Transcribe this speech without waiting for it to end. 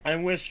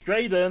And we're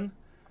straight in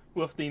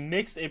with the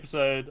next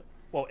episode,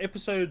 well,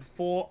 episode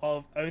 4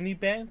 of Only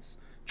Bands,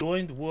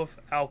 joined with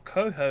our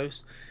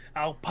co-host,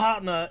 our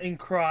partner in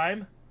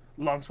crime,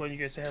 Lunks. Why don't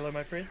you go say hello,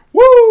 my friend?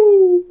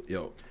 Woo!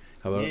 Yo,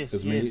 hello, Yes,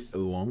 it's yes. me,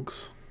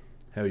 Lonks.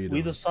 How are you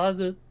We doing?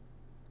 decided,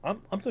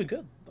 I'm doing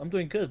good. I'm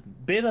doing good.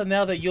 Better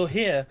now that you're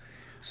here.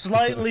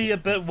 Slightly a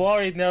bit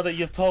worried now that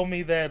you've told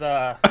me that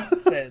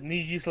that new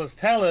useless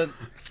talent.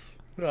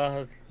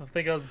 I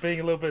think I was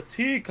being a little bit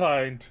too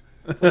kind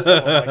with some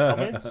of my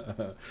comments.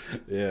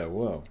 Yeah,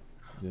 well,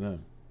 you know,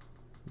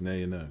 now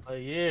you know.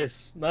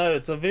 Yes, no,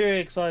 it's a very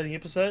exciting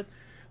episode.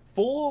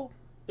 4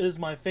 is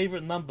my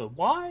favorite number.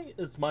 Why?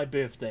 It's my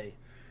birthday.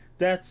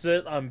 That's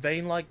it. I'm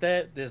vain like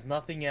that. There's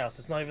nothing else.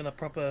 It's not even a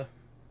proper,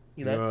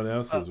 you You know. know what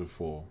else is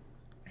before?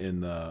 In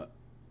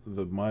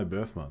my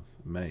birth month,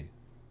 May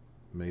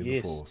the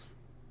Yes. 4th.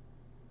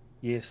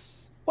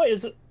 Yes. Wait,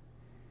 is it?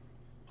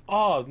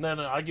 Oh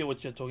no, I get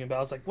what you're talking about.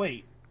 I was like,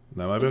 wait.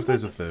 No, my Isn't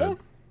birthday's that the the 3rd.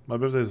 fifth? My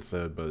birthday's the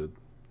 3rd, but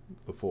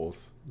the 4th,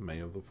 May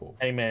of the 4th.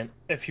 Hey man,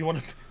 if you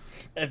want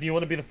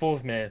to be the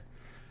fourth man,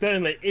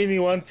 don't let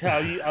anyone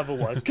tell you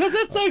otherwise. Cause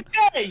it's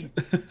okay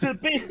to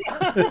be.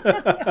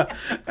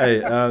 Hey,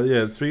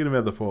 yeah, speaking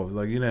about the 4th,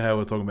 like, you know how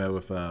we're talking about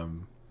with, how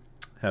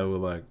we're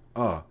like,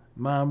 oh,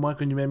 Mom, why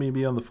couldn't you make me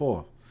be on the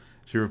 4th?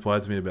 She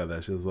replied to me about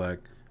that. She was like,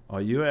 oh,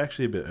 you were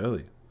actually a bit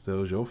early, so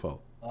it was your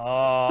fault.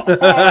 Oh,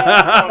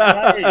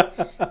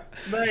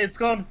 mate, it's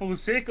gone full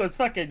circle. It's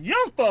fucking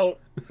your fault.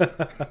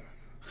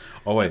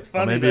 Oh wait, It's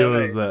funny maybe though,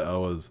 it was mate. that I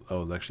was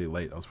actually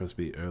late. I was supposed to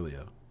be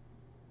earlier.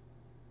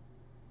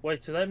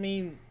 Wait, so that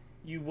mean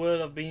you would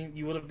have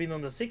been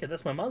on the second?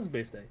 That's my mum's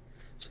birthday.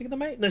 Second of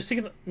May? No,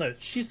 no,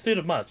 she's 3rd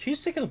of March.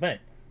 She's 2nd of May.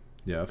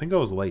 Yeah, I think I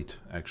was late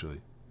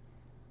actually.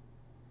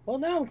 Well,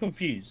 now I'm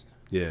confused.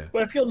 Yeah,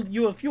 Well, if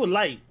you were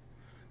late,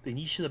 then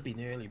you should have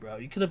been early, bro.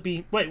 You could have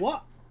been. Wait,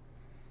 what?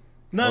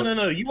 No, Oh.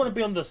 no. You want to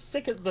be on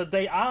the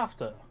day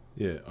after.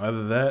 yeah,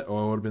 either that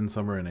or it would have been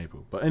somewhere in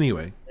April. But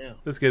anyway, Yeah.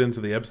 let's get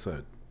into the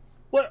episode.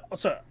 Well,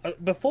 so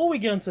before we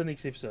get into the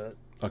next episode,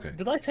 Okay.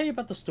 did I tell you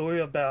about the story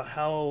about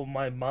how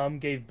my mom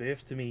gave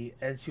birth to me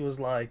and she was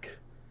like,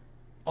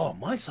 "Oh,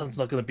 my son's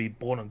not gonna be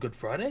born on Good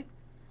Friday."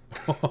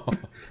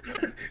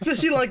 So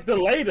she like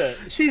delayed it.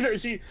 She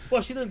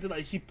didn't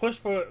delay. She pushed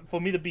for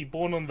me to be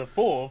born on the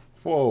 4th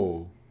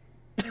Whoa.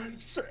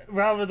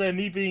 rather than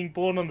me being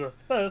born on the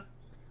 5th.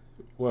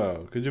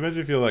 Wow. Could you imagine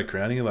if you're like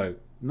crowning? You're like,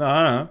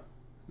 nah,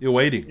 you're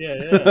waiting. Yeah.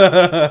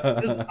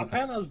 'Cause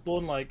apparently I was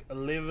born like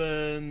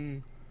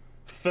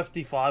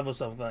 11:55 or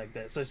something like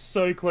that.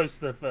 So close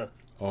to the 5th.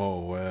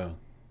 Oh wow.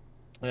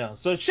 Yeah.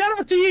 So shout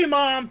out to you,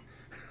 mom.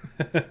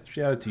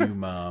 Shout out to you,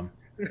 Mom.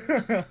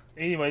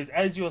 Anyways,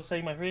 as you were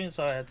saying, my friend,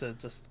 so I had to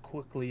just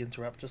quickly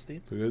interrupt just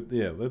then. So good.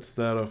 Yeah, let's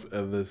start off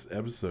this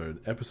episode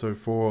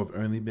 4 of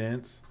Only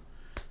Bands.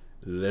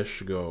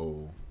 Let's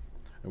go.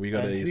 And we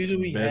got And a who do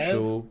we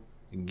special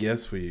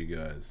guest for you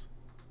guys.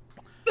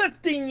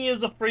 15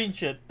 years of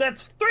friendship.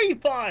 That's 3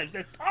 5s.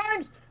 That's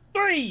times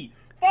 3.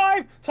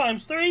 5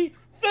 times 3,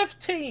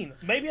 15.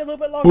 Maybe a little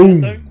bit longer.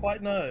 Boom. I don't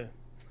quite know.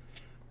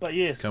 But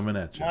yes, Coming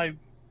at you.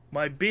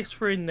 my best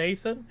friend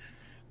Nathan.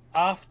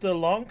 After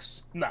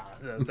Lonks, nah,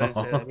 don't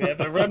say that. We have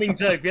a running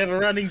joke.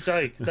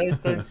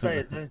 Don't say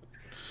it. No,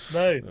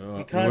 We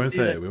you can't won't do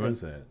say that. it. We won't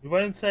say it. We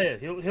won't say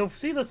it. He'll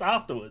see this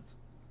afterwards.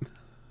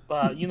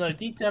 But you know,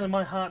 deep down in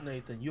my heart,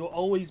 Nathan, you'll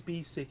always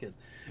be second.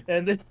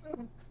 And then,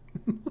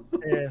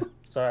 yeah.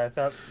 Sorry, I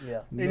felt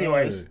yeah.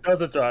 Anyways, No. that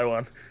was a dry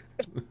one.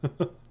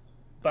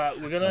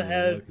 But we're gonna Oh,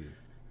 have. lucky.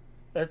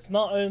 It's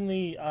not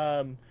only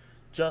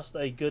just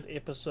a good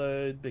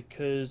episode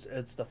because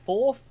it's the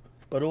 4th,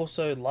 but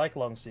also, like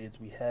Long said,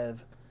 we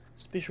have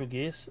special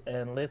guests,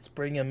 and let's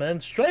bring him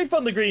in straight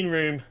from the green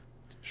room.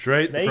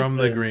 Straight from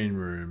the Nathan. green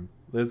room.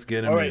 Let's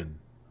get him Alright. in.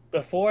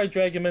 Before I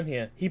drag him in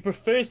here, he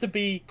prefers to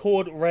be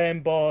called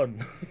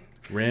Rambon.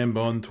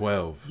 Rambon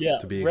 12. Yeah,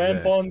 to be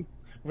exact.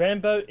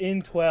 Rambo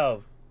in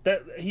 12.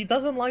 That he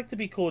doesn't like to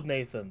be called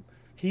Nathan.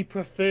 He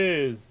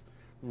prefers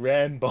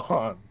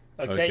Rambon.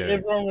 Okay, Okay.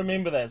 everyone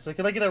remember that. So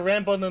can I get a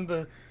Rambon in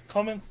the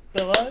comments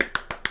below?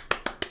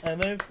 And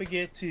don't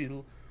forget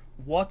to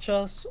watch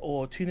us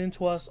or tune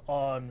into us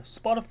on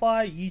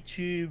Spotify,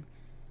 YouTube,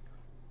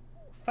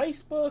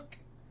 Facebook,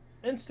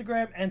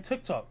 Instagram, and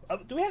TikTok.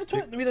 Do we have a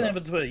Twitter? We don't have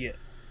a Twitter yet.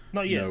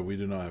 Not yet. No, we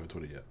do not have a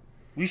Twitter yet.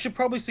 We should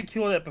probably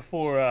secure that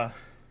before.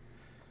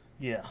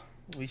 Yeah,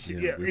 we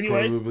should. Yeah. we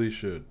Anyways, probably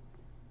should.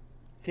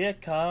 here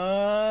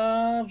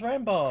comes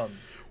Rambon.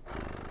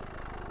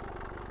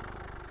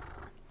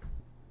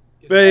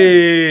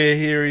 Hey,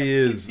 here he A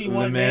is, sexy the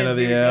white man man, of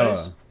the here he hour.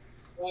 goes.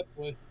 What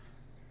boy?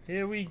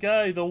 Here we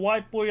go, the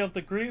white boy of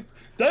the group.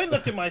 Don't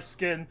look at my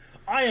skin.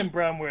 I am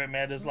brown where it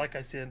matters, like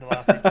I said in the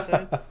last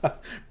episode.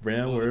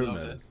 Brown Oh, where it love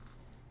matters.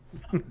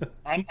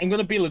 I'm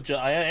gonna be legit.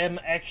 I am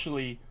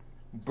actually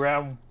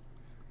brown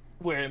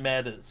where it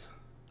matters.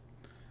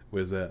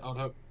 Where's that?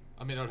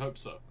 I'd hope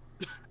so.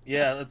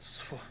 Yeah,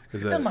 that's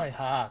Is in that my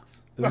heart.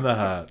 in the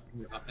heart?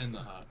 In the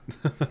heart.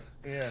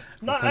 Yeah.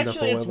 No, Wakanda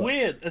actually, it's forever.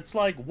 weird. It's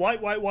like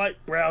white,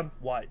 brown,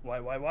 white.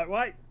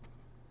 Wait,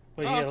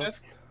 Oh, yeah, okay.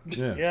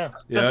 Yeah. Yeah,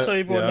 Yeah, just so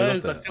everyone yeah, I got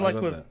knows, I that. feel I like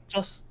got we've that.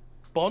 just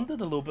bonded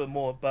a little bit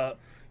more, but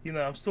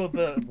I'm still a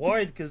bit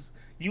worried because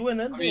you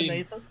went in I there, mean,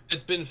 Nathan.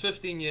 it's been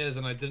 15 years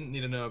and I didn't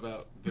need to know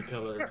about the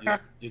color of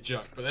your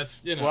junk, but that's,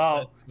 that's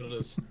Well, what it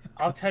is.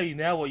 I'll tell you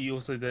now what you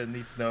also didn't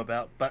need to know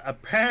about. But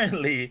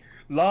apparently,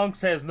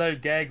 Longs has no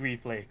gag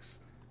reflex.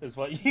 Is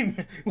what you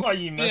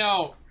missed.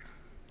 Now,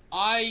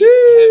 I have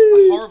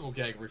a horrible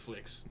gag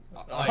reflex.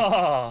 Like,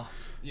 Oh,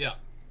 yeah.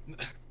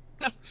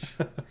 Like,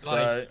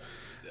 so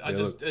Yeah,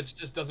 look. it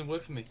just doesn't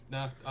work for me.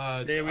 No,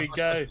 there we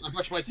go. I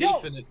brush my teeth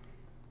Yo. and it.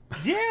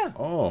 Yeah,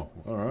 Oh,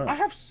 all I right.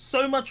 have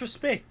so much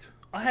respect.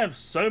 I have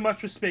so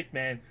much respect,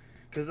 man.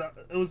 Because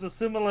it was a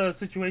similar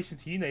situation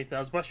to you, Nathan. I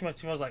was brushing my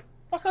teeth. I was like,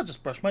 "Fuck! I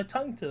just brushed my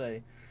tongue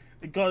today."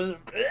 It goes.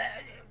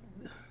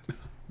 Do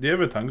you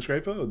have a tongue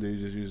scraper, or do you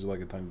just use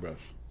like a tongue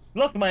brush?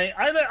 Look, mate.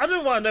 I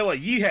don't want to know what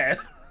you had.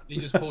 He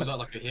just pulls out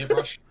like a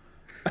hairbrush.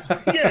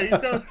 Yeah, he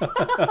does.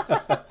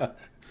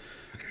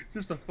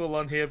 Just a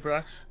full-on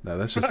hairbrush. No,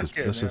 that's just Fuck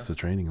it, that's man. just the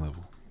training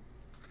level.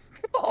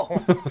 Oh,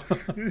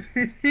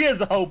 he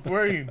has a whole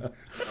broom.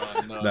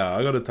 Oh, no. No,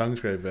 I got a tongue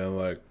scraper and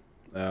like,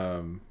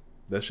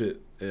 that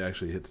shit it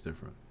actually hits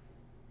different.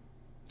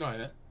 No,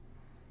 yeah.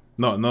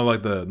 Not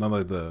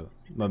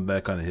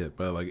that kind of hit,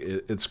 but like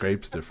it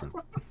scrapes different.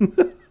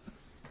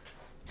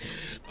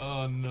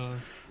 Oh no.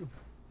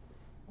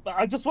 But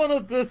I just want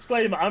to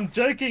disclaim, I'm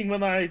joking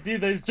when I do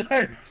those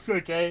jokes,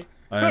 okay?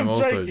 I am I'm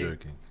also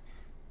joking.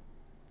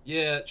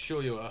 Yeah,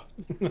 sure you are.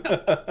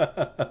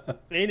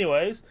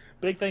 Anyways,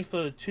 big thanks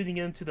for tuning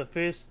in to the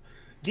first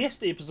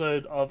guest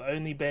episode of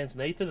Only Bands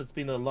Nathan. It's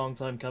been a long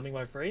time coming,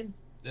 my friend.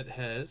 It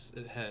has.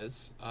 It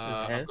has.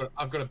 has?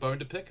 I've got a bone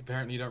to pick.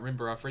 Apparently, you don't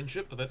remember our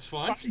friendship, but that's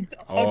fine.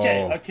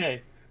 Okay, Oh.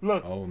 okay.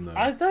 Look, Oh no.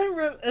 I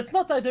don't. It's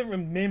not that I don't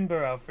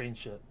remember our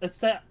friendship. It's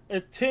that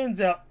it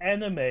turns out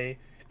anime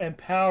and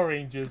Power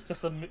Rangers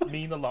just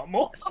mean a lot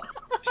more.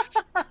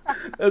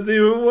 That's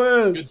even Good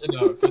worse. to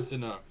know. Good to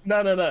know.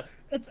 No.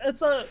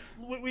 It's a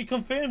we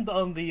confirmed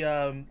on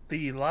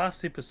the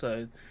last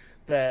episode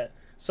that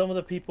some of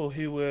the people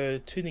who were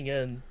tuning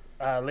in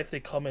left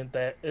a comment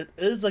that it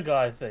is a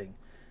guy thing.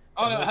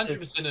 Oh And no, also-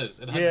 100% is.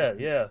 It 100% Yeah, is.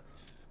 yeah.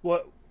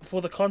 What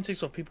for the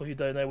context of people who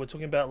don't know, we're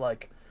talking about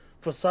like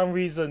for some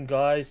reason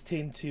guys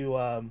tend to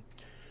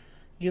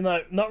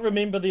not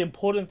remember the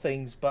important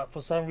things, but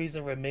for some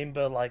reason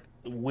remember like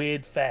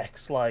weird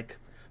facts like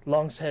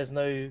Longs has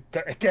no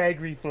gag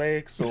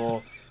reflex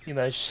or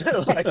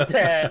shit like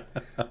that.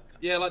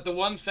 Yeah, like the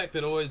one fact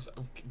that always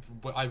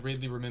I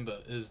really remember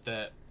is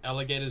that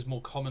alligators more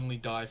commonly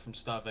die from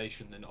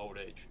starvation than old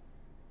age.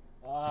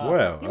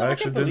 Wow, I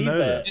actually can didn't believe know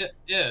that.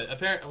 Yeah.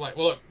 Apparently, like,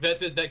 well, look,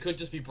 that could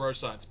just be bro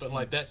science, but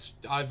like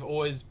I've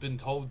always been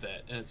told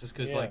that, and it's just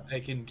because Yeah. like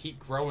they can keep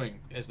growing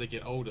as they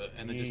get older,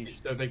 and they just Yeesh. get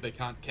so big they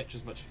can't catch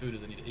as much food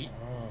as they need to eat.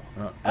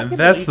 Oh. And can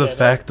that's the believe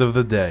that, fact of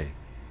the day.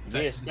 Yes,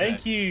 Fact of the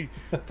thank you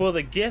for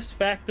the guest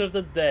fact of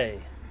the day,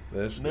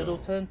 Let's go.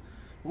 Middleton,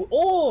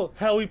 or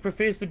how he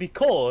prefers to be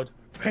called.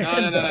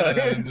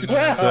 No.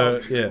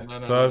 So yeah,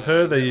 No, so I've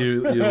heard that no.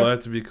 you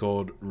like to be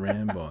called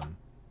Rambon.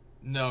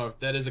 No,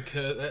 that is a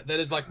that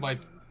is like my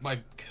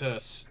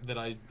curse that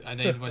I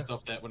named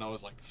myself that when I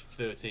was like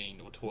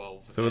 13 or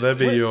 12. So would that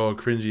be Wait. your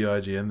cringy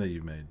IGN that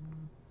you made?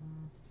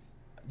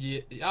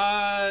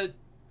 Yeah,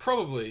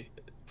 probably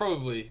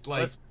like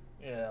Let's,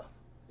 yeah.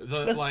 the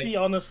Let's like be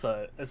honest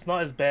though, it's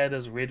not as bad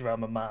as Red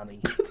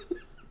Ramamani.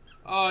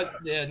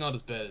 yeah, not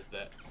as bad as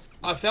that.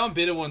 I found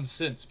better ones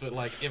since, but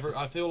like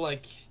I feel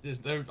like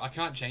I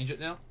can't change it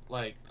now.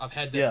 Like I've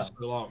had that Yeah. for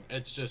so long.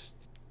 It's just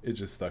It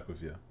just stuck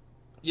with you.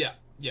 yeah,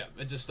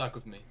 it just stuck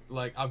with me.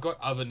 Like I've got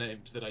other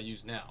names that I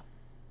use now.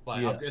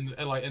 Like Yeah.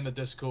 in the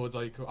discords,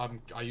 I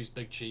use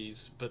Big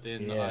Cheese, but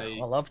then Yeah, I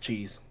love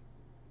cheese.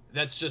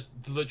 that's just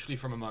literally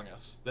from Among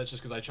Us. That's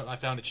just because I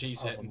found a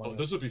cheese Oh, hat and Among thought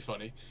this Us. would be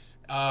funny.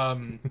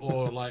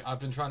 Or like I've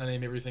been trying to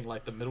name everything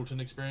like the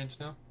Middleton Experience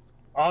now.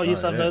 Oh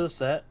yes, Oh, I've yeah. noticed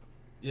that.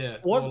 Yeah.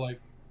 What- Or like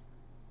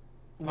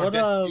What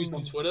that's used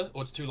on Twitter,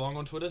 or it's too long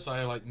on Twitter, so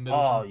I like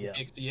Middleton Oh, yeah.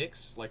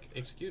 XDX, like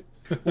execute.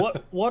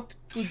 what would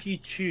you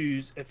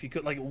choose if you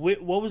could like what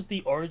was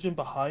the origin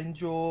behind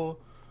your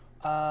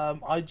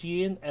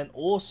IGN, and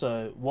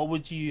also what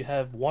would you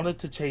have wanted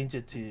to change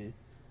it to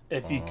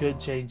if you could Oh.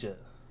 change it?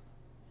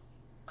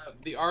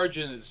 The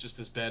origin is just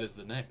as bad as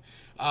the name.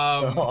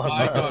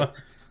 Oh,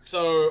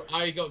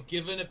 I got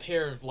given a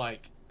pair of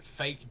like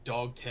fake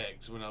dog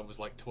tags when I was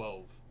like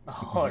 12.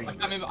 Oh, I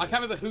can't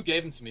remember who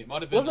gave them to me. It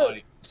might have been was it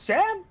like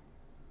Sam?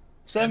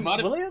 Sam It might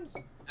have- Williams?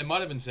 it might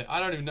have been Sam. I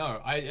don't even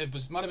know. Might have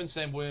been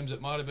Sam Williams. It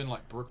might have been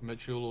like Brooke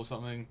Mitchell or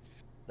something.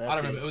 I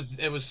don't remember.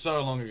 It was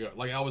so long ago.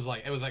 Like it was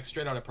like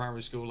straight out of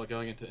primary school, like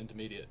going into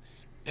intermediate.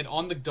 And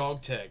on the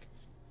dog tag,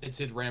 it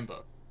said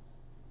Rambo.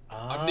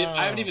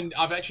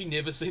 I've actually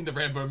never seen the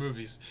Rambo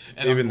movies.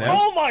 And Even I'm now?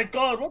 like, Oh my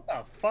god! What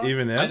the fuck?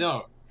 Even now? I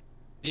know.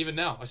 Even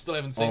now, I still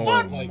haven't seen Oh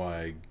one. Like,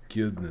 my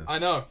goodness. I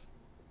know.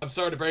 I'm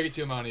sorry to break it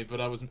to you, Marnie,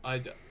 but I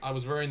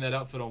was wearing that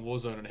outfit on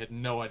Warzone and had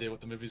no idea what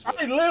the movies were.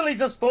 I literally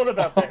just thought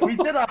about that. We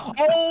did a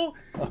whole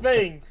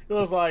thing. It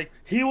was like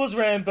he was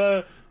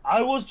Rambo,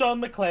 I was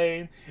John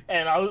McClane,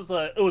 and I was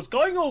it was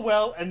going all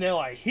well, and now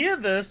I hear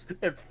this.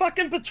 It's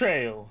fucking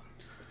betrayal.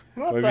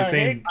 What Well, the have you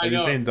heck? seen? Have you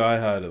seen Die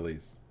Hard at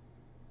least?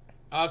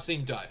 I've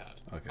seen Die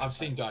Hard. Okay. I've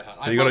seen Die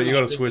Hard. So you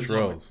gotta switch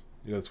roles.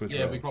 You gotta switch roles.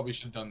 Yeah, we probably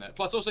should have done that.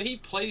 Plus, also he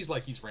plays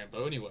like he's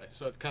Rambo anyway,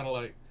 so it's kind of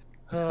like.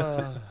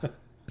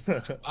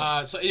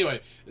 So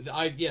anyway,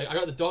 I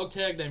got the dog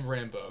tag named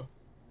Rambo.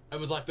 It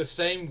was like the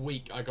same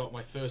week I got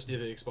my first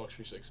ever Xbox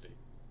 360.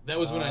 That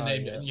was when I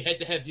named it. And you had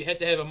to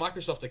have a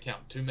Microsoft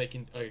account to make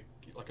like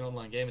an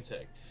online gamer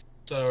tag.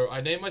 So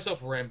I named myself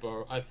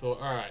Rambo. I thought,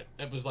 all right,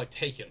 it was like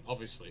Taken,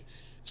 obviously.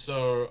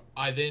 So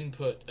I then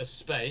put a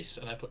space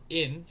and I put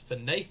in for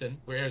Nathan,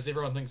 whereas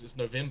everyone thinks it's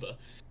November.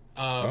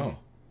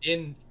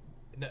 In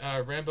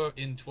Rambo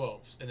in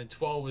 12s, and then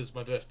 12 was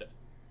my birthday,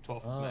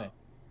 12th of May.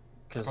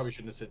 I probably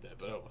shouldn't have said that,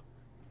 but oh well.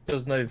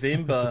 Because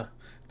November.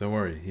 Don't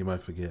worry, he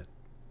might forget.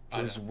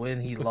 Was when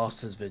he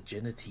lost his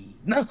virginity.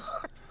 No.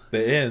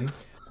 The end.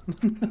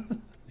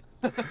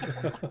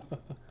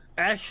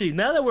 Actually,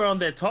 now that we're on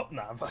that top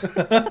now.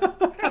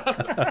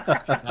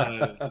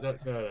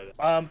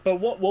 No. But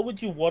what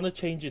would you want to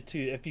change it to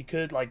if you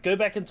could, like, go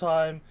back in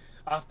time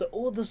after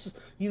all this,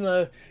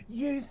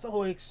 youth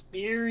or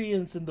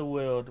experience in the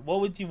world? What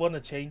would you want to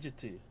change it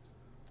to?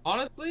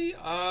 Honestly,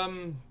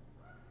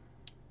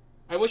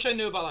 I wish I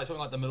knew about like something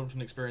like the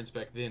Middleton experience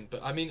back then.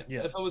 But I mean,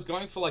 if I was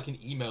going for like an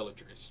email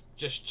address,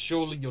 just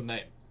surely your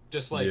name,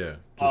 just like just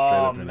straight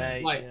up your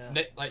name. Like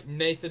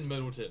Nathan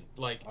Middleton,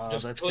 like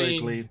just that's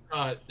clean.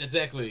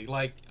 Exactly.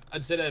 Like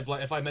instead of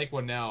like if I make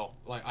one now,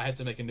 like I had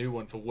to make a new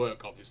one for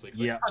work, obviously.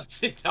 I can't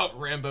send out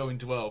Rambo in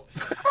 12.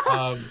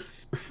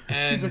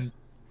 And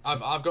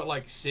I've got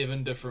like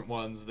 7 different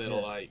ones that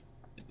are like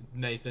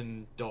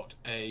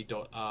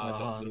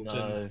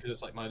Nathan.A.R.Middleton because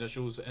it's like my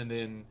initials, and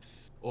then.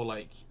 Or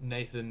like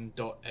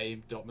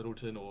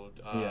Nathan.A.Middleton or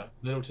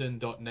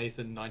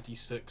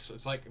Middleton.Nathan96.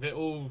 It's like they're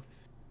all.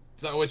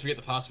 Because I always forget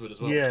the password as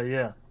well.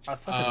 Yeah. I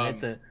fucking hate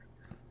that.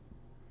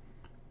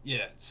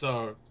 Yeah,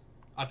 so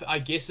I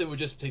guess it would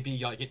just be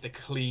like get the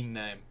clean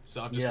name.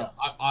 So I've just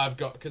I've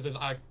got because there's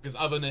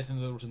other Nathan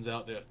Middletons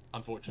out there,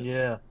 unfortunately.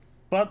 Yeah,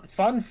 but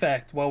fun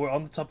fact while we're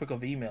on the topic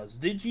of emails,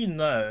 did you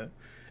know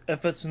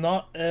if it's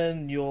not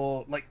in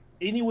your like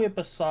anywhere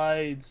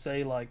besides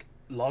say like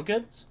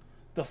logins?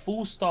 The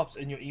full stops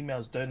in your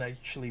emails don't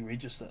actually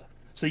register.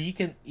 So you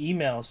can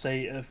email,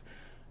 say, if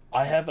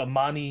I have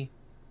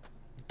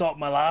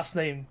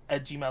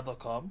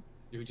amani.mylastname@gmail.com.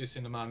 You would just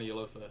send Amani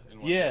Yalofa.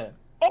 Yeah.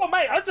 Oh,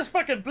 mate, I just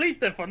fucking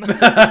bleeped it for now.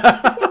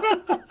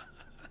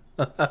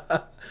 Don't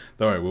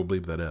worry, we'll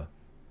bleep that out.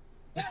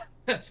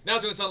 Now it's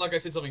going to sound like I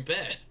said something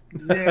bad.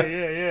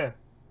 Yeah.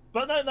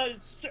 But no,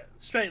 it's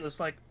straight. It's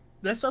like,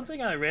 that's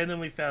something I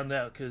randomly found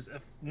out, because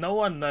if no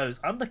one knows,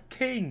 I'm the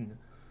king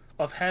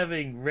of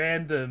having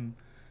random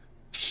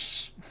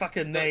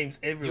fucking names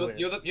everywhere.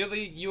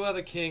 You are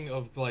the king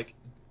of like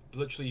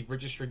literally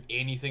registering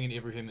anything and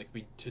everything that could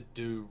be to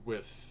do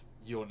with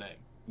your name.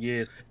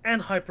 Yes,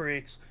 and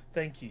HyperX,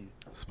 thank you.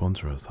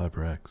 Sponsor us,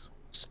 HyperX.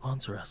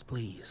 Sponsor us,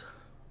 please.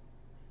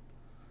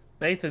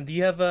 Nathan, do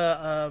you have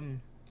a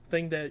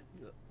thing that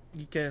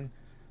you can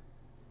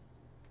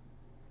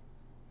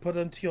put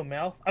into your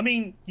mouth? I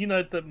mean,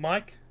 the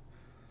mic.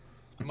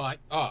 Mic.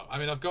 Oh, I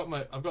mean, I've got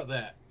that.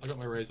 I got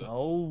my razor.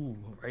 Oh,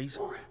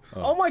 razor.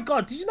 Oh my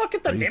god, did you not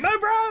get the memo,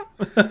 bro?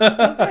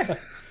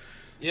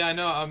 Yeah, I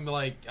know. I'm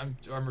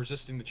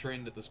resisting the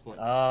trend at this point.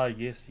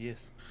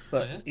 Yes.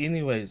 But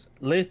anyways,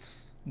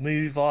 let's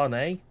move on,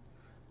 eh?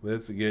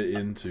 Let's get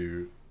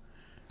into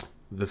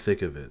the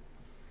thick of it.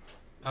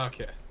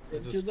 Okay.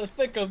 Into the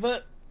thick of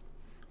it.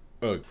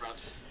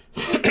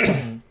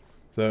 Okay.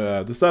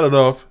 So to start it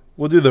off,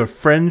 we'll do the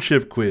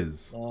friendship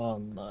quiz. Oh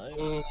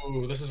no.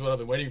 Ooh, this is what I've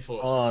been waiting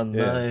for. Oh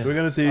no. Yeah, so we're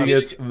gonna see who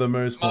gets the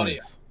most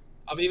points.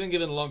 I've even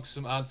given Lonk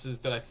some answers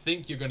that I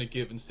think you're gonna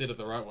give instead of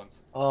the right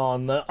ones. Oh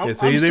no.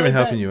 So he's even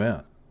helping you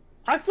out.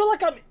 I feel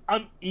like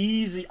I'm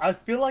easy. I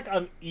feel like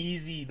I'm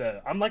easy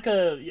though. I'm like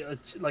a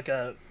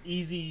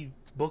easy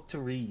book to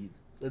read.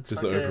 It's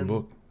just an open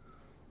book.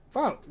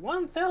 Bro,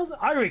 1,000.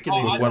 I reckon.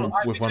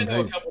 With one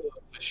page. A couple of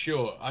them for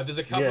sure. There's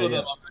a couple of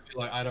them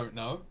I don't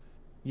know.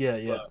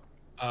 Yeah.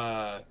 But,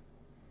 I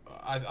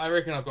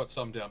reckon I've got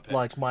some down pat.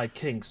 Like my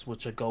kinks,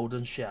 which are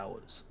golden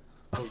showers.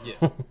 Oh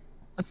yeah.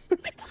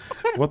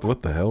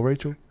 What the hell,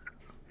 Rachel?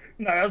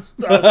 No,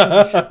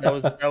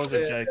 that was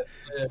a joke.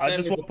 Yeah, I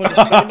just want to put a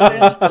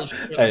disclaimer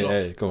there.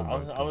 Hey, come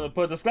on. I'm gonna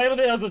put a disclaimer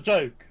there as a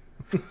joke.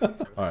 All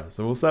right,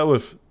 so we'll start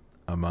with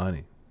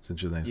Amani,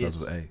 since your name starts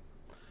with A.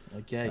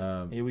 Okay,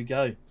 here we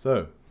go.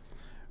 So,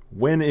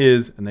 when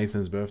is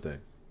Nathan's birthday?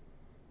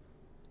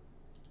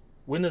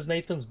 When is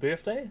Nathan's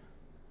birthday?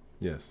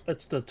 Yes.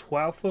 It's the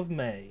 12th of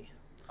May.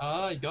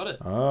 You got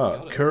it.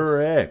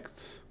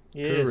 Correct.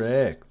 Yes.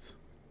 Correct.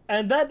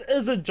 And that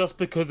isn't just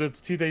because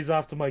it's 2 days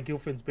after my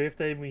girlfriend's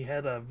birthday and we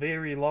had a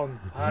very long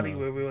party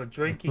where we were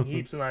drinking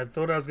heaps and I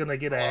thought I was going to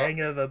get a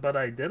hangover, but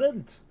I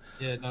didn't.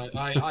 Yeah, no,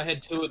 I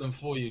had 2 of them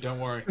for you,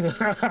 don't worry. It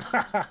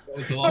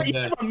was a Oh, long you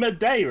day. had on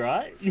midday,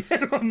 right? You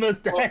had on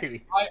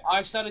midday. Well,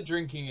 I started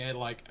drinking at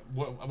like,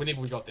 whenever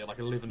we got there, like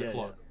 11 Yeah,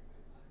 o'clock.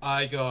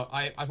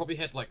 I probably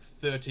had like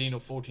 13 or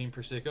 14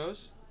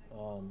 Prosecco's.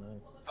 Oh, no.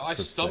 So I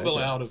stumble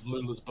out of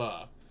Lula's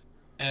bar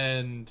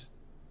and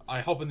I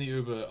hop in the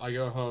Uber, I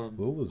go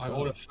home, I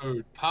order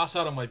food, pass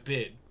out on my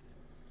bed,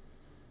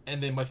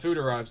 and then my food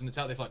arrives and it's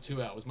out there for like 2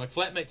 hours. My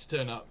flatmates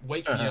turn up,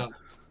 wake me up,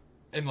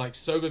 and like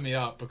sober me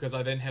up because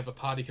I then have a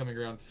party coming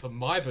around for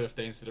my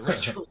birthday instead of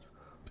Rachel.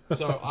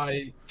 So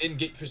I then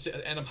get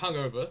and I'm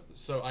hungover,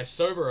 so I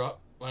sober up.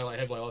 I like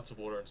have like lots of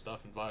water and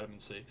stuff and vitamin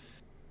C,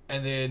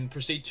 and then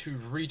proceed to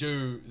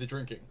redo the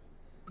drinking.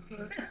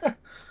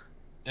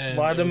 And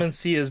Vitamin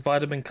C is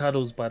vitamin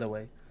cuddles, by the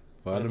way.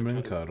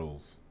 Vitamin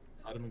cuddles.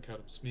 Vitamin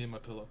cuddles. Me and my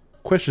pillow.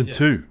 Question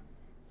 2.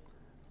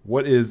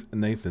 What is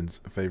Nathan's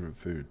favorite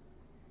food?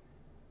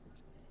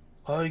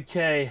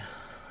 Okay.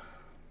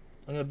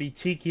 I'm going to be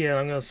cheeky and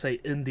I'm going to say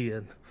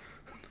Indian.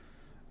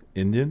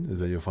 Indian? Is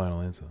that your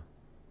final answer?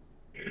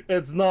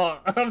 It's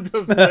not. I'm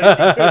just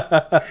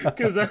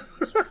because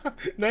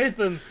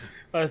Nathan,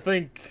 I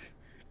think.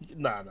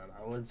 No, I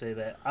wouldn't say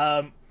that.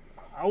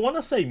 I want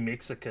to say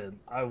Mexican.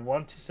 I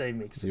want to say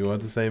Mexican. You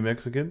want to say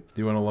Mexican?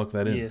 Do you want to lock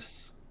that in?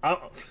 Yes. I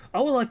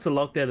would like to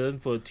lock that in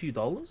for $2. You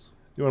want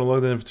to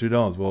lock that in for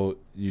 $2? Well,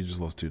 you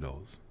just lost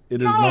 $2.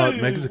 It is not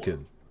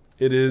Mexican.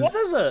 It is. What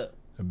is it?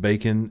 A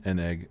bacon and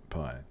egg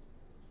pie.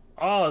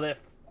 Oh, that.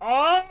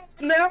 Oh,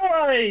 now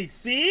I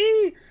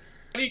see.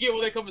 How do you get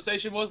what that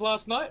conversation was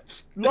last night?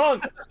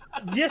 Look,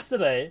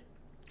 yesterday,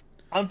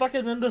 I'm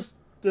fucking in this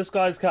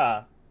guy's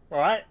car,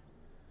 right?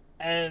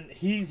 And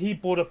he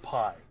bought a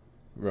pie.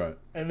 Right.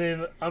 And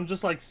then I'm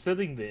just like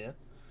sitting there,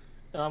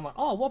 and I'm like,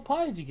 "Oh, what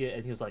pie did you get?"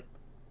 And he was like,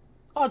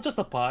 "Oh, just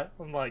a pie."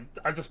 I'm like,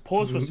 I just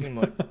paused for a second,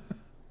 like,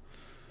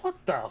 "What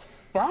the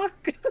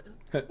fuck?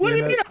 What do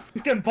you mean a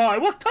fucking pie?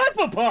 What type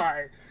of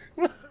pie?"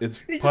 It's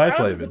He just pie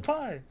answered the flavored.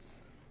 pie.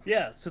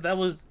 Yeah, so that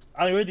was.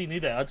 I already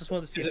knew that. I just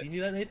wanted to see if you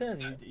knew that,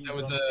 Nathan.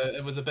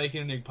 It was a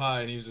bacon and egg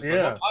pie, and he was just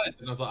like, "What pie is it?"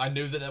 And I was like, I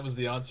knew that was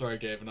the answer I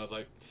gave, and I was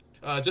like,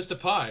 "Just a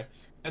pie."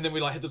 And then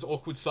we like had this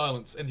awkward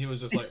silence, and he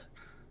was just like,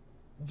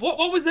 "What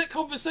was that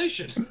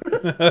conversation?"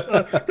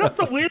 That's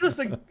the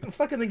weirdest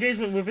fucking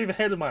engagement we've ever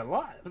had in my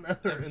life.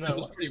 It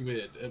was pretty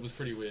weird. It was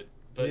pretty weird.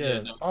 But yeah.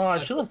 No, oh,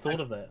 I should have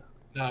thought of that.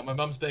 No, my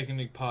mum's bacon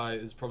and egg pie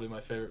is probably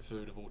my favorite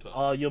food of all time.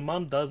 Oh, your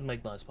mum does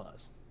make nice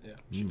pies. Yeah,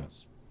 she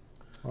does.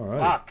 All right.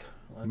 Fuck.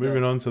 Okay.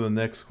 Moving on to the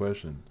next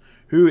question.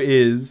 Who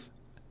is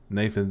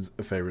Nathan's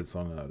favorite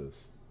song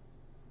artist?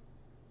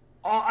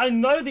 Oh, I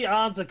know the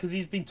answer because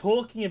he's been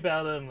talking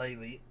about him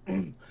lately.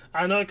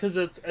 I know because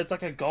it's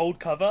like a gold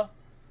cover,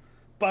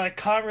 but I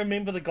can't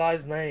remember the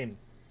guy's name.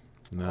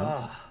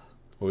 No.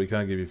 Well, we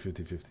can't give you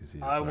 50-50s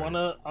here.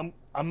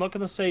 I'm not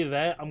gonna say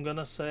that. I'm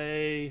gonna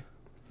say.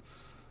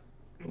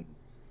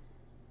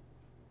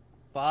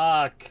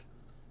 Fuck.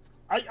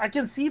 I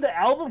can see the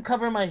album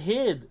cover in my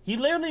head. He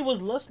literally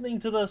was listening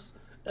to this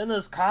in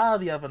his car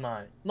the other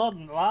night. Not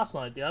last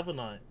night, the other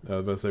night. I was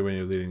about to say when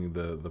he was eating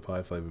the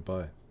pie flavored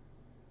pie.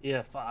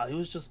 Yeah, he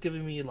was just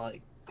giving me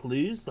like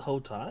clues the whole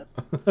time.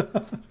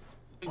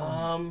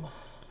 I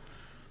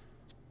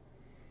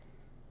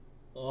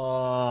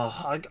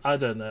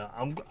don't know.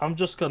 I'm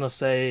just gonna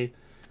say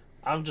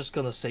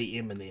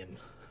Eminem.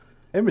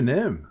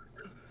 Eminem.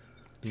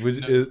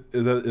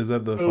 Is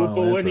that the final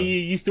For when answer? he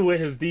used to wear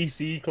his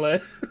DC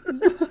clothes.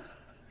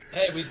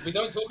 Hey, we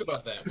don't talk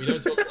about that. We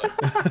don't talk about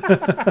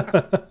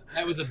that.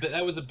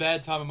 That was a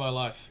bad time in my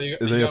life.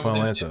 Is that your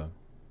final answer?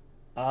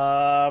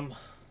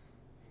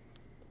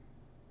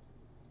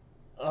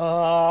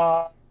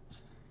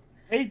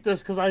 Hate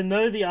this because I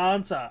know the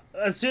answer.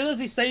 As soon as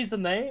he says the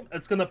name,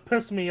 it's gonna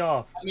piss me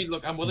off. I mean,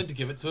 look, I'm willing to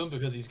give it to him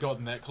because he's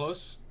gotten that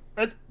close.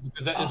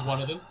 Because that is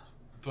one of them.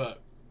 But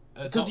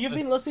because you've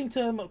been listening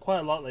to him quite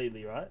a lot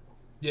lately, right?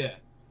 Yeah.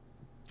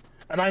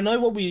 And I know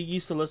what we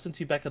used to listen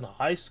to back in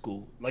high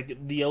school, like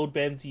the old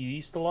bands you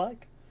used to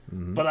like.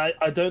 Mm-hmm. But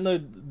I don't know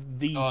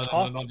the top.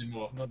 No, not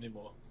anymore. Not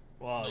anymore.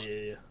 Wow,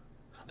 yeah.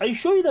 Are you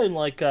sure you don't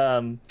like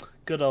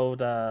good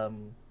old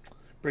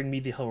Bring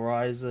Me the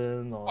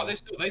Horizon? Or... Oh,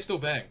 they still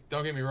bang.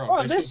 Don't get me wrong.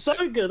 Oh, they're so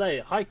good,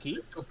 eh? High key.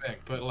 They still bang,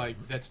 but like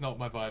that's not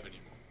my vibe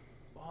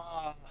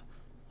anymore.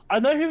 I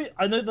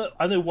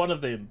know one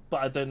of them,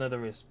 but I don't know the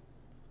rest.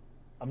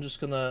 I'm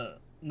just gonna.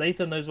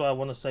 Nathan knows what I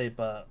want to say,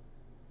 but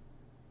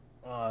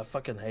I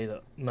fucking hate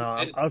it. No,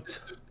 if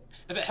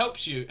it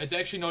helps you, it's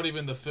actually not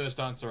even the first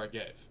answer I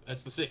gave.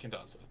 It's the second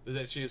answer. It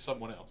actually is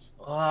someone else.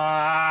 But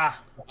I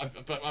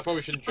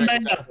probably shouldn't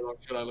drag this out,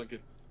 should I, Lincoln?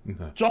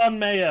 No. John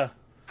Mayer.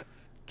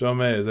 John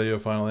Mayer, is that your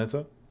final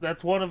answer?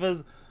 That's one of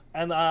his,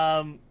 and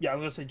yeah, I'm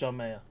gonna say John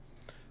Mayer.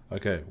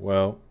 Okay,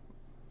 well,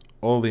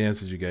 all the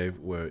answers you gave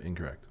were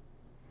incorrect.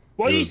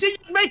 Well, you said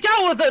you'd make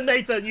out with it,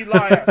 Nathan, you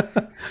liar.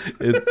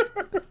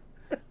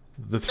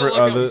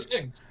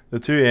 The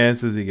two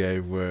answers he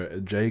gave were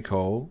J.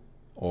 Cole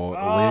or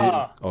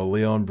Ah. or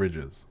Leon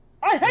Bridges?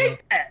 I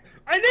hate that.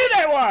 I knew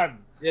that one.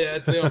 Yeah,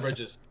 it's Leon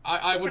Bridges.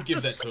 I would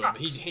give that This to him.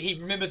 sucks. He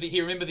remembered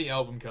the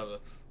album cover.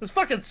 This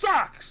fucking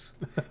sucks.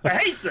 I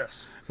hate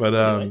this. But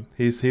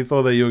Anyways. he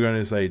thought that you were going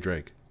to say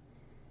Drake.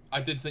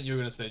 I did think you were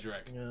gonna say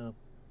Drake. Yeah.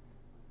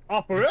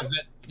 Oh, for real?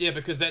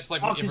 Because that's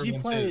like Oh, what because you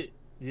everyone play. says.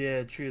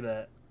 Yeah, true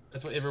that.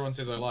 That's what everyone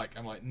says I like.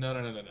 I'm like, no.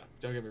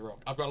 Don't get me wrong.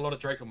 I've got a lot of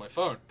Drake on my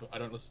phone, but I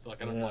don't listen.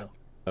 Like I don't Yeah. like.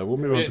 We'll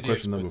move on Yeah, to the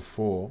question number experts.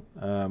 4.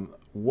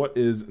 What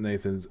is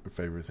Nathan's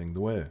favorite thing to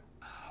wear?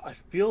 I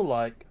feel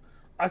like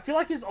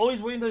he's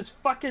always wearing those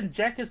fucking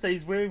jackets that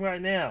he's wearing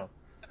right now.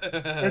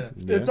 It's,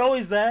 Yeah. it's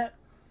always that.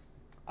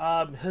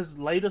 His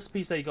latest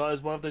piece that he got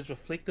is one of those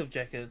reflective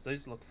jackets.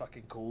 Those look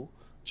fucking cool.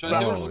 Should I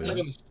see what it Oh, looks yeah. like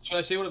on this? Should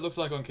I see what it looks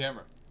like on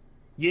camera?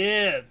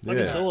 Yeah, fucking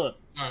Yeah. do it.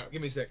 All right,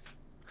 give me a sec.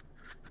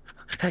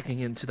 Hacking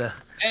into the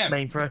Damn.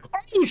 mainframe. Oh,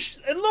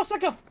 it looks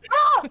like a.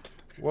 Ah!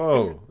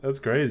 Whoa, that's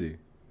crazy.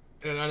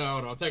 No,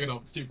 I'll take it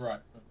off. It's too bright.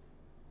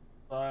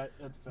 Alright,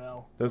 it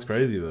fell. That's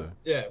crazy though.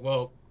 Yeah,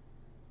 well,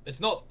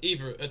 it's not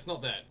either. It's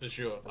not that for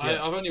sure.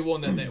 Yeah. I've only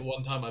worn that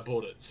one time I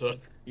bought it. So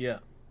Yeah.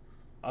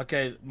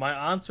 Okay,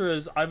 my answer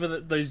is either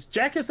those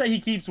jackets that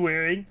he keeps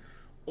wearing,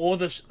 or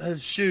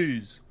his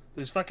shoes.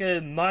 Those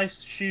fucking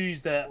nice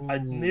shoes that I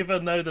Ooh. never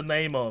know the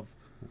name of.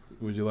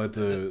 Would you like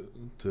to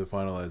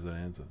finalize that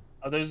answer?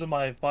 Those are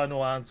my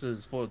final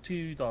answers for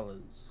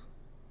 $2.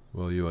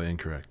 Well, you are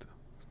incorrect.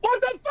 What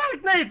the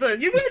fuck,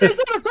 Nathan? You wear this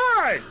all the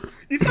time.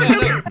 You fucking.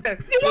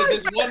 Look,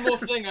 there's one more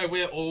thing I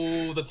wear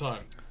all the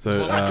time.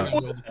 So There's one more thing I wear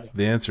all the time.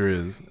 the answer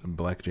is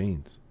black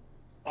jeans.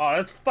 Oh,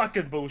 that's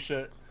fucking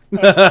bullshit.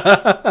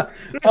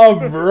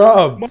 I'm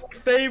robbed. My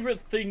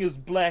favorite thing is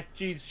black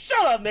jeans.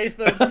 Shut up,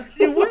 Nathan.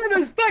 You wear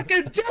those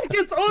fucking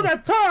jackets all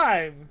the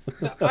time.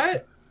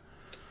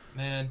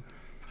 Man,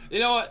 you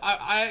know what?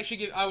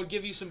 I would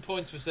give you some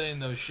points for saying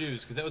those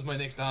shoes because that was my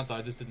next answer.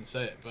 I just didn't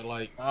say it, but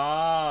like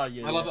Ah,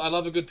 yeah. I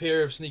love a good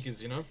pair of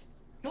sneakers. You know.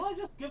 Can I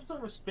just give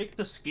some respect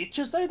to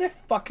Skechers though? They're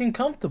fucking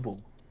comfortable.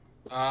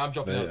 I'm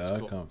dropping They out. It's are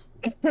cool.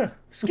 comfortable.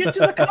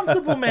 Skechers are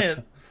comfortable,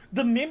 man.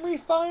 The memory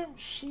foam,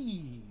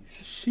 sheesh.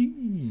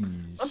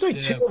 Sheesh. I'm doing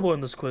Yeah. terrible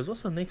in this quiz.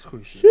 What's the next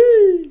question?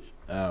 Sheesh.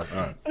 All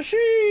right.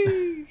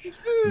 Sheesh.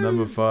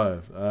 Number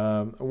 5.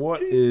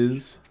 What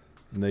is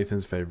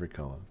Nathan's favorite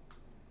color?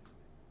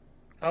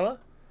 Color?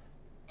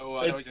 Oh,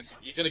 I know It's-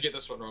 you're gonna get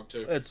this one wrong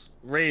too. It's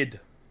red.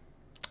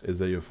 Is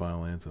that your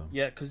final answer?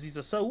 Yeah, because he's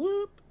a so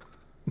whoop.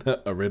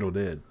 A red or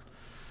dead?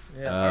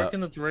 Yeah, I Uh,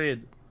 reckon it's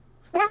red.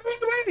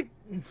 Wait.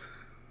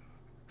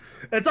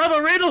 It's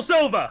either red or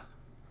silver.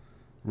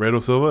 Red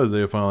or silver? Is that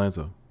your final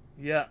answer?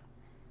 Yeah.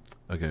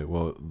 Okay,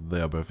 well, they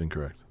are both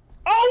incorrect.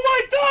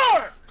 Oh my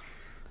god!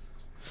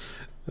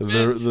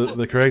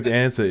 The correct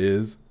answer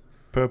is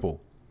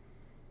purple.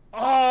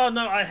 Oh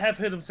no, I have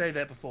heard him say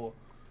that before.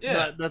 Yeah.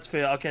 No, that's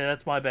fair. Okay,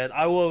 that's my bad.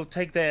 I will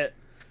take that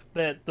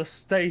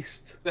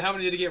distaste. So how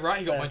many did he get right?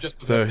 He got my just.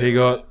 So he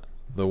got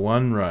the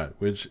one right,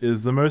 which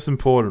is the most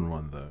important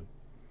one, though.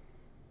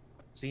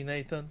 See,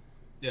 Nathan?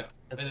 Yeah.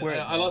 That's And,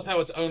 where I love how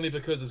it's only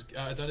because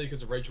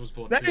Rachel was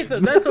born. too.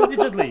 Nathan, that's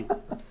allegedly.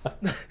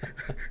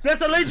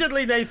 That's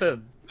allegedly,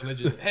 Nathan.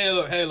 Allegedly. Hey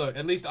look.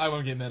 At least I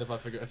won't get mad if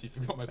you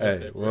forgot my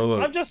birthday. Hey, well,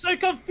 look, I'm just so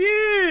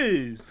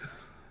confused.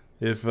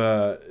 if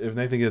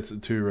Nathan gets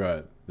 2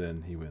 right,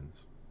 then he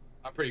wins.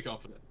 I'm pretty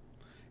confident.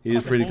 He is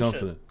Okay, pretty bullshit.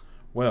 confident.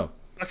 Well,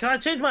 Can I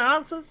change my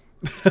answers?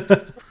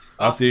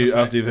 after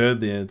you've heard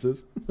the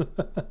answers.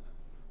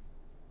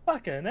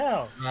 Fucking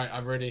hell. Alright,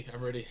 I'm ready.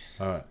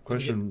 All right.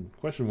 Question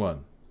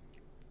 1.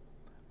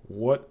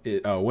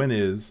 When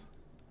is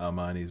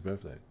Armani's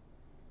birthday?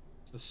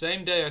 It's the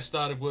same day I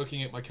started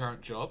working at my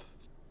current job.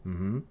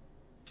 Mm-hmm.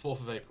 4th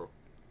of April.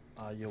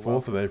 You're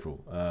 4th of April.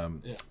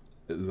 Yeah.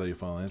 Is that your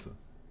final answer?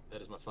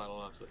 That is my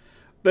final answer.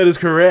 That is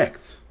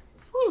correct.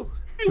 Whew.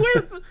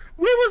 Where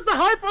was the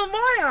hype on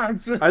my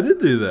answer? I did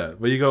do that,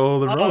 but you got all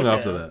of them wrong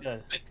after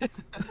that.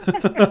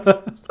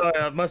 that. Sorry,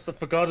 I must have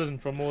forgotten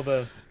from all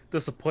the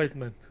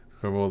disappointment.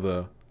 From all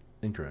the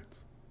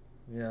incorrects.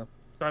 Yeah.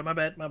 Sorry, my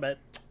bad.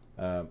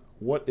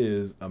 What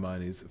is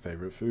Armani's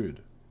favorite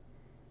food?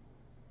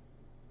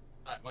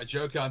 Alright, my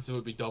joke answer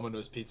would be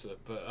Domino's Pizza,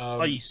 but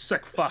Oh, you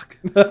sick fuck.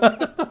 You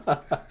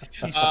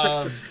sick,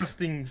 Um,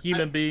 disgusting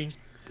human being.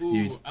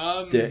 You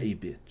dirty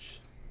bitch.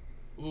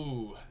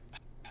 Ooh.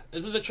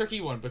 This is a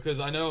tricky one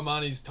because I know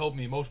Amani's told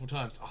me multiple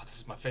times, oh,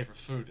 this is my favorite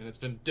food, and it's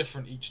been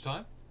different each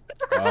time.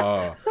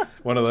 Oh,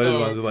 one of those So,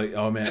 ones where like,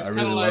 oh man, It's I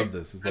kinda really like- love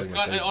this. It's It's like my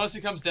kind, it favorite.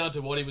 honestly comes down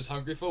to what he was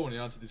hungry for when he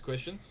answered these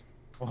questions.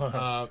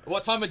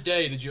 What time of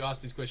day did you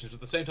ask these questions?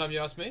 At the same time you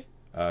asked me?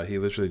 He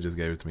literally just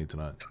gave it to me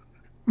tonight.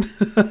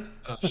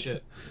 Oh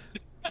shit.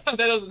 That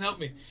doesn't help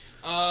me.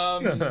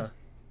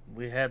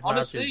 We had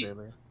honestly- nachos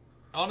earlier.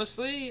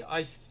 Honestly,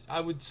 I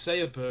would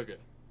say a burger.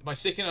 My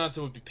second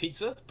answer would be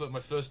pizza, but my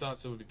first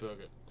answer would be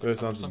burger.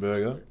 First I'm answer some-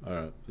 burger. All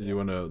right. Do you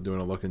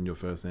wanna lock in your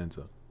first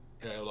answer?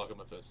 Yeah, I'll lock in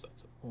my first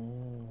answer.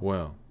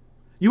 Well,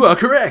 you are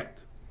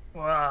correct.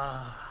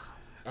 Wow.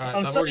 Alright,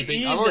 I'm so I've so already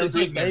beaten. easy, I've already I'm so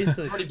beaten them. basic.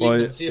 I've already beaten Well,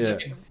 them. See if yeah. I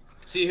can.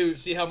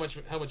 See how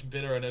much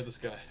better I know this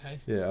guy. Hey?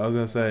 Yeah, I was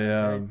gonna say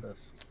I hate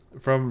this.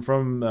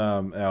 from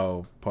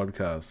our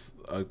podcast,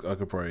 I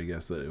could probably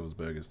guess that it was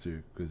burgers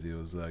too, because he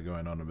was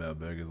going on about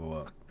burgers a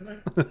lot.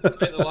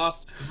 The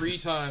last 3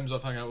 times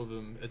I've hung out with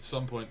him, at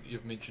some point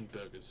you've mentioned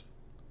burgers.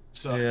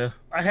 So Yeah,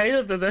 I hate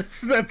it that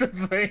that's a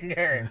thing.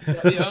 Eh?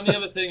 the only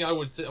other thing I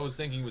was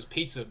thinking was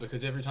pizza,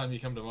 because every time you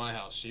come to my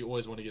house, you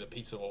always want to get a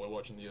pizza while we're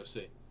watching the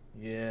UFC.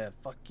 Yeah,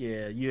 fuck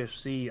yeah,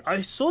 UFC.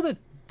 I saw that.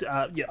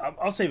 Yeah,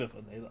 I'll save it for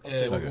later.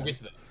 Yeah, we'll Okay. get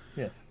to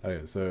that.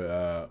 Okay,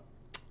 so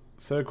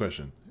third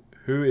question: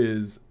 who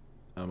is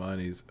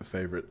Armani's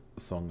favorite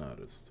song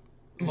artist?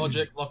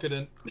 Logic, lock it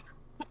in.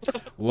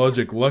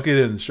 Logic, lock it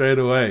in straight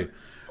away.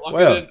 Lock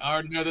Wow. it in. I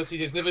already know this. He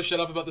has never shut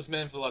up about this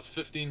man for the last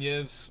 15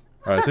 years.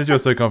 All right, since you're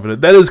so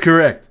confident, that is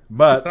correct.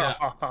 But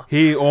Yeah.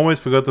 he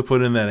almost forgot to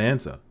put in that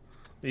answer.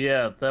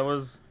 Yeah, that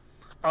was.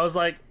 I was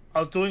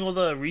doing all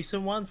the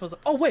recent ones. But I was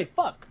like, oh wait,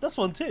 fuck, this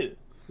one too.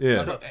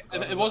 Yeah. No,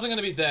 it wasn't going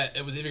to be that.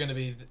 It was either going to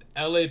be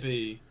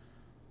LAB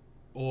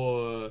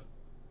or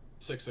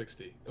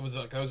 660. It was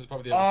like those are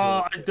probably the Oh,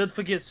 other I two. did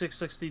forget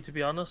 660 to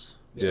be honest.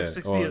 Yeah.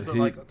 660 Oh, is he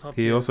like a top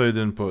he tier. also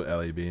didn't put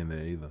LAB in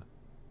there either.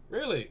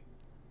 Really?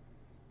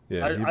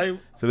 Yeah. I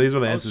So these were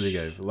the I answers he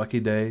was- gave: Lucky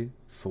Day,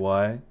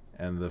 Sly,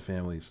 and The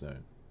Family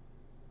Stone.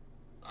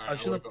 Alright,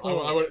 should have I put-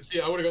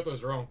 would have got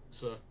those wrong.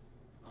 So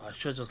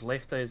should have just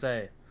left those.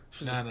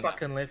 Should have No.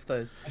 fucking left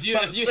those. if you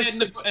But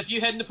if you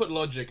hadn't have put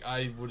Logic,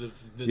 I would have.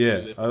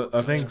 Yeah,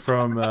 I think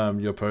from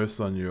your posts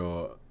on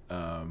your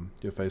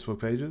Facebook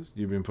pages,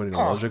 you've been putting Oh.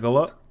 Logic a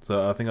lot.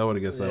 So I think I would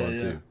have guessed that Yeah, one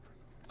yeah. too.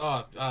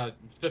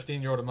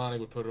 15-year-old Amani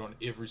would put it on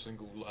every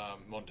single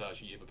montage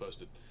he ever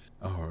posted.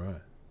 Oh, all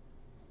right.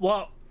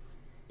 Well,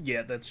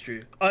 yeah, that's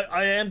true.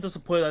 I am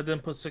disappointed I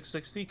didn't put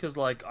 660 because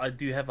like I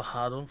do have a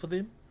hard on for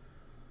them.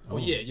 Oh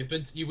yeah, you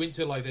went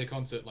to like their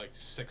concert like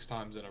 6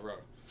 times in a row.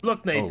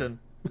 Look, Nathan,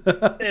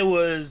 it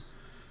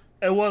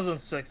wasn't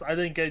 6. I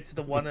didn't go to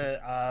the one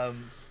at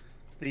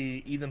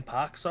the Eden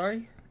Park.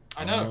 Sorry.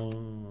 I know.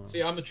 Oh.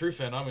 See, I'm a true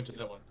fan. I went to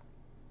that one.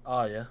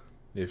 Oh yeah.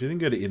 Yeah, if you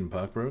didn't go to Eden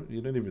Park, bro,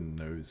 you don't even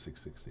know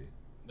 660.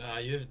 Nah,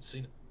 you haven't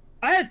seen it.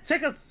 I had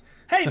tickets.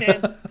 Hey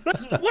man,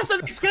 what's the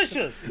next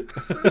question?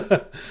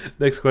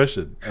 Next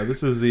question.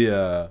 This is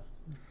the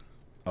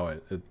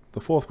the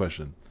fourth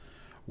question.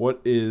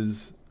 What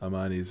is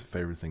Armani's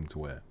favorite thing to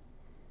wear?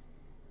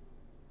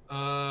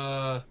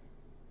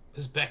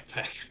 His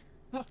backpack.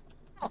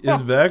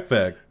 His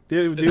backpack.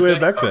 Do you wear a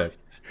backpack?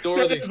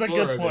 Dora the That's a good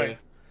Explorer, point. man.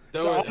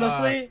 Dora,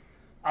 Honestly,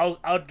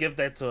 I'd give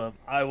that to him.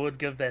 I would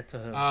give that to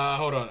him.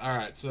 hold on. All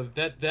right, so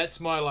that's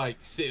my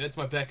that's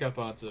my backup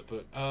answer,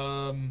 but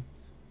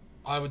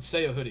I would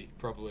say a hoodie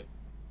probably.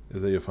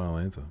 Is that your final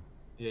answer?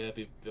 Yeah,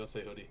 I'd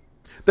say hoodie.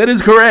 That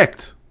is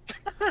correct.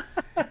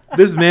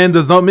 This man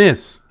does not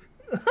miss.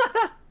 All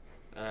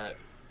right.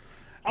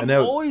 I'm and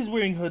now- always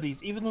wearing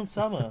hoodies, even in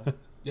summer.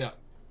 Yeah,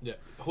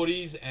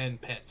 hoodies and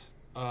pants.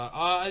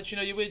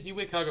 Actually, no, you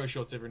wear cargo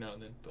shorts every now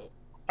and then, but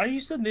I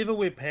used to never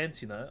wear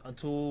pants,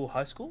 until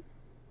high school.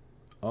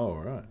 Oh, all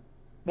right.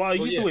 Well, I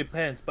used yeah. to wear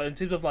pants, but in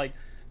terms of like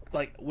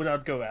when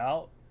I'd go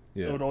out,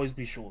 it Yeah. would always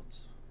be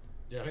shorts.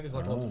 yeah, I think there's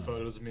like lots of Ah.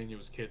 photos of me and you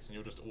as kids, and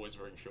you're just always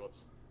wearing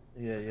shorts.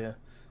 Yeah, yeah.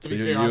 To be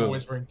So fair, I'm you're-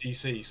 always wearing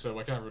DC, so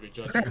I can't really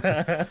judge.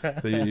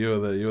 You. So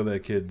you were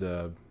that kid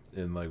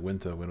in like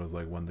winter when it was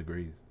like 1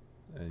 degree,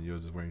 and you were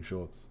just wearing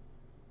shorts.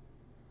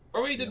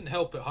 Probably didn't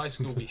help at high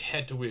school. We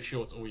had to wear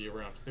shorts all year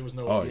round. There was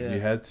no. Oh, option. Yeah.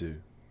 you had to.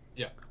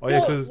 Yeah. Oh yeah,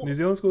 Well, because well- New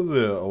Zealand schools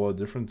are a lot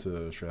different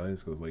to Australian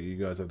schools. Like you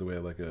guys have to wear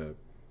like a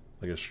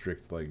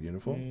strict like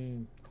uniform.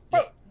 Mm.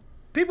 Bro,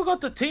 people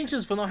got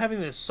detentions for not having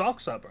their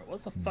socks up, bro.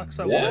 What the fuck's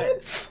up with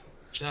that?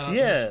 Shout out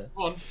Yeah. to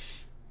Come on.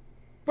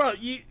 Bro,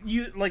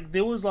 you like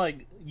there was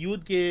like you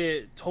would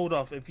get told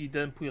off if you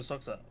didn't put your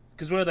socks up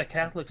because we're at a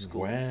Catholic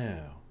school.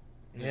 Wow.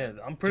 Yeah,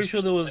 I'm pretty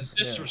sure there was. The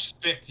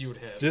disrespect you would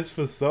have. Just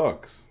for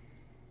socks.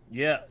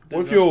 Yeah.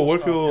 What if dude, you're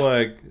that's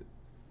what's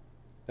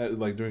up.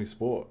 like doing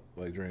sport,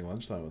 like during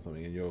lunchtime or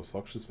something, and your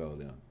socks just fell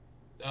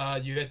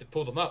down? You had to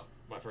pull them up,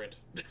 my friend.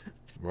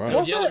 Right. They would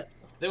What's yell- that?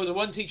 There was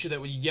one teacher that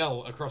would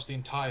yell across the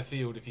entire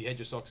field if you had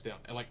your socks down.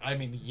 And, I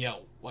mean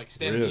yell. Like,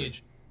 stand on Really? the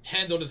edge,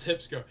 hand on his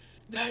hips, go,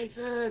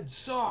 Nathan,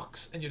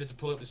 socks! And you'd have to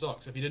pull up your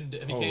socks. If you came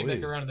back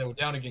Holy. around and they were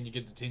down again, you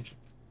get detention.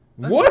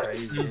 That's What?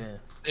 crazy, yeah.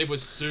 It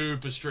was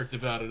super strict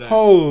about it. Eh?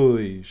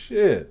 Holy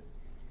shit.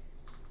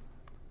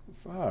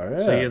 Far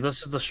out. So yeah,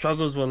 this is the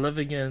struggles we're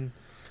living in.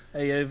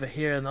 Hey, over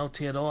here in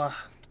Aotearoa.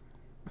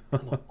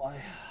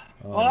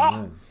 Oh, Ah!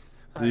 man.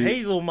 I Do you-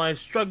 hate all my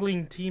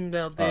struggling team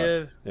out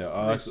there. Yeah, Wear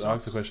I'll ask the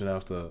socks. question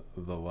after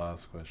the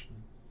last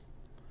question.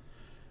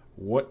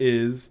 What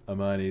is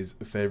Armani's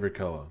favorite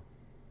color?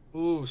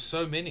 Ooh,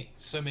 so many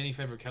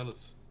favorite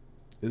colors.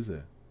 Is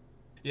there?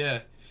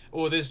 Yeah.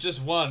 Or there's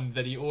just one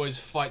that he always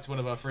fights one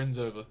of our friends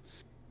over,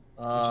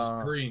 which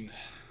is green.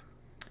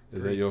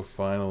 Is that your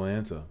final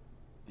answer?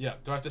 Yeah.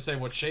 Do I have to say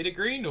what shade of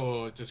green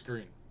or just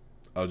green?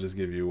 I'll just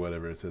give you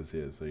whatever it says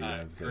here, so you don't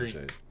Alright, have to say green.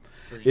 shade.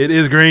 Green. It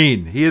is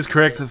green. He is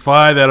correct.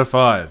 5 out of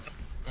 5.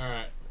 All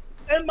right.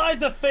 In my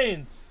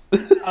defense,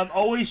 I'm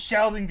always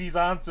shouting these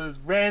answers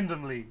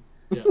randomly.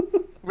 Yeah.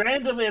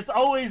 Randomly, it's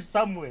always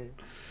somewhere.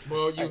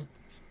 Well,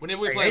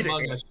 whenever we I play hate it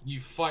Among here. Us, you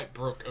fight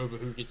Brooke over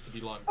who gets to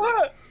be lime.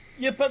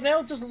 Yeah, but now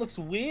it just looks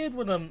weird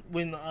when I'm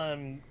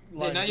lime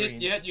now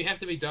green. you have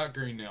to be dark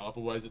green now,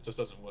 otherwise it just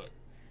doesn't work.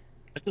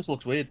 It just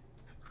looks weird.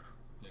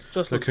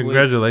 Just So looks weird.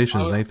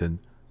 congratulations, I would- Nathan.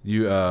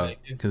 You are Thank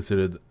you.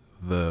 considered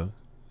the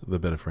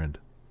better friend.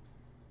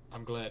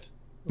 I'm glad.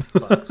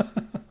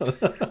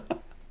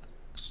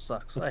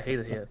 Sucks. I hate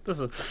it here. This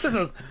is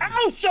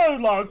our show,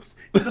 Logs.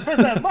 You're supposed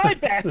to have my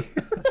back.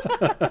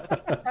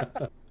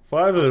 5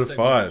 out of Second,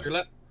 5.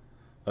 you're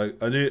Like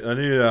I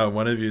knew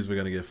one of you were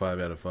gonna get 5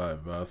 out of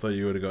 5, but I thought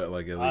you would have got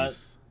like at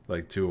least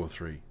like 2 or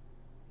 3.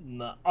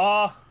 No.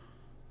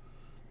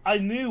 I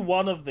knew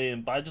one of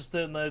them, but I just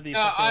didn't know the.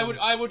 I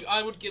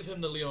fucking- would give him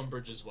the Leon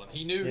Bridges one.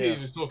 He knew who Yeah.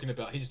 he was talking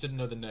about. He just didn't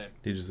know the name.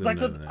 He just 'Cause I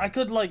didn't know the could, name. I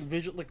could like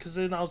visually, because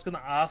then I was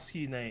gonna ask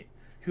you, Nate,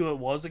 who it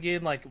was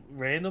again, like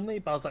randomly,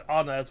 but I was like,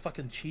 oh no, it's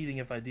fucking cheating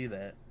if I do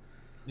that.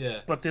 Yeah.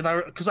 But then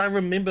because I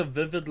remember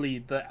vividly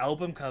the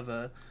album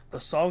cover,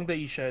 the song that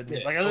you showed me.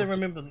 Yeah, Like I don't Gold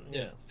remember.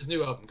 Yeah. His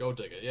new album, Gold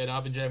Digger. Yeah, no,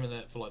 I've been jamming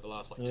that for like the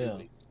last like 2 Yeah.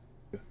 weeks.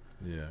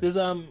 Yeah.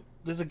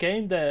 There's a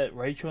game that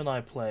Rachel and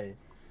I play,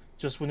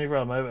 just whenever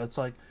I'm over. It's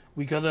like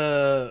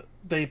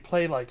they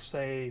play like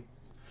say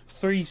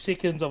 3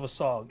 seconds of a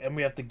song, and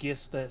we have to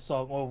guess that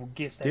song or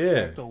guess that Yeah.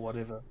 character or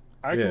whatever.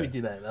 I reckon Yeah. we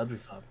do that. That'd be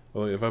fun.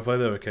 Well, if I played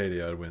that with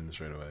Katie, I'd win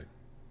straight away.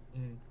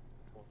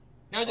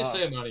 Can I just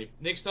say, Marty,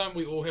 next time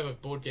we all have a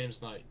board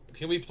games night,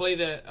 can we play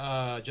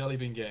that Jelly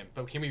Bean game?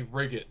 But can we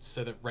rig it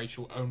so that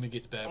Rachel only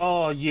gets bad ones?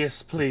 Oh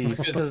yes,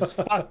 please, because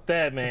fuck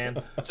that,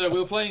 man. So we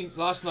were playing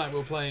last night. We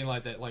were playing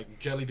like that like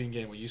Jelly Bean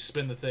game where you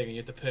spin the thing and you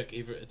have to pick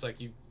either. It's like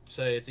you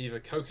say it's either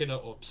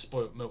coconut or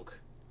spoiled milk,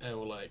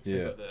 or like things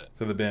Yeah. like that.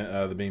 So the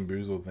Bean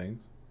Boozled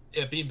things.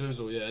 Yeah, Bean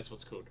Boozle. Yeah, that's what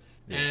it's called.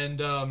 Yeah.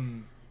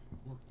 And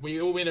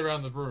we all went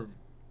around the room.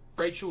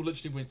 Rachel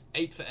literally went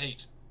 8 for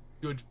 8.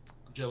 Good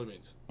jelly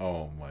beans.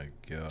 Oh my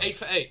god. 8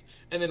 for 8.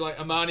 And then like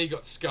Amani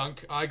got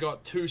skunk. I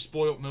got 2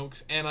 spoiled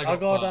milks, and I I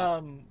got.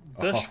 got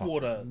bark.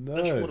 dishwater. Oh,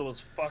 no. Dishwater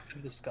was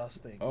fucking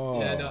disgusting. Oh,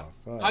 Yeah, no,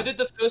 fuck. I did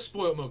the first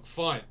spoiled milk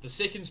fine. The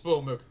second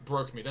spoiled milk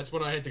broke me. That's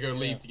when I had to go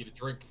leave Yeah. to get a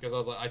drink because I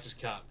was like, I just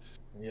can't.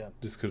 Yeah.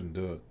 Just couldn't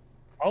do it.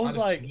 I was just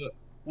like, couldn't do it.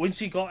 when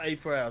she got 8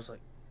 for 8, I was like,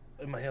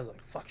 in my head, I was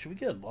like, fuck, should we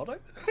get a lotto?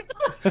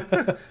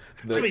 The-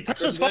 I mean, touch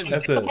this fucking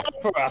That's get a a- lotto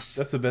for us.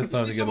 That's the best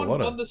time to See get a someone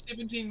lotto. won the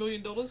 $17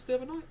 million the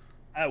other night?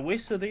 At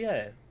West of the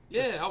Air.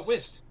 Yeah, out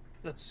west.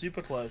 That's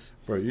super close.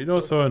 Bro, you know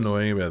what's so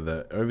annoying about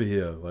that? Over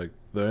here, like,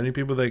 the only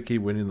people that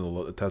keep winning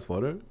the Tats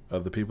Lotto are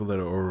the people that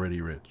are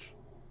already rich.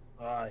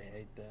 I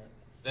hate that.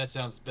 That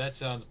sounds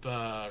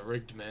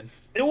rigged, man.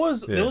 There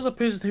was Yeah. a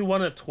person who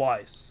won it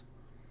twice.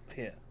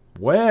 Yeah.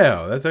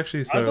 Wow, that's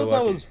actually so I thought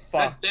lucky. that was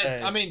fucked.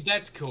 I mean,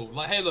 that's cool.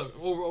 Like, hey, look,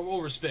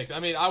 all respect. I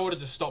mean, I would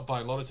have just stopped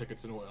buying lotto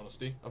tickets in all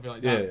honesty. I'd be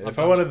like, Yeah, nah, if I'm I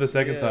done. wanted the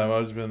second Yeah. time, I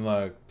would have been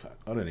like,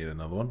 I don't need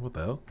another one. What the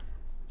hell?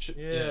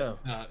 Yeah.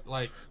 Nah,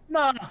 like,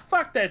 Nah,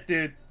 fuck that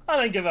dude. I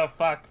don't give a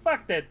fuck.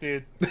 Fuck that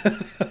dude.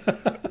 Fuck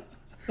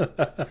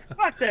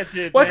that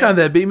dude. Why man. can't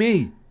that be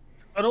me?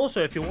 But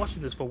also, if you're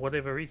watching this for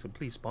whatever reason,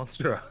 please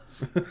sponsor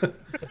us.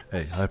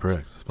 Hey,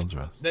 HyperX, sponsor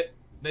us.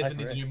 Nathan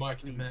needs a new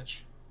correct, mic to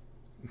match.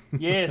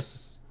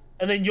 Yes.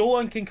 And then your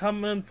one can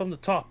come in from the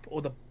top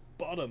or the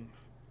bottom.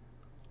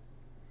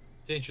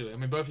 Potentially. I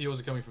mean, both of yours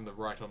are coming from the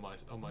right on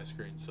my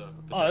screen, so.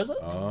 Oh, is it?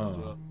 as Oh,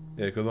 well.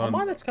 yeah, because On on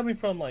mine, it's coming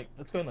from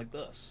it's going like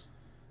this.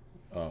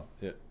 oh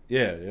yeah.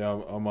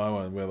 On my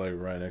one, we're like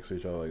right next to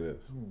each other like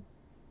this.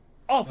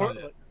 Oh, Oh,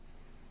 perfect.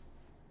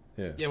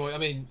 Yeah. Yeah, well, I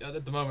mean,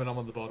 at the moment I'm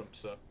on the bottom,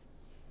 so.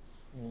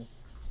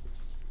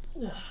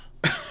 Yeah.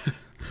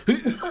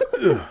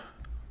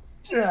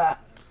 Yeah.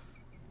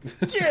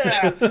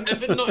 Yeah.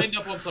 If it not end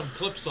up on some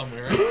clip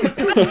somewhere,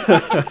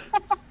 eh?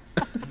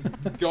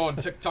 Go on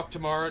TikTok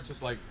tomorrow. It's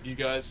just like you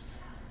guys.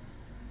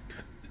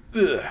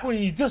 When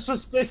you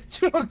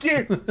disrespect your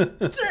guests.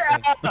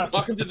 Yeah.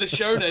 Welcome to the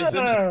show,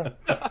 Nathan.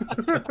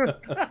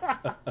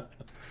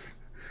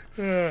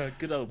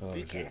 Good old Oh,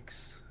 big shit.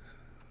 X.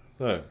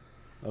 So,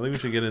 I think we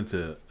should get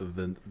into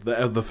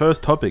the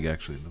first topic.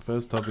 Actually, the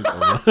first topic of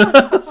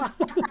the,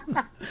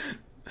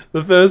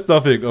 the first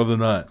topic of the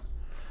night.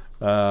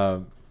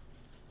 So,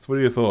 what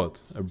are your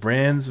thoughts?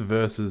 Brands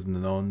versus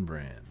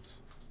non-brands.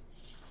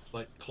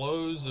 Like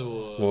clothes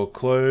or. Well,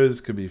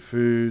 clothes could be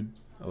food,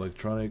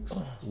 electronics.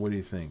 What do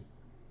you think?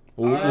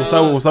 We'll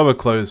start with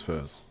clothes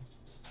first.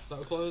 So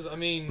clothes. I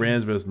mean.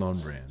 Brands versus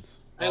non-brands.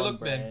 Hey,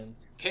 look, man.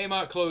 Non-brands.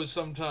 Kmart clothes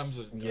sometimes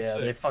are Yeah,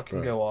 sick. they fucking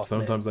Bro, go off.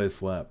 sometimes they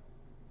slap.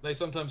 They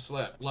sometimes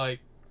slap. Like,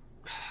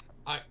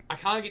 I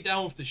can't get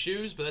down with the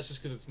shoes, but that's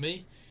just because it's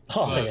me. Man.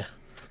 Oh but- yeah.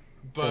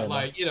 But Yeah,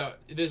 like, you know,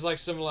 there's like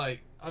some like,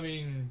 I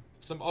mean,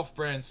 some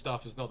off-brand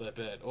stuff is not that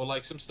bad, or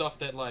like some stuff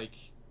that like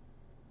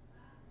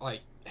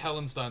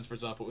Hallensteins, for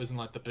example, isn't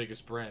like the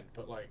biggest brand,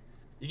 but like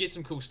you get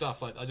some cool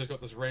stuff. Like I just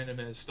got this random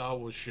ass Star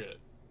Wars shirt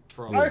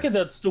from. I reckon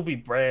that'd still be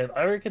brand.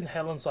 I reckon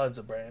Hallenstein's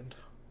a brand.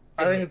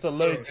 I think it's a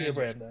low tier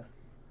brand though.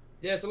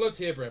 Yeah, it's a low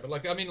tier brand, but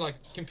like I mean, like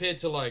compared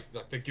to like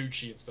the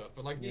Gucci and stuff,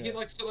 but like you Yeah. get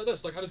like stuff like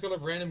this. Like I just got a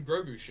random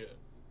Grogu shirt.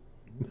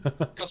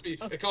 It cost me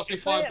 $5. It cost me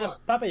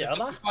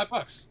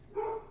 $5.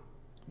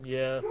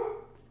 Yeah.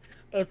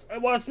 It's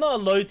not a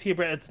low tier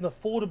brand, it's an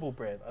affordable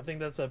brand. I think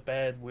that's a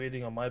bad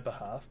wording on my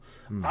behalf.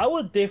 I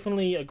would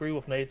definitely agree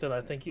with Nathan.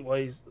 I think it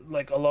was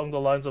like along the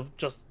lines of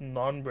just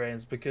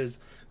non-brands because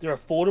they're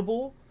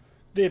affordable.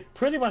 They're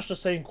pretty much the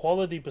same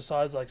quality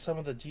besides like some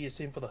of the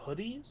GSM for the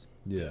hoodies.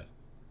 Yeah.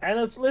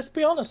 And let's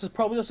be honest, it's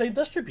probably the same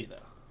distributor.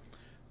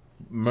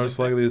 Most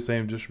likely the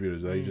same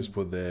distributors. They just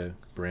put their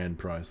brand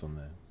price on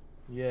there.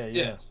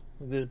 Yeah.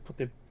 They put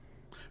their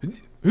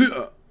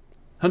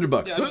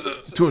 $100, Yeah,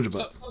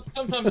 $200.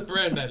 Sometimes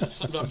brand matters.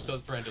 Sometimes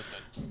brand doesn't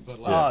matter. But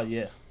like,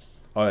 yeah.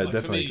 Oh yeah, Like, for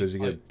definitely me, because you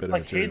like- get better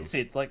Like materials.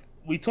 headsets, like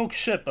we talk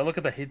shit, but look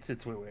at the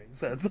headsets we're wearing.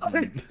 So it's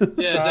like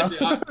yeah,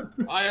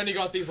 exactly. I only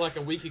got these like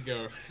a week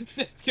ago.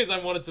 It's because I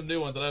wanted some new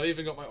ones, and I've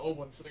even got my old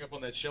ones sitting up on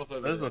that shelf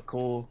over those there. are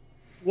cool.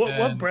 What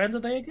And- brand are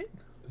they again?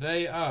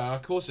 They are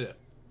Corsair,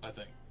 I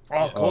think. Oh,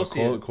 Yeah. of course,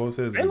 yeah.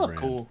 Corsair is a They good look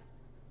brand. cool.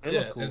 They Yeah,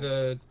 look cool.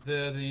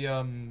 they're the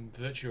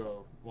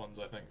Virtuo ones,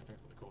 I think what they're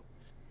called.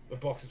 The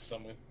box is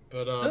somewhere,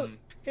 but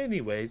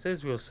Anyways,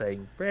 as we were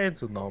saying,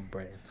 brands or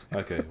non-brands.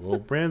 Okay, well,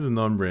 brands and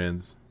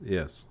non-brands,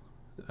 yes.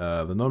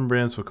 The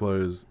non-brands for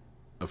clothes,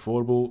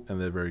 affordable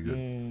and they're very good.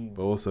 Mm,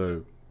 But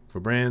also, for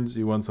brands,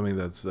 you want something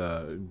that's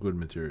good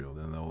material,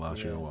 then they'll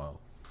last you Yeah. a while.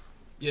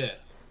 yeah.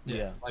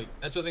 Yeah. Like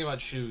that's the thing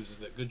about shoes is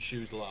that good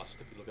shoes last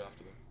if you look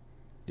after them.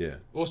 Yeah,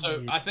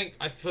 Also, Yeah. I think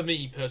for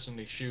me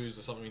personally, shoes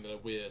are something that I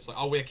wear. It's like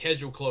I'll wear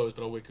casual clothes,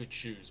 but I'll wear good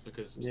shoes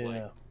because it's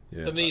like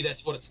yeah. for me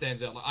that's what it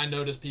stands out. Like I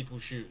notice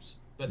people's shoes.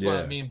 That's why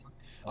Yeah. I mean,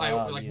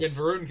 Yes. when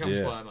Varun comes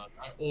Yeah. by,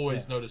 I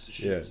always notice the Yeah,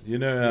 shoes. you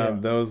know, Yeah.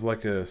 there was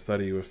like a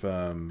study with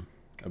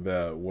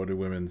about what do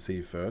women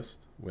see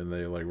first when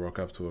they like rock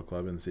up to a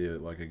club and see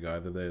like a guy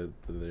that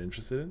they're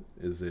interested in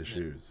is their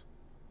shoes.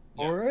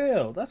 For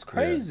real, that's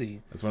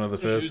crazy. That's one of the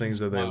Shoes first and things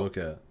that they smile. look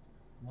at.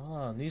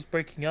 News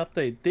breaking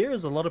update. There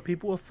is a lot of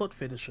people with foot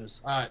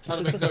fetishes. All right,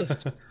 time to make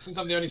notes. Since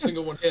I'm the only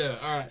single one here.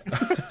 All right.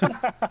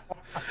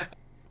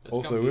 Let's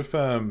Also,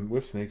 come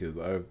with sneakers,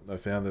 I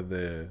found that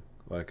they're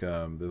like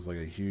there's like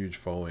a huge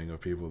following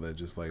of people that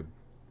just like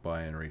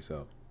buy and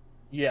resell.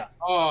 Yeah,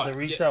 oh, the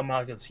resale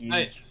market's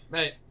huge.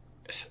 mate,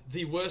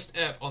 the worst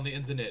app on the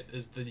internet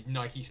is the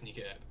Nike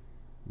sneaker app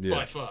Yeah,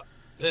 by far.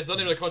 That's not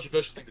even a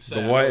controversial thing to say.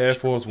 the I white know Air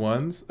it's- Force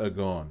Ones are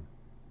gone.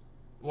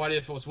 White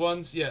Air Force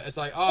Ones, yeah, it's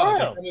like,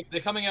 Wow.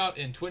 they're coming out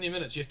in 20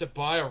 minutes. You have to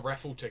buy a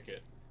raffle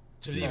ticket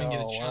to even get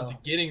a Oh, chance wow.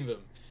 of getting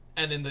them.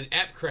 And then the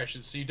app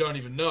crashes, so you don't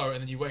even know, and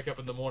then you wake up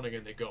in the morning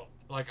and they're gone.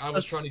 Like I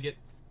was trying to get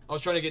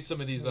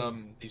some of these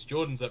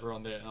Jordans that were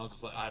on there, and I was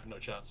just like, I have no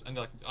chance. And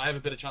like I have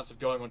a better chance of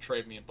going on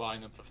Trade Me and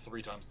buying them for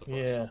 3 times the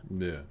price.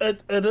 Yeah, Yeah,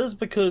 it is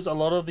because a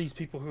lot of these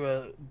people who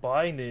are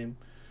buying them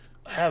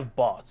have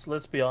bots.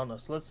 Let's be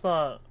honest. Let's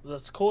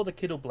call the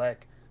kettle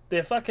black.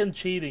 They're fucking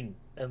cheating.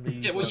 And these.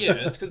 Yeah, well, yeah,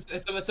 it's because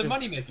it's a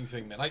money making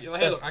thing, man. Like,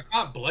 hey, look, I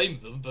can't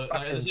blame them, but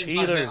like, at the Fucking same time,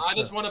 man, cheaters. I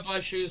just want to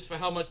buy shoes for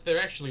how much they're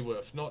actually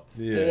worth, not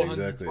Yeah, 400,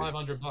 exactly.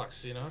 500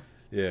 bucks, you know?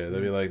 yeah.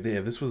 They'll be like, yeah,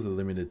 this was a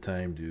limited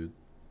time, dude.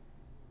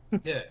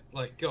 Yeah,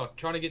 like God,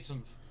 trying to get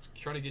some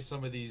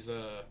of these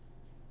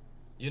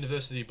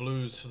University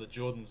Blues for the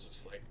Jordans.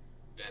 It's like,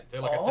 man,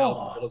 they're like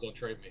 $1,000 on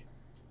Trade Me.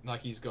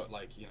 Nike's got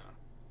like, you know,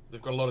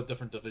 they've got a lot of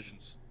different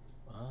divisions.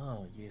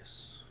 Oh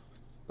yes.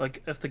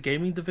 Like if the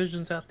gaming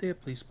division's out there,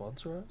 please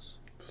sponsor us.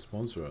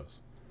 Sponsor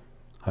us.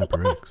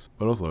 HyperX.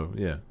 But also,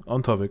 yeah,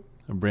 on topic,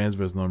 brands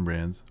versus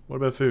non-brands. What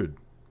about food?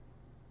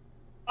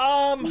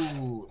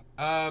 Ooh,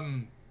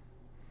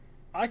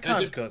 I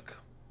can't dep- cook.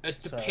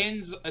 it So-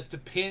 depends. It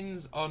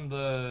depends on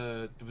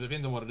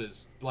what it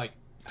is. Like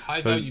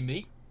high So- value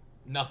meat,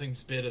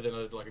 nothing's better than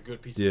a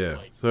good piece Yeah. of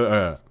like. So,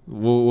 alright,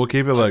 we'll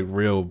keep it like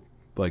real,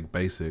 like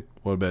basic.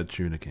 What about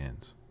tuna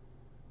cans?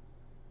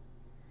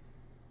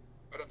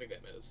 I don't think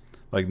that matters.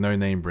 Like no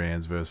name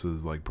brands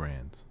versus like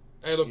brands.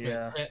 Hey, look,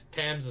 Yeah. man,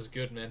 Pam's is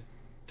good, man.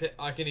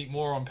 I can eat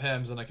more on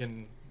Pam's than I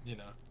can, you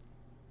know.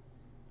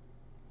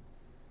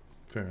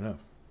 Fair enough.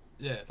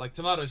 Yeah, like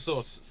tomato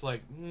sauce. It's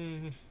like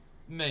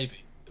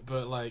maybe,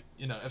 but like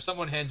you know, if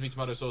someone hands me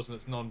tomato sauce and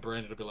it's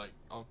non-branded, I'll be like,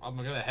 I'm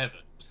gonna have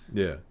it.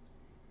 Yeah.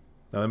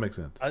 No, that makes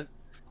sense.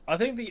 I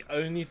think the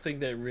only thing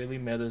that really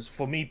matters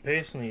for me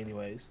personally,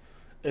 anyways,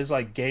 is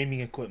like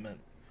gaming equipment.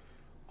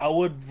 I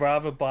would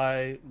rather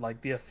buy like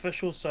the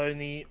official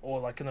Sony or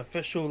like an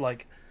official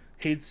like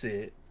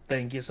headset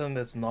than get something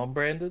that's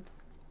non-branded.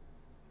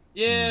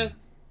 Yeah,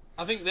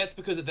 I think that's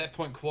because at that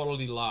point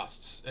quality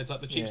lasts. It's like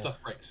the cheap Yeah. stuff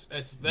breaks.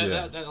 It's that,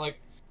 Yeah. that like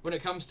when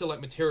it comes to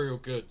like material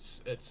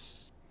goods,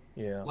 it's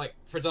Yeah. like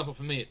for example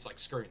for me it's like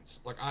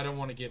screens. Like I don't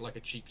want to get like a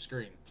cheap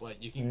screen.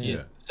 Like you can Yeah.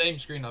 get the same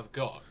screen I've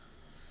got.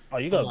 Oh,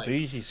 you got like- a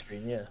bougie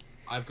screen, yeah.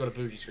 I've got a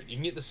bougie screen. You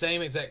can get the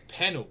same exact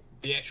panel,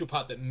 the actual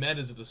part that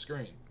matters of the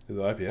screen. Is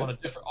it IPS? On a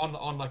different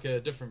on like a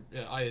different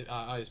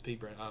ISP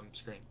brand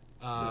screen.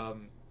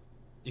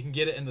 You can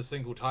get it in this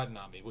thing called Titan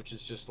Army, which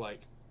is just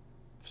like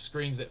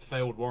screens that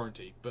failed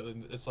warranty, but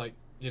then it's like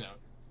you know,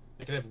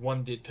 it can have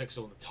one dead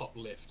pixel in the top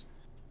left.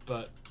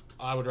 But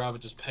I would rather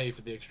just pay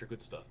for the extra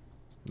good stuff.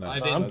 No, I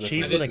No, didn't- I'm no,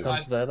 cheap definitely when it makes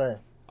comes to that, eh?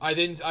 I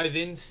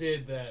then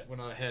said that when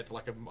I had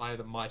I had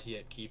a Mighty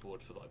Ape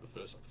keyboard for like the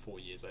first like 4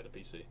 years I had a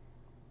PC.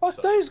 Fuck,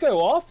 those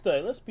go off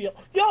though. Let's be.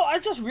 Yo, I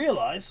just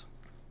realized.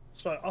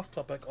 Sorry, off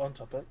topic, on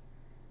topic.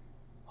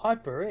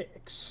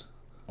 HyperX.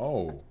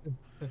 Oh.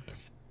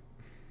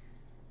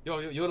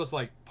 You're just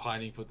like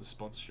pining for the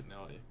sponsorship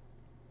now, are you?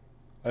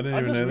 I didn't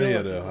even know they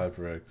had a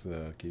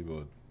HyperX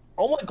keyboard.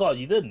 Oh my god,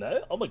 you didn't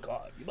know? Oh my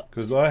god.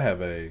 Because I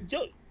have a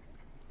Yo.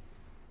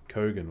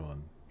 Kogan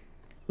one.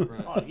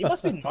 Right. Oh, you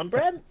must be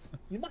non-brand.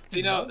 You must be.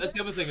 See, now that's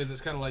the other thing is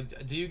it's kind of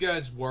like, do you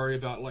guys worry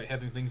about like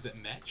having things that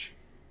match?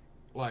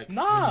 Like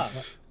Nah.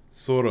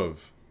 Sort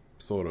of.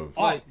 Oh,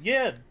 Like-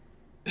 yeah.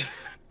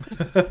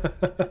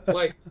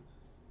 like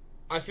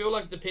I feel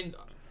like it depends.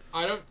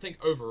 I don't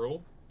think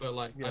overall, but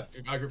like Yeah.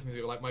 I agree with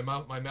you. Like my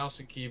mouse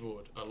and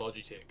keyboard are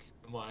Logitech.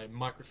 My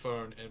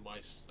microphone and my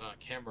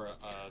camera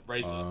are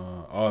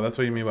Razer. Oh, that's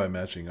what you mean by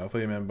matching. I thought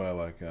you meant by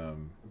like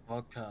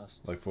Podcast.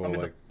 like for I mean,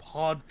 like the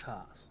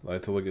podcast.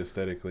 like to look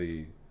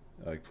aesthetically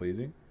like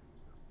pleasing.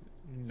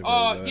 If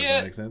Oh, that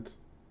yeah. makes sense.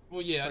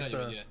 Well, yeah, I know Like what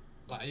you the- mean. Yeah,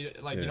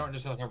 like Yeah. you don't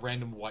just have like a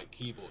random white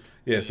keyboard.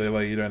 Yeah, so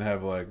like you don't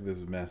have like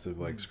this massive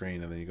like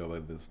screen and then you got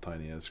like this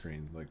tiny ass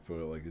screen like for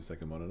like your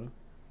second monitor.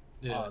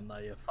 Yeah, Oh no,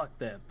 yeah, fuck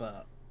that.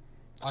 But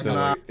I So,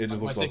 got like, it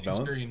just my looks off second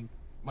balance. screen.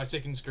 My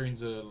second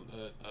screen's an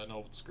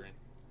old screen.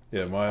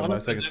 Yeah, my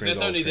second screen is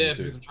That's all only there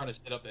screen because too. I'm trying to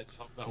set up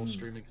that whole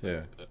streaming thing.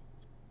 Yeah. But-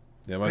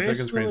 Yeah, my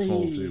second screen's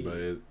small too, Personally- but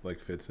it like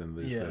fits in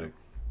the Yeah. aesthetic.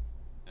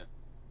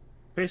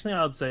 personally,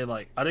 I would say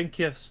like I don't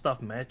care if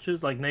stuff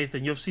matches. Like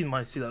Nathan, you've seen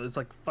my setup. It's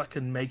like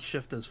fucking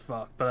makeshift as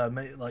fuck. But I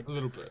made like a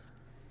little bit.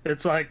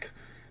 it's like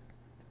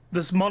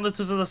this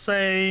monitors are the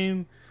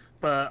same,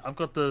 but I've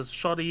got the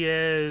shoddy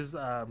ears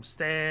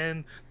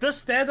stand. This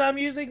stand I'm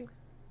using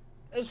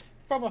is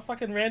from a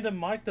fucking random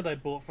mic that I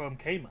bought from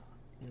Kmart.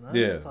 You know?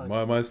 Yeah, It's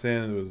like- my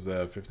stand was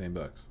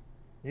 $15.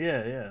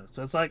 yeah.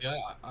 So it's like, Yeah,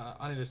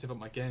 I need to step up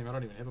my game. I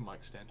don't even have a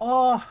mic stand.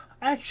 oh,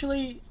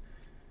 actually,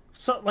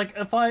 so like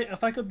if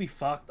I could be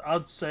fucked,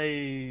 I'd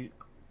say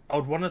I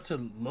would want it to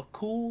look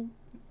cool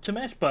to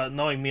match. But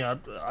knowing me,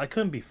 I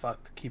couldn't be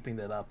fucked keeping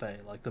that up.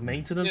 Like the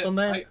maintenance Yeah, on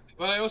that.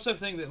 but I also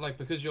think that like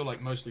because you're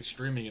like mostly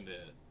streaming in there,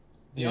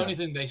 the Yeah. only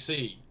thing they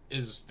see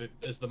is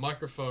the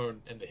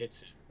microphone and the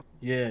headset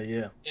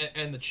Yeah.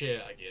 and the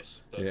chair, I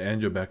guess. But, Yeah,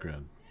 and your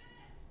background.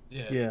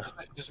 Yeah.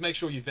 Just make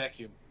sure you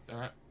vacuum. All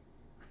right.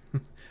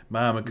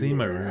 Mom, clean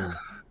my room.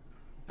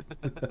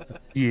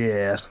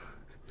 Yeah.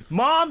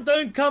 Mom,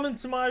 don't come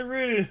into my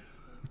room.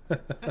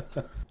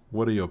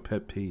 What are your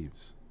pet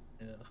peeves?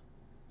 Yeah.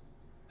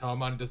 Oh,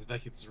 mine doesn't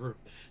vacuum this room.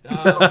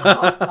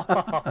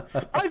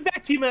 I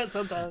vacuum it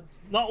sometimes.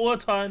 Not all the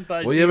time,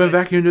 but. Well, you haven't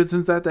vacuumed it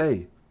since that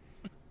day.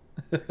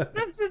 This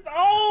is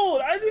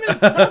old. I didn't even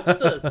touch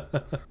this.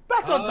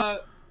 Back on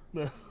top.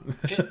 Pet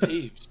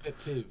peeves. Pet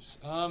peeves.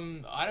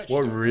 I don't.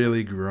 What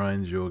really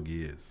grinds your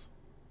gears?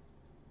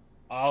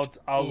 I'll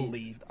Ooh.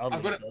 lead. I'll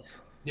I've lead got this.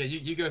 Yeah,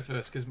 you go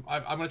first because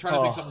I'm gonna try to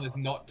Oh. think something that's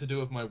not to do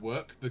with my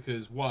work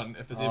because one,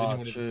 if there's ever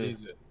anyone who true.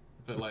 sees it,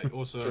 but like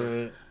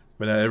also.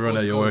 But now everyone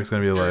at your Also, work's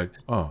gonna be it's like,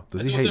 "Oh,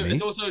 does he hate me?"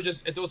 It's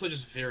also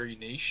just very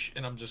niche,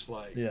 and I'm just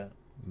like, Yeah.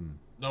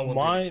 no one's.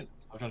 Mine.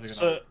 I'm trying to think of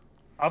So, another.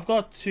 I've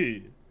got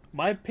two.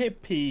 My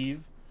pet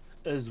peeve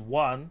is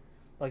one,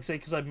 like say,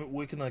 because I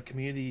work in a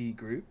community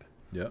group,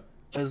 Yeah.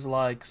 is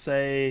like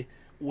say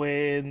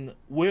when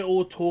we're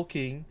all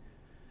talking,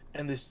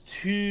 and there's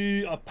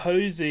two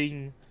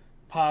opposing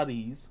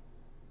parties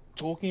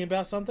talking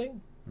about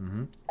something,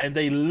 Mm-hmm. and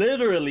they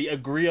literally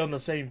agree on the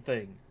same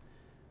thing,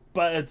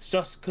 but it's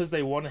just because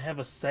they want to have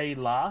a say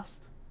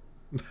last.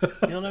 You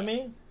know what I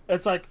mean?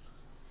 It's like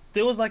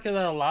there was like in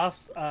our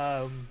last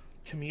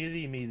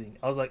community meeting.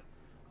 I was like,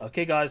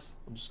 okay, guys,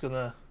 I'm just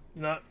gonna,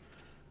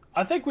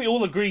 I think we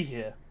all agree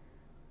here,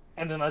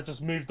 and then I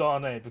just moved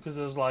on, because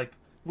it was like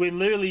we're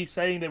literally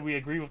saying that we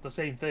agree with the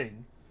same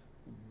thing.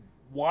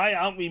 Why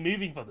aren't we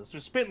moving for this? We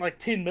spent like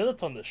 10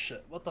 minutes on this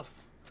shit. What the,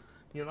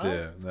 you know?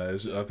 Yeah. No,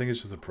 I think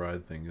it's just a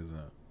pride thing, isn't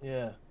it?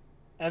 Yeah.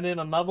 And then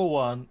another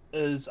one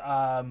is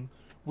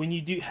when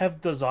you do have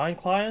design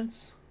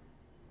clients.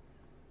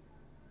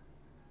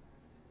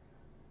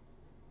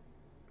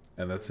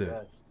 And that's it.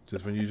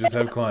 Just when you just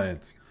have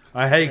clients.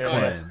 I hate Yeah.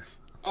 clients.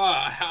 Oh,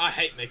 I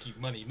hate making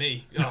money.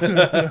 Me.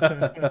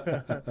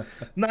 Oh.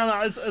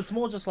 No, it's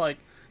more just like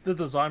the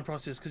design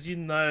process, because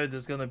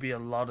there's going to be a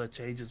lot of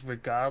changes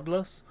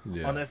regardless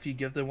Yeah. on if you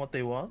give them what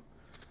they want.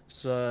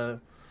 So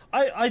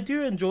I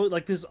do enjoy,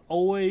 like, there's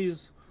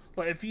always,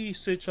 like, if you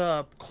search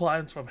up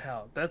clients from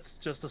hell, that's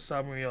just a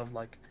summary of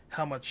like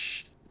how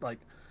much, like,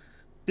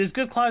 there's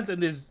good clients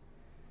and there's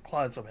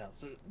clients from hell.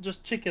 So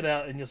just check it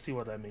out and you'll see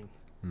what I mean.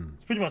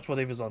 It's pretty much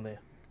whatever's on there.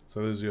 So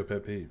those are your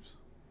pet peeves.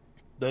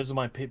 Those are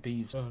my pet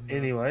peeves. Oh, no.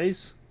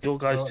 Anyways, your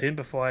guys' Well, turn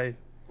before I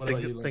what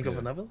about you, think of Lindsay?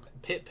 another.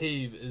 Pet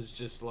peeve is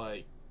just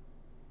like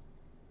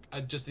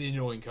just the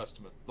annoying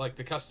customer. Like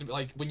the customer,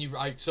 like when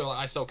I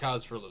sell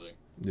cars for a living.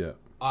 Yeah.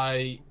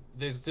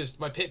 There's this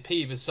my pet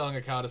peeve is selling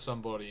a car to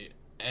somebody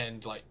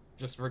and like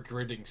just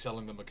regretting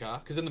selling them a car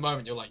because in the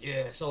moment you're like,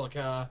 yeah, sell a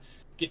car,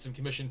 get some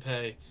commission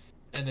pay,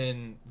 and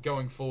then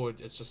going forward,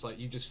 it's just like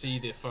you just see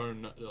their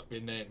phone, like their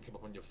name come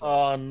up on your phone.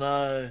 Oh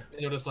no.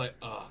 And you're just like,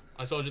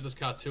 I sold you this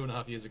car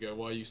 2.5 years ago.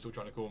 Why are you still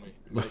trying to call me?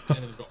 Like, and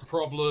then they've got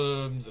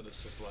problems, and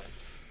it's just like,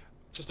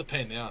 it's just a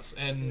pain in the ass.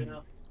 And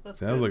That's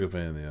Sounds good. like a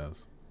pain in the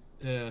ass.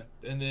 yeah,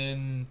 and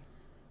then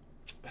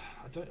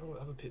I don't know what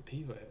other pet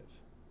peeve I have.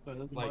 But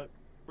it's like- like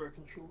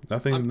broken short.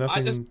 Nothing. I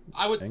angers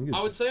would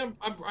you. say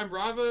I'm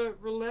rather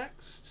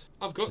relaxed.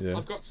 I've got Yeah.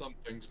 some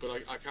things, but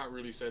I can't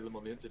really say them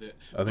on the internet.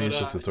 I think it's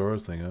But, just a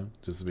tourist thing, huh?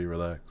 Just to be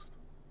relaxed.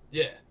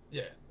 Yeah.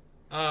 Pet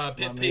My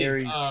peeve.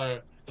 Marys.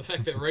 The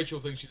fact that Rachel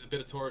thinks she's a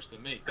better tourist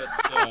than me. That's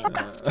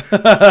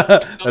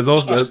That's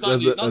also not trying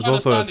to that's start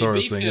also a any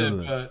tourist beef thing, here, isn't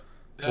it?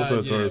 but, Also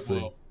a yeah, tourist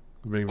thing. well,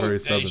 Being very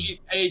stubborn.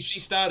 she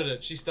started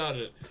it. She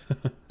started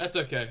it. That's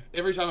okay.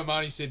 Every time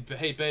Amani said,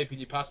 "Hey babe, can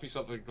you pass me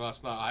something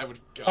last night?" I would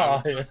go.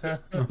 Oh yeah.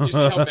 Did you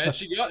see how mad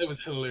she got? It was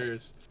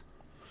hilarious.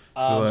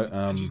 So,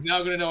 And she's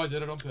now gonna know I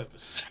did it on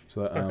purpose.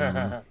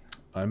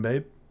 I'm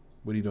babe.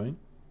 What are you doing?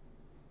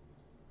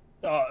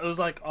 Oh, it was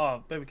like,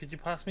 oh, baby, could you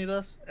pass me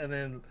this? And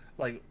then,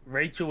 like,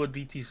 Rachel would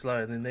be too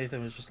slow, and then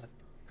Nathan was just like,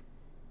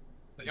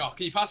 Like, oh,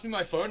 can you pass me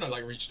my phone? I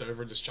like reached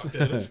over and just chucked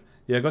it at her.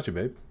 Yeah, I got you,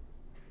 babe.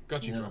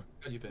 Got you, Yeah. bro.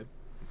 Got you, babe.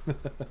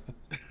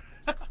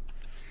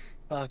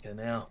 okay,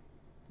 now.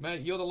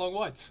 Man, you're the long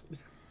whites.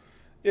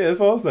 Yeah, that's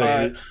what I was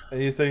saying.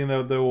 And you're saying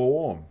that they were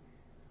warm.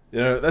 You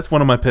know, that's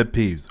one of my pet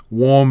peeves.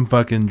 Warm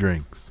fucking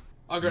drinks.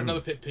 I've got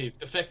another pet peeve.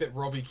 The fact that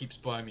Robbie keeps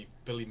buying me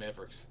Billy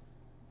Mavericks.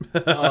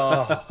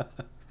 Oh,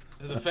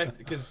 The fact,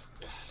 because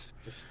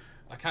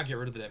I can't get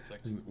rid of the damn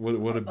things. What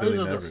are those Billy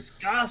are Mavericks?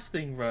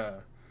 disgusting, bro.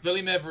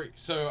 Billy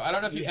Mavericks. So I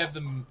don't know if you Yeah. have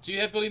them. Do you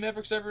have Billy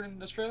Mavericks over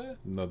in Australia?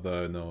 Not that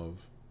I know of.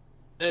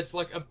 It's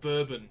like a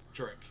bourbon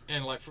drink,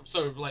 and like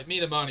like me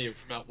and Amani are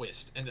from out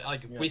west, and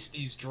like Yeah.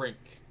 Westies drink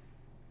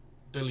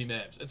Billy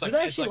Mavs. It's Do like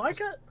they it's actually like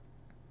this- it?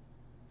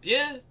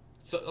 Yeah,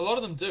 so a lot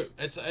of them do.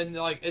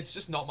 It's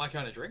just not my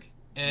kind of drink.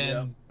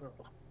 And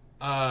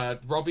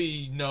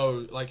Robbie,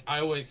 no, like I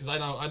always, because I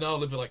know I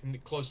live like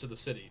close to the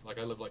city, like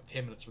I live like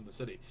 10 minutes from the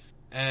city,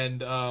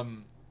 and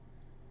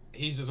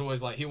he's just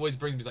always like, he always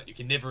brings me, he's like, you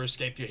can never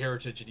escape your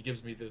heritage, and he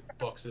gives me the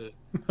box of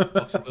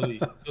Billy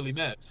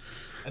Mavs,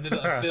 and then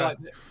they're like,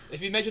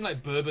 if you imagine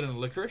like bourbon and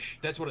licorice,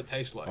 that's what it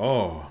tastes like.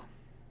 Oh.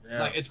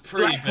 Yeah. Like it's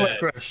pretty Black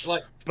bad. licorice.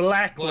 Like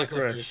Black black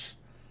licorice.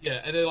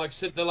 yeah, and they're like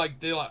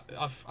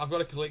I've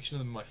got a collection of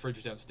them in my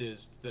fridge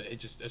downstairs that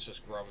it's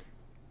just growing.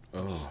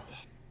 Just- Oh.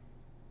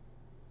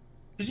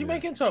 Could you Yeah.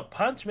 make it into a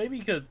punch? Maybe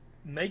you could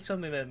make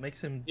something that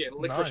makes him yeah,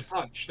 licorice nice.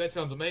 punch. That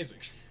sounds amazing.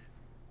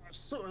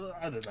 So,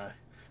 I don't know.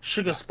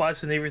 Sugar,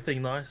 spice, and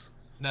everything nice.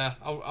 Nah,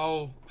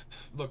 I'll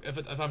look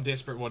if I'm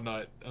desperate one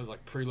night, I was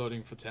like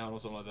preloading for town or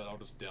something like that. I'll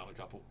just down a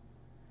couple.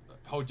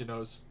 Hold your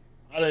nose.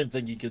 I don't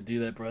think you could do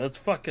that, bro. That's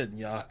fucking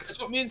yuck. That's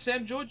what me and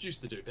Sam George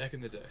used to do back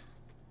in the day.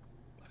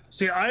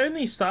 See, I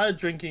only started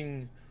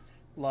drinking,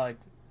 like,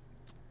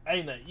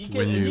 hey, no, you can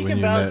When you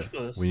vouch met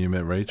for this. when you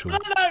met Rachel.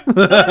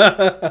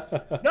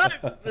 No,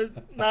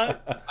 no.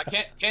 I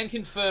can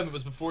confirm it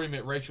was before he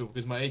met Rachel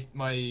because my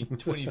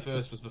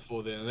 21st was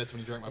before then, and that's when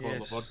he drank my bottle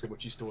of Yes. vodka,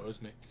 which he still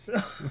owes me.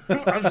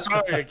 I'm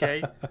sorry,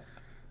 okay.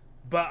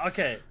 But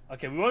okay,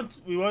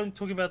 we won't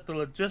talk about the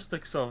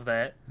logistics of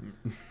that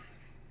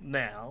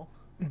now.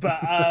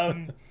 But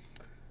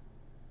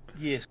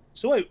yes.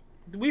 So wait,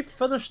 did we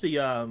finish the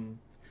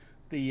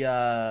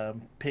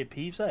pet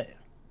peeves, eh?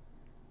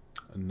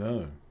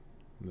 No,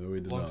 we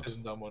did Lonks not.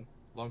 hasn't done one.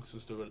 Lonks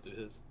is still got to do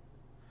his.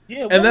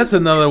 Yeah. And that's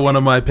another one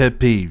of my pet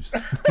peeves.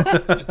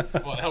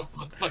 Well, help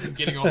fucking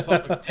getting off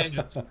topic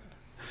tangents.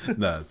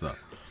 No, it's not.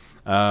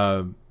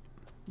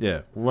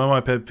 Yeah, one of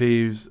my pet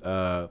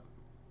peeves.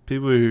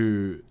 People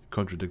who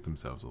contradict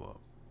themselves a lot.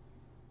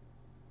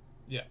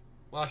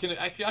 Well, I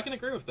can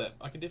agree with that.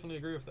 I can definitely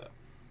agree with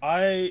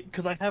that.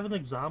 Could I have an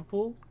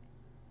example?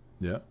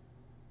 Yeah.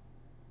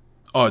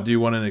 Oh, do you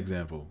want an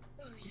example?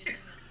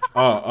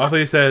 Oh, I thought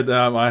you said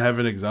I have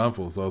an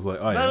example, so I was like,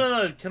 oh yeah.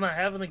 No. Can I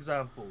have an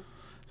example?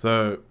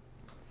 So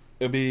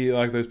it'll be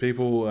like those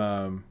people.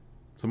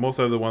 So more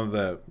so the one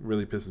that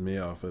really pisses me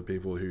off are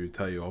people who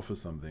tell you off for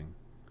something,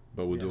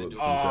 but will Yeah, do they it do.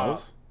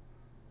 themselves.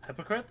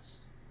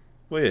 Hypocrites?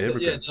 Well, yeah, Yeah,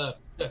 hypocrites.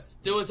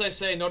 do as I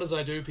say, not as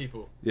I do,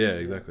 people. Yeah,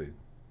 exactly.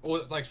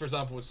 Or like, for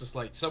example, it's just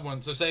like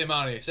someone. So say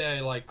Imani,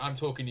 say like I'm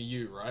talking to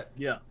you, right?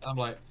 Yeah. I'm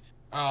like,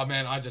 oh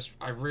man,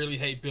 I really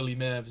hate Billy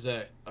Mavs,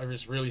 eh? I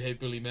just really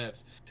hate Billy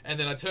Mavs. And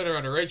then I turn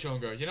around to Rachel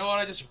and go, you know what?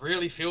 I just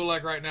really feel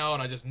like right now,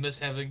 and I just miss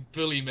having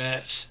Billy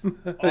Mavs.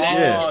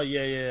 Yeah. Oh,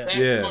 yeah. That's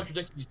Yeah.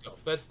 contradicting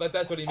yourself. That's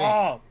what he means.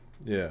 Oh,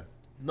 Yeah.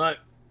 no.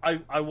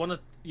 I want to.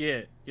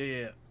 Yeah.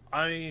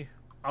 I'm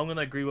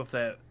gonna agree with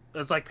that.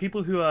 It's like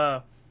people who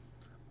are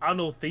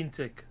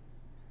unauthentic.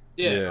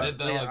 Yeah, Yeah.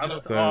 they're like, you know,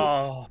 So-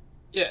 oh,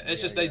 yeah.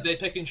 It's Yeah, just yeah. they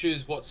pick and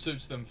choose what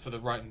suits them for the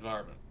right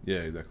environment. Yeah,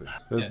 exactly.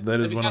 Yeah. That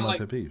is If you one of kinda my like-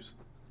 pet peeves.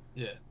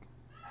 Yeah.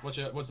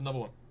 What's another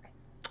one?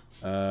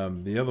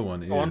 The other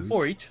one is go on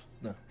 4 each.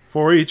 No.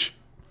 4 each.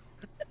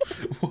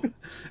 Wait,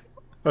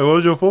 what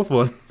was your fourth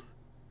one?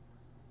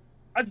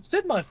 I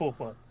said my fourth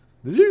one.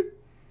 Did you?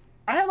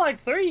 I had like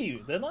 3,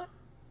 didn't I?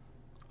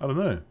 I don't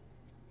know.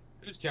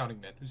 Who's counting,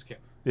 man? Who's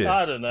counting? Yeah.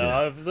 I don't know.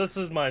 Yeah. This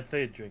is my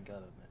third drink. I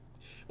don't know.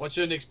 What's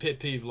your next pet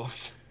peeve,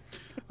 Lox?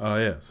 Oh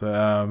yeah.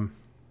 So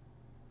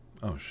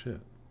oh shit.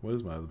 What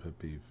is my other pet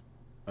peeve?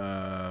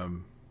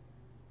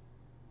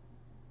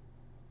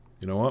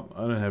 You know what?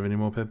 I don't have any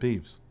more pet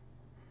peeves.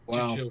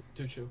 Wow. Too chill.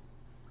 Too chill.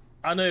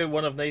 I know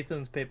one of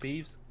Nathan's pet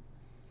peeves: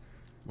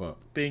 What?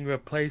 being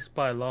replaced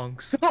by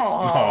Longs.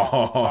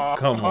 Oh,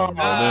 come on,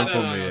 bro. No, Don't no,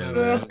 put no, me no, in no,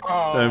 there.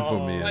 no. Don't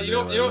put me in Like, there.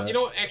 like that. you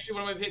know what actually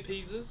one of my pet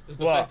peeves is? Is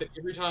the What? fact that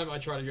every time I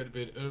try to go to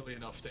bed early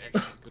enough to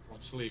actually get on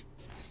sleep,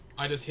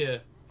 I just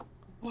hear,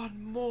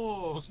 one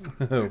more.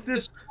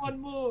 Just one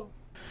more.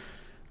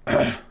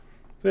 So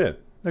yeah,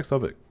 next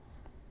topic.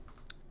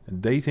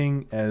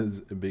 Dating as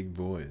big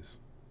boys.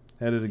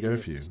 How did it go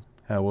for you?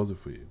 How was it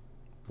for you?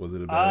 Was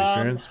it a bad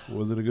experience?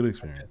 Was it a good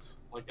experience?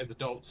 Like as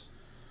adults.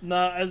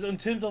 No, as in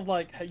terms of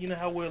like, you know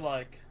how we're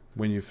like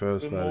When you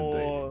first we're started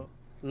more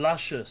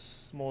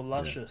luscious, more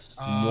luscious.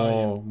 dating?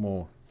 yeah.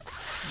 More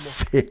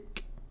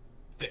thick.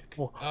 Thick.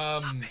 Oh,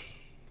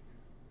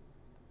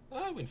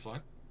 I went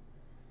fine.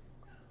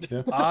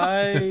 Yeah,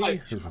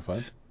 I just for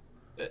fun.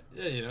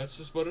 Yeah, you know, it's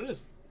just what it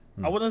is.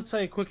 I want to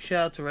say a quick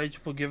shout out to Rachel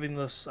for giving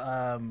this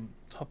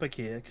topic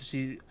here, because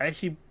she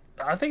actually,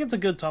 I think it's a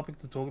good topic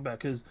to talk about,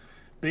 because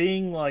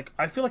being like,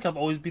 I feel like I've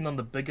always been on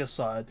the bigger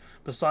side,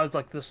 besides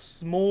like this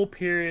small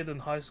period in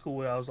high school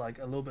where I was like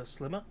a little bit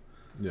slimmer.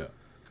 Yeah.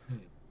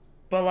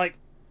 But like,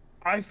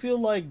 I feel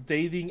like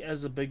dating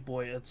as a big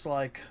boy, it's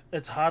like,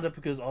 it's harder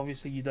because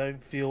obviously you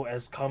don't feel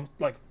as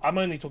like, I'm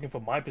only talking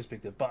from my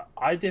perspective, but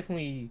I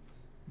definitely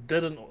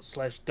didn't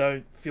 /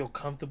 don't feel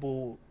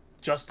comfortable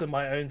just in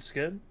my own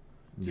skin.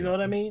 You know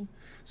what I mean?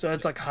 So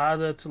it's like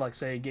harder to like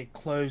say get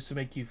close to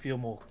make you feel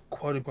more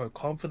quote unquote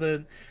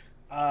confident.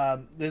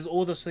 There's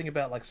all this thing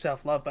about like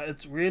self love, but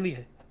it's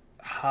really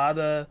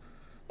harder,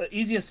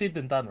 easier said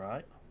than done,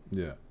 right?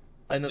 Yeah.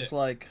 And it's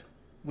like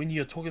when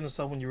you're talking to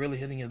someone, you're really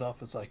hitting it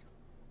off. It's like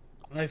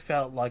I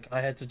felt like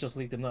I had to just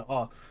let them know.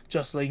 Oh,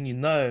 just letting you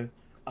know,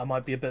 I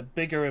might be a bit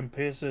bigger in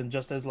person,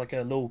 just as like a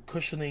little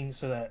cushioning,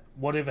 so that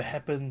whatever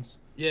happens,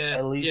 Yeah.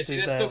 at least Yeah. See,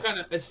 there's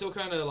it's still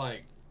kind of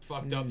like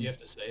fucked up. You have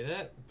to say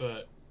that,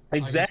 but I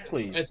guess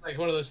exactly. it's like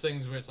one of those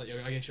things where it's like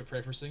I guess you're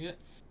prefacing it.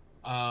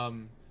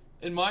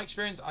 In my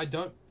experience,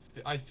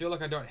 I feel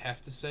like I don't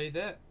have to say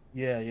that.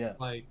 Yeah.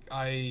 Like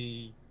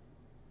I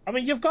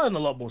mean, you've gotten a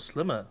lot more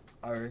slimmer,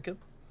 I reckon.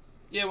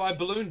 yeah, well, I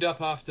ballooned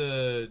up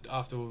after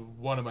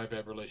one of my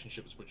bad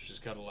relationships, which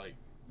just kind of like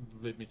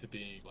led me to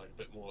be like a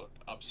bit more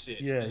upset.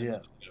 Yeah, And, yeah.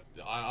 you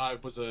know,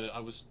 I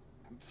was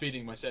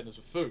feeding my sadness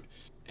with food,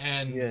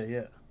 and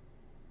Yeah.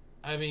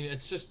 I mean,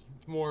 it's just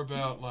more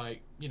about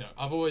like, you know,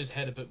 I've always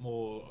had a bit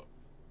more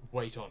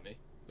weight on me.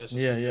 That's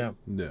just because,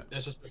 Yeah.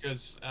 That's just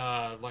because,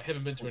 like,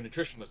 haven't been to a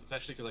nutritionist. It's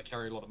actually because I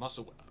carry a lot of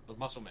muscle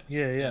mass.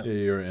 Yeah. Yeah,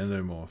 you're an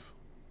endomorph.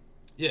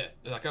 Yeah,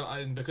 like,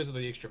 and because of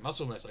the extra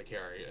muscle mass I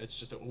carry, it's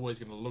just always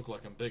going to look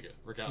like I'm bigger,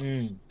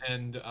 regardless.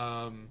 And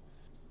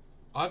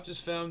I've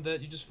just found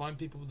that you just find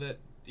people that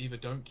either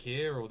don't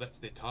care, or that's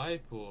their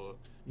type, or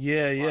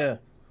Yeah.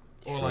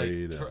 or like.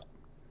 Straight up.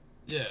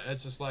 Yeah,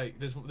 it's just like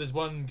there's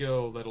one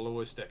girl that'll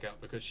always stick out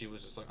because she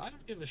was just like, I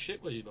don't give a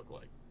shit what you look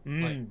like.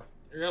 Like,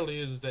 the reality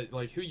is that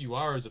like who you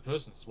are as a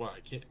person is why I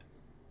care.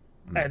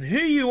 And who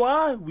you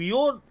are,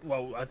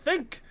 I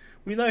think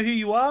we know who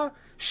you are.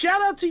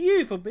 Shout out to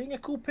you for being a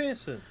cool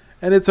person.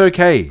 And it's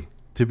okay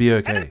to be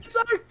And okay. it's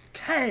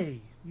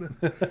okay.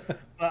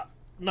 But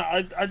no,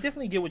 I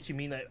definitely get what you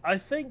mean. I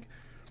think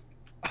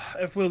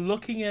if we're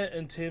looking at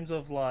in terms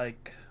of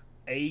like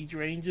age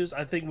ranges,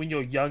 I think when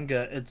you're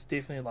younger, it's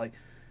definitely like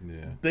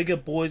Yeah. bigger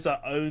boys are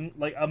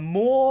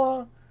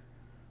more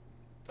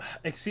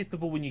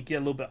acceptable when you get a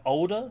little bit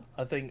older.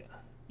 I think,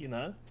 you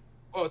know.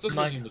 Well, it's also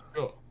because you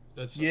mature.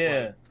 That's just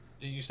Yeah.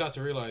 like, you start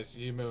to realize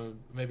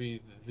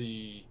maybe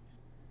the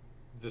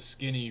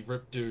skinny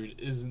ripped dude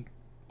isn't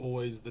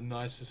always the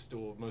nicest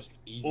or most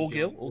easy. All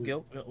guilt.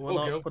 We're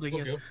not putting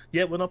in. Girl.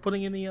 Yeah, we're not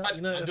putting any. I mean, that's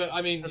you know,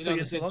 in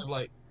what the sense it of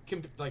like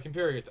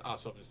comparing it to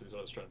us, obviously, is what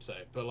I was trying to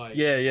say. But like,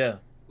 Yeah.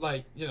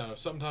 like, you know,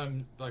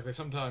 sometimes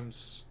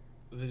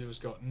they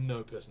just got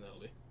no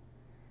personality.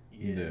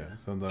 Yeah.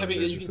 Sometimes I mean,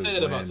 they're you can just say as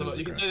that about bland somebody, as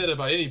you a can crack. say that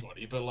about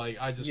anybody, but like,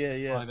 I just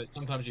Yeah. find that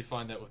sometimes you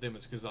find that with them,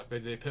 it's because like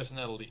their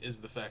personality is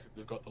the fact that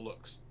they've got the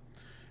looks.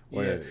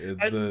 Well,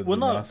 Yeah. the We're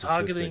not narcissistic,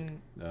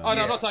 targeting. Oh no,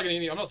 Yeah. I'm not targeting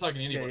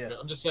anybody. Yeah. But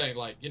I'm just saying,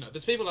 like, you know,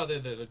 there's people out there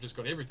that have just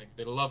got everything.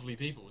 They're lovely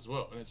people as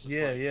well, and it's just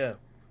like, Yeah.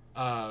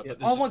 But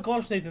Oh my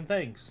gosh, Nathan,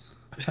 thanks.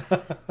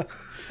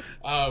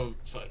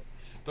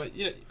 but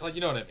yeah, like,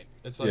 you know what I mean.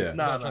 It's like, Yeah. without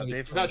No, trying to be,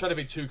 definitely. without trying to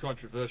be too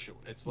controversial.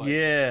 It's like,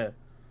 Yeah.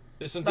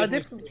 there's some No,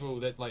 different definitely. people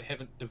that like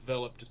haven't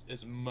developed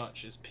as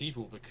much as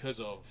people because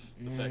of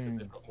the fact that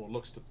they've got more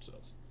looks to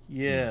themselves.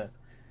 Yeah.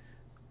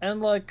 And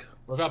like,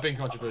 Without being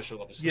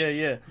controversial, obviously.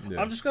 yeah. Yeah.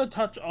 I'm just gonna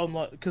touch on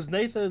like, because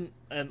Nathan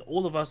and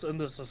all of us in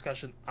this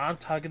discussion aren't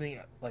targeting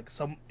like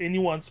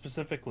anyone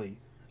specifically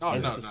Oh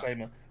as no, a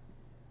disclaimer,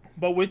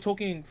 but we're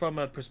talking from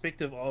a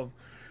perspective of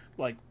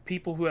like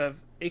people who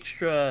have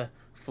extra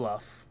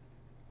fluff,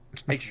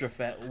 extra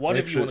fat,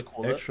 whatever you want to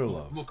call extra it.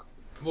 love.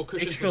 more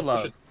cushion Extra for the love.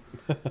 cushion.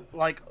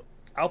 like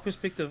our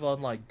perspective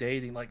on like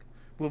dating, like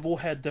we've all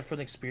had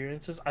different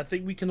experiences. I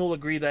think we can all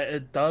agree that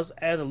it does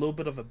add a little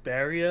bit of a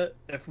barrier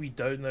if we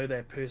don't know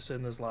that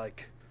person is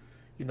like,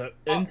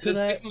 into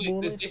that more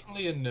or there's less.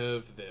 definitely a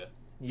nerve there,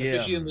 Yeah.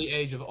 especially in the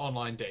age of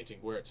online dating,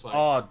 where it's like,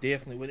 Oh,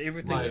 definitely. When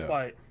everything's Like-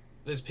 quite.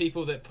 there's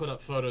people that put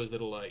up photos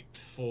that are like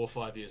 4 or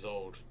 5 years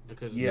old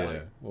because it's Yeah.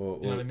 like, Well,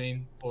 you know what I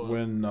mean? Or,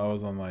 when I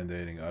was online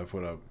dating, I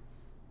put up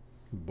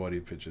body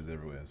pictures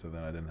everywhere, so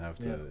then I didn't have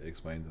to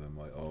explain to them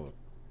like, oh,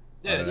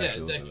 I yeah, don't yeah, actually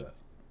look exactly. like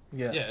that.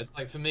 Yeah. Yeah, it's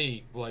like for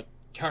me, like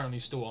currently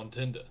still on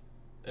Tinder.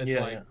 It's Yeah,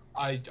 like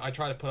I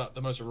try to put up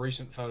the most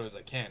recent photos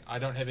I can. I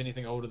don't have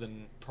anything older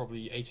than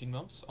probably 18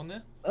 months on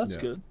there. That's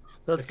Yeah. good.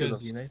 That's good of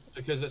because you, Nate.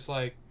 because it's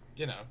like,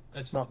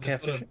 it's Not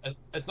catfishing.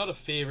 it's not a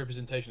fair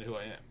representation of who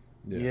I am.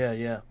 Yeah,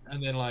 yeah.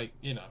 And then like,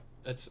 then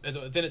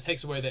it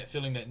takes away that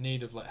feeling, that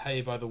need of like,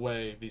 hey, by the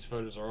way, these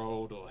photos are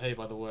old, or hey,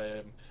 by the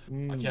way, I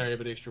Mm. carry a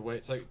bit extra weight.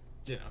 It's like,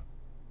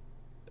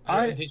 I-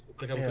 I intentionally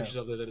put a couple yeah. pictures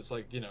up there that it's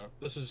like,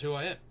 this is who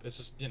I am. It's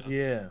just,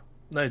 Yeah.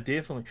 No,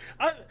 definitely.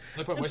 no point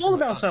It's wasting all my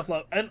about time.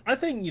 self-love, and I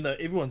think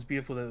everyone's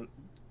beautiful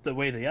the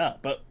way they are,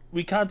 but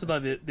we can't deny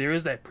that there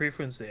is that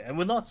preference there, and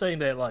we're not saying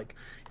that like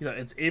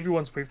it's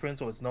everyone's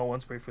preference or it's no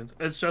one's preference.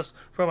 It's just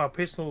from our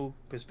personal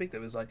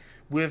perspective. It's like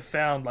we've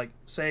found, like,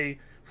 say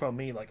from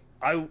me, like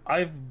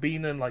I've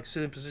been in like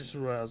certain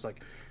positions where I was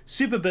like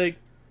super big,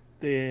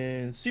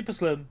 then super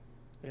slim,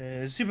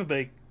 and super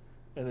big,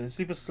 and then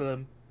super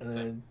slim, and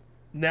then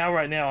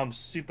right now I'm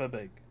super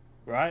big,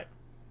 right?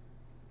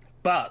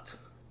 But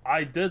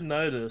I did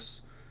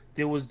notice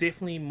there was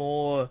definitely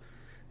more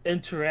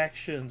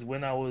interactions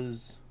when I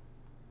was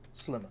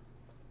slimmer.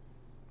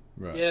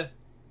 Right. Yeah,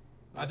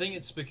 I think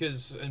it's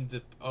because in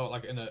the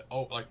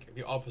like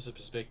the opposite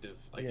perspective,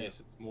 I Yeah. guess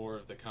it's more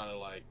of the kind of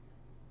like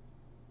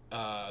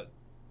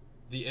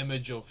the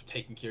image of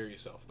taking care of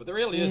yourself. But the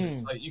reality is,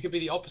 it's like you could be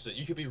the opposite.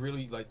 You could be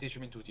really like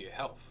detrimental to your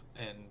health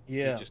and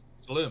Yeah. you're just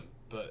slim.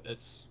 But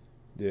it's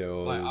Yeah.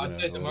 Or, Like, I'd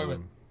say at the a lot of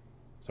moment- them-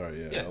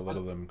 sorry. Yeah. Yeah, A lot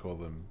of them call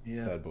them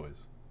Yeah. sad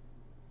boys.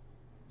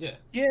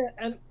 Yeah,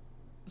 and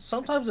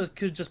sometimes it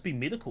could just be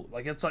medical.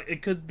 Like it's like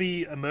it could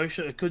be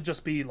emotional. It could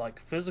just be like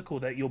physical,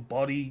 that your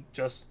body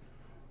just,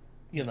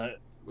 we've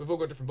all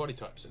got different body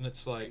types, and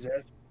it's like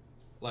Exactly.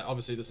 like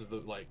obviously this is the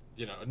like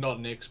not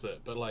an expert,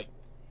 but like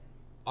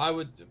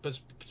but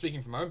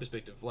speaking from my own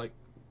perspective, like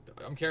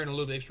I'm carrying a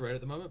little bit extra weight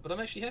at the moment, but I'm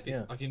actually happy.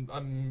 Yeah.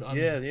 I'm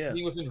Yeah.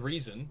 being within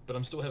reason, but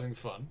I'm still having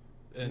fun,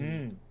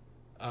 and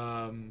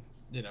I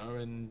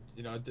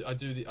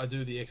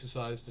do the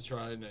exercise to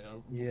try and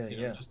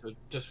Yeah.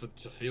 just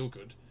to feel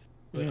good.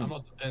 But Mm. I'm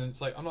not, and it's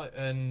like I'm not,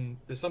 and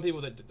there's some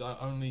people that are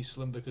only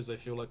slim because they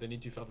feel like they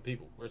need to for other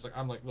people. Whereas like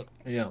I'm like, look,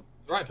 Yeah.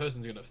 the right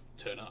person's gonna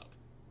turn up.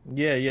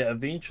 Yeah.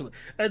 Eventually,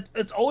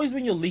 it's always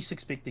when you're least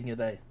expecting it,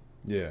 eh?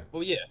 Yeah.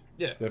 Well, yeah.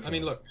 I Definitely.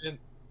 mean, look,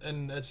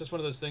 and it's just one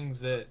of those things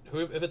that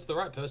if it's the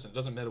right person, it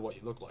doesn't matter what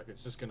you look like.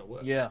 It's just gonna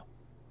work. Yeah.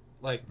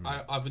 Like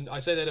I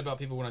say that about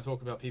people when I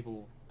talk to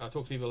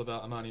people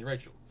about Amani and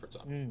Rachel, for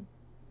example. Mm.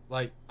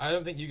 Like I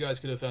don't think you guys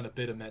could have found a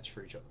better match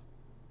for each other.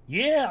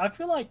 Yeah, I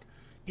feel like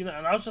and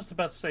I was just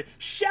about to say,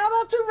 shout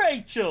out to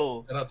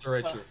Rachel. Shout out to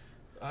Rachel.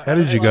 How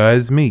did you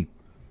guys meet?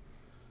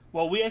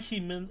 Well, we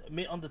actually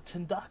met on the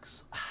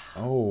Tinducks,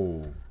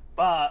 Oh.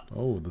 but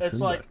Oh, the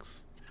It's like-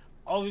 Tinducks.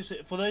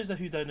 obviously, for those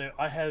who don't know,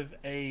 I have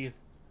a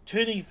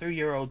turning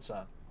 3-year-old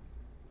son.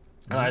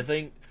 And I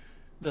think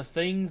the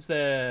things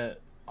that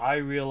I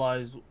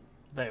realized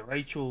that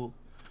Rachel,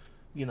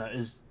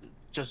 is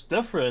just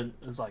different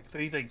is like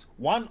 3 things.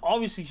 One,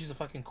 obviously, she's a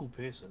fucking cool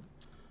person.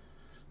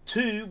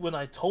 2, when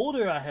I told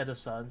her I had a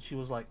son, she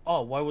was like,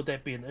 "Oh, why would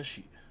that be an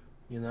issue?"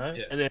 Yeah,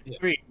 And then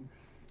 3,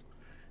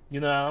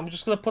 I'm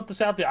just gonna put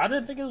this out there. I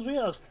didn't think it was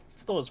weird. I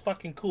thought it was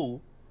fucking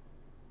cool.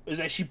 Is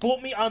that she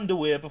bought me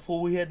underwear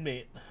before we had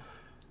met.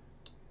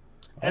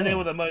 And they Oh.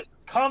 were the most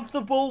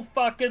comfortable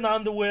fucking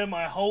underwear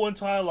my whole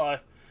entire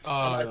life. And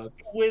I Oh,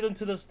 still wear them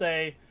to this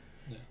day.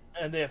 Yeah.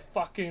 And they're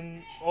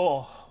fucking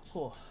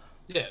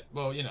yeah.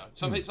 Well,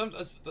 some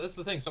that's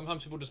the thing.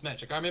 Sometimes people just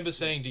match. Like I remember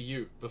saying to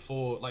you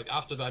before, like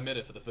after I met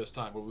her for the first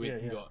time, where we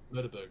went and got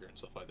Murderburger and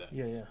stuff like that.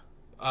 yeah.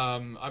 I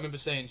remember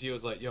saying to you, I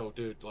was like, "Yo,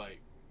 dude, like,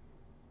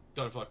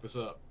 don't fuck this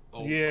up.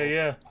 I'll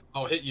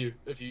hit you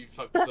if you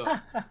fuck this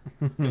up."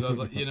 Because I was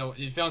like,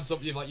 you found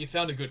something, you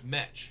found a good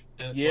match.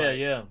 And it's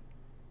like,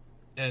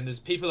 And there's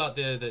people out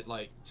there that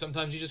like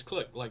sometimes you just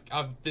click. Like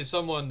there's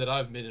someone that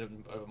I've met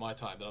over my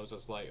time that I was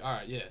just like, all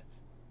right, yeah,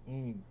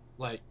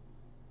 like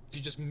you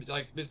just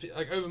like there's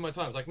like over my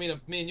time, it's like me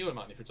and you and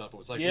Marty, for example.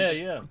 It's like we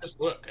just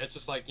work. It's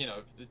just like And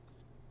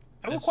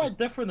we're it's quite just-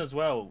 different as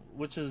well,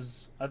 which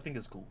is I think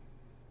is cool.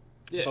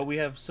 yeah, But we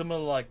have similar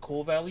like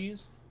core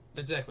values.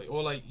 exactly.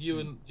 Or like you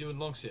and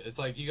Longset. It's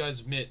like you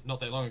guys met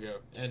not that long ago,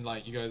 and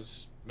like you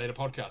guys made a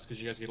podcast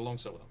because you guys get along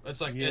so well. It's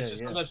like it's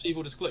just sometimes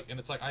people just click, and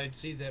it's like I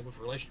see that with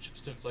relationships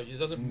too. It's like it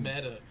doesn't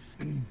matter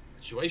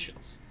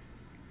situations.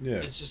 Yeah.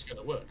 It's just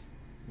gonna work.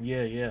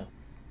 Yeah.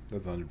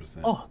 That's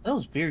 100%. Oh, that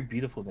was very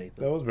beautiful,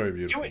 Nathan. That was very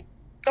beautiful.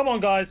 Come on,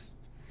 guys.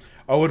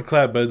 I would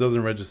clap, but it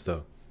doesn't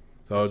register.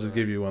 So I'll just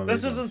give you one of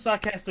This these. isn't ones.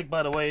 sarcastic,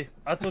 by the way.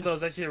 I thought that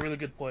was actually a really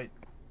good point.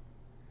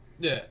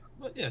 Yeah,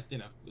 but yeah, you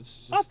know,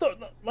 it's I just, thought,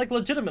 like,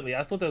 legitimately,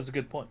 I thought that was a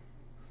good point.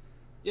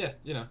 yeah,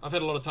 you know, I've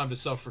had a lot of time to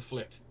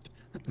self-reflect.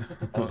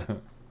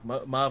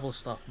 Marvel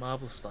stuff,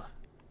 Marvel stuff.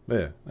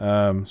 But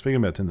yeah, speaking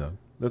about Tinder,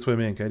 that's where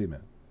me and Katie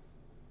met.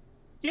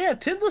 Yeah,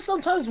 Tinder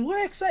sometimes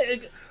works.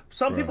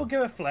 Some people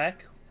give it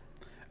flack.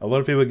 A lot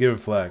of people give it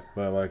flack,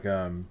 but like,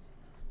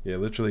 yeah,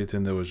 literally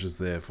Tinder was just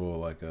there for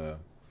like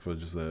for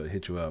just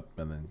hit you up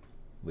and then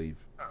leave.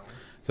 Oh.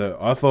 So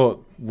I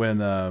thought when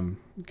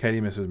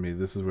Katie messaged me,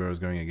 this is where I was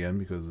going again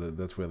because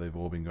that's where they've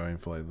all been going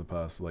for like the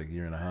past like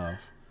year and a half.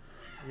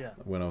 Yeah.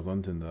 When I was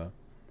on Tinder,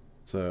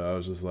 so I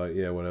was just like,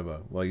 yeah, whatever.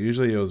 Like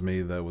usually it was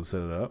me that would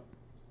set it up,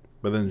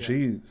 but then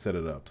she set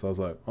it up. So I was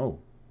like, oh,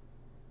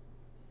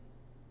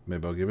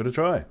 maybe I'll give it a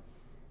try,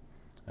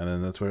 and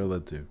then that's where it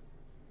led to.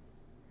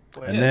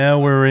 And now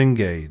we're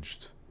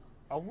engaged.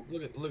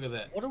 Look at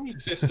that. What are we?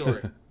 Success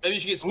story. Maybe you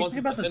should get We're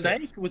talking sponsored by about the Tinder.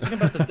 date. We're talking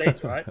about the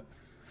date, right?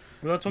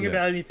 We're not talking Yeah.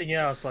 about anything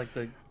else. Like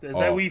is that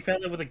Oh. where you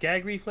found out where the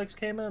gag reflex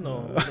came in,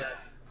 or was that...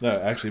 No,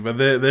 actually, but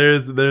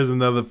there's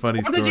another funny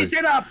what story. did you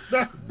set up?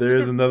 There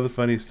is another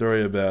funny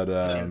story about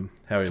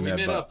how we And we met.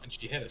 met But up and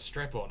she had a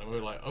strap on, and we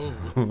were like, oh.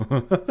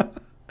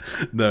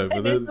 no, Hey,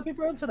 but man, some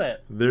people are into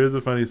that. there is a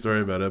funny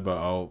story about it. But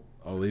I'll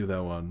leave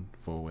that one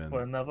for when.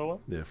 For another one.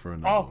 Yeah, for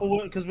another. Oh,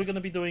 one. because we're going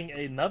to be doing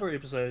another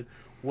episode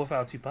with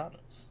our two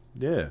partners,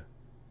 Yeah.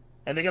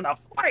 and they're gonna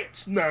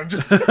fight. No, I'm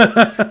just...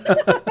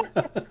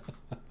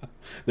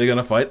 They're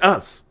gonna fight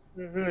us.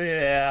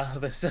 yeah,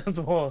 that sounds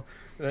more.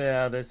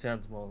 Yeah, that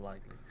sounds more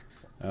likely.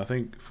 I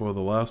think for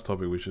the last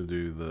topic we should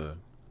do the.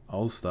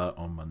 I'll start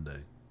on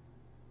Monday.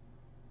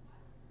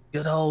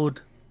 Good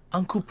old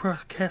Uncle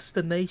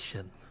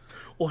Procrastination,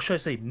 or should I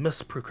say Miss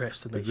The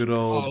Procrastination? good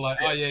old. Oh, like,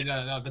 oh yeah,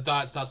 no, the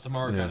diet starts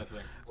tomorrow Yeah. kind of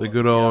thing. The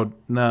good old.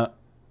 Nah,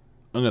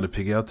 I'm gonna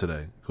pick out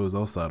today because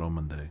I'll start on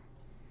Monday.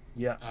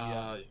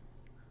 Yeah.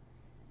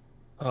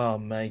 Oh,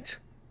 mate,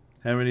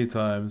 How many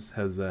times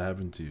has that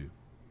happened to you?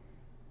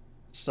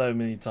 so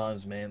many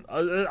times, man.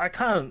 I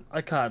can't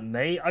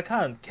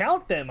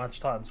count that much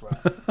times, right?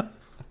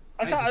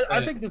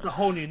 I think there's a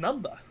whole new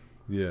number. I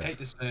Yeah. hate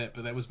to say it,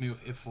 but that was me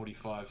with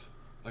F45.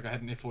 Like, I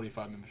had an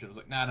F45 membership. I was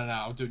like, no,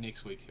 I'll do it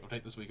next week. I'll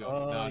take this week off.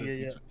 Oh, no, I'll do it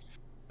yeah, next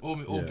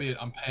week. Albeit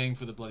I'm paying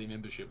for the bloody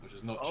membership, which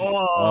is not cheap.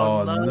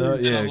 Oh, no. no,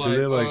 yeah, I'm because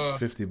they're like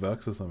like,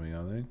 $50 or something,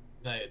 I think.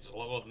 No, it's a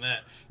lot more than that.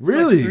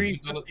 Really?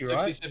 $3.50,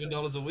 right?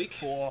 $67 a week.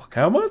 Fuck.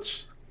 How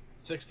much?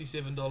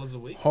 $67 a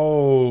week.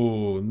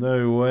 Oh,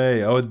 no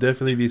way. I would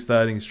definitely be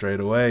starting straight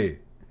away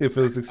if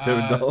it was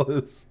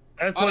 $67.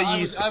 That's I, what I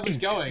you. was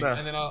think. going, No.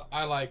 and then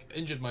I like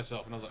injured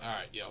myself, and I was like, all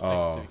right, yeah,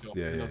 I'll Oh, take next week off.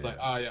 yeah, and I yeah, was like,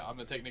 yeah. oh yeah, I'm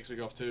gonna take next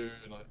week off too.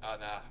 And like, nah,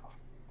 I'll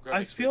go I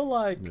next feel week.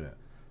 like, Yeah.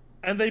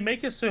 and they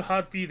make it so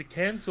hard for you to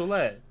cancel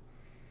that.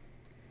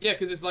 Yeah,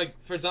 because it's like,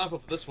 for example,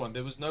 for this one,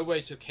 there was no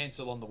way to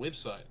cancel on the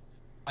website.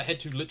 I had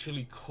to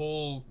literally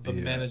call the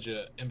Yeah.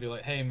 manager and be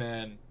like, hey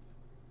man.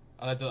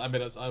 And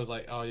I was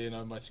like, oh, you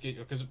know, my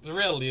schedule. Because the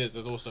reality is,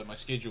 there's also my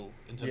schedule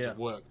in terms Yeah. of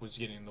work was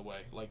getting in the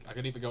way. Like, I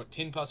could either go at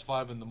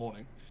 5:10 in the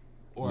morning,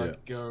 or Yeah.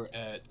 I'd go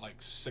at like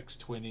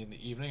 6:20 in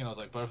the evening. And I was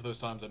like, both of those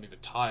times I'm either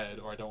tired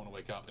or I don't want to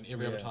wake up. And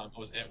every other Yeah. time I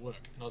was at work.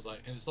 And I was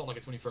like, and it's not like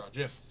a 24-hour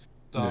gym.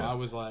 So Yeah. I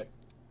was like,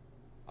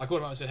 I called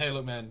him up and said, hey,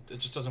 look, man, it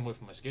just doesn't work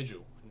for my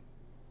schedule.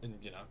 And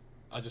you know,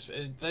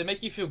 they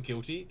make you feel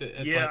guilty.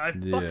 It's Yeah, like, I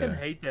Yeah. fucking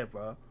hate that,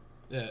 bro.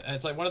 yeah, and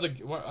it's like one of the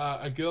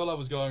a girl I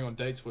was going on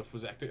dates with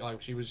was acting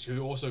like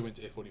who also went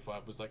to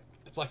F45 was like,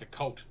 it's like a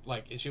cult.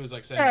 Like, she was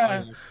like saying,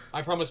 Yeah. oh,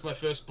 I promised my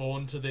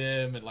firstborn to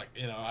them, and like,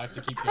 you know, I have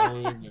to keep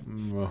going.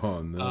 And,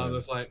 Oh, no.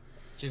 it's like,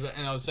 she's like,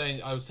 and I was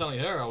telling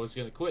her I was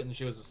gonna quit, and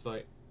she was just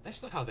like,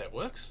 that's not how that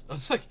works. I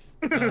was like,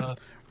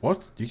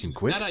 What? You can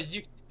quit? no,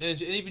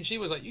 and even she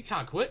was like, you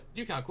can't quit.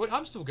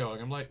 I'm still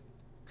going. I'm like,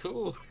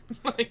 cool.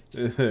 Like,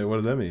 What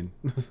does that mean?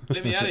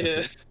 let me out of here.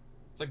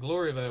 It's like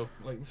Gloriavale.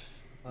 Like,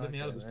 let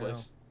me out of this Fucking hell.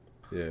 place.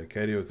 Yeah,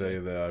 Katie will tell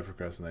you that I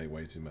procrastinate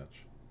way too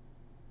much.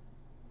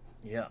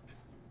 Yeah.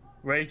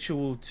 Rachel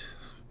will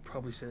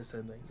probably say the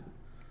same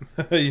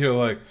thing. You're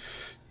like,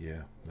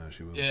 yeah, no,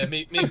 she will. Yeah,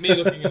 me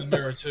looking in the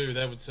mirror too.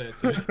 They would say it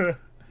too.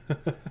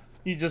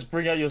 You just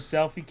bring out your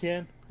selfie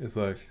cam. It's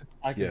like,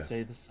 I can Yeah.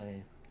 say the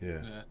same. yeah,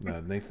 Yeah.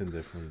 no, Nathan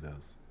definitely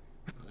does.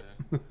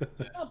 Yeah.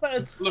 No, but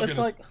it's Look it's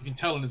at like him. You can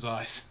tell in his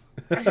eyes.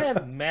 I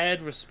have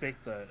mad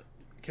respect though.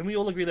 Can we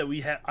all agree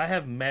that I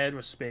have mad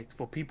respect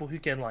for people who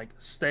can like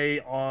stay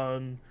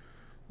on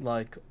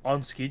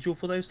schedule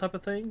for those type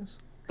of things?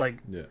 Like,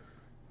 Yeah.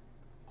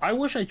 I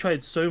wish I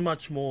tried so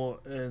much more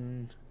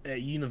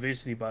at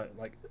university, but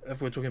like if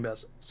we're talking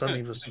about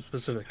something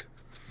specific.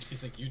 You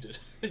think you did?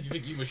 You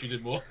think you wish you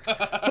did more?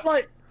 But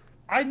like,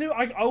 I knew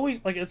I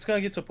always like it's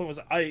gonna get to a point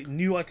where I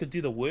knew I could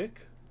do the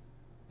work,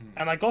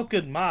 and I got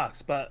good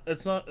marks. But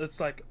it's not. It's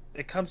like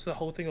it comes to the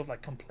whole thing of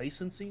like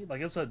complacency.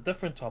 Like it's a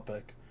different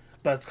topic,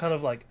 but it's kind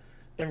of like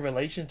in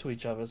relation to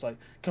each other. It's like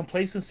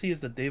complacency is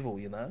the devil,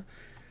 you know,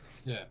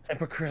 Yeah. and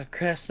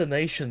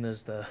procrastination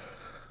is the.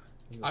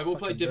 I will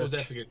play fucking devil's bitch.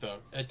 advocate though.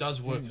 It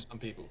does work for some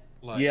people.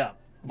 Like Yeah.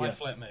 my yeah.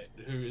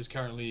 flatmate, who is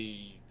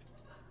currently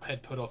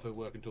had put off her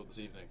work until this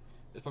evening.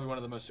 Is probably one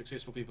of the most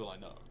successful people I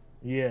know.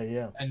 Yeah,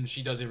 yeah. And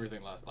she does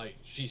everything like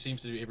she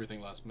seems to do everything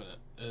last minute.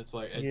 And it's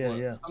like it Yeah,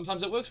 works. yeah.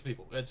 Sometimes it works for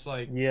people. It's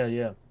like Yeah,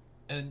 yeah.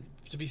 and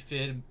to be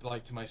fair,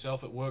 like to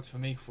myself, it worked for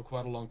me for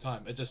quite a long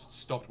time. It just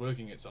stopped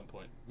working at some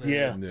point.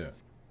 Yeah. Yeah.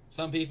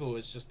 Some people,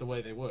 it's just the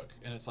way they work,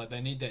 and it's like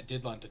they need that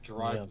deadline to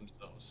drive Yeah.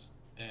 themselves.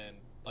 And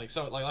like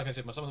like I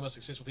said, some of the most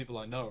successful people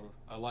I know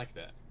are like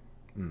that.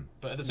 Mm.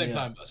 But at the same Yeah.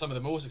 time, some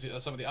of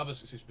the other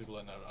successful people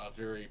I know are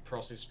very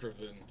process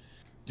driven.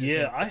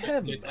 Yeah, I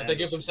have. They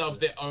give themselves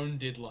their own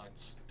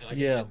deadlines, and I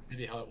Yeah. think that's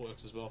maybe how it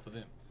works as well for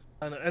them.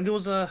 And there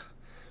was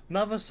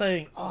another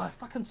saying. Oh, I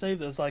fucking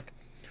saved it. It's like,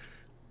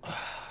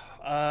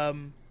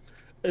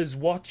 is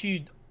what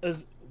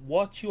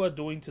you are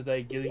doing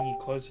today getting you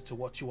closer to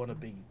what you want to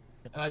be?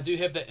 And I do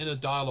have that inner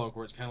dialogue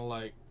where it's kind of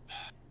like,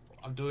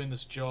 I'm doing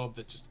this job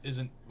that just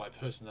isn't my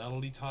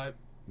personality type.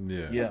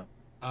 Yeah.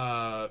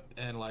 Yeah.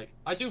 And like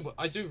I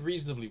do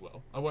reasonably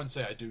well. I won't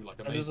say I do like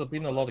amazing. And there's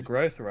been a lot of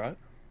growth, right?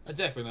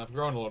 Exactly, and I've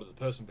grown a lot as a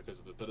person because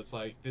of it. But it's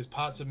like there's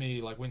parts of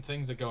me like when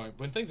things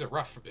are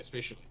rough,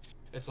 especially,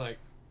 it's like,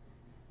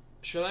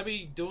 should I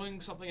be doing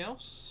something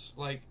else?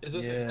 Like, is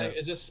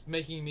this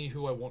making me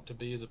who I want to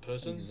be as a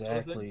person? Sort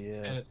of thing? Exactly.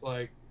 Yeah. And it's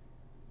like,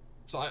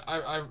 so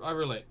I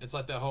relate. It's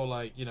like that whole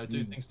like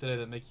do things today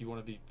that make you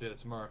want to be better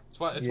tomorrow. It's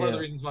one of the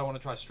reasons why I want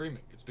to try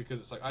streaming. It's because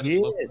it's like I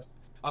just love it.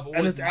 I've always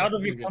And it's out of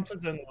loved your video comfort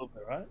zone a little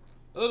bit, right?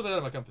 a little bit out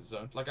of my comfort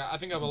zone. Like I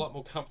think I'm a lot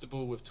more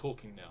comfortable with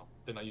talking now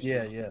than I used to.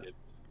 Yeah, Be when I was a Yeah. kid.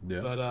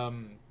 But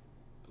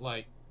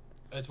like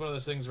it's one of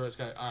those things where it's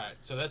like, all right,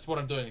 so that's what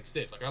I'm doing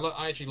instead. Like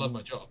I actually love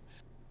my job,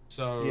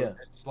 so Yeah.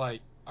 it's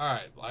like, all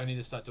right, I need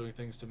to start doing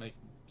things to make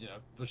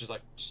which is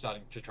like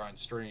starting to try and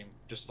stream,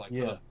 just like for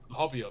the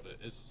hobby of it.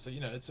 It's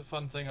it's a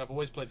fun thing. I've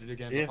always played video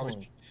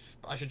games.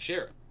 I should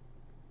share it.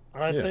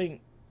 And I Yeah.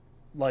 think,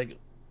 like,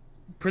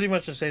 pretty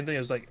much the same thing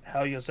as like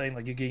how you're saying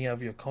like you're getting out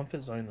of your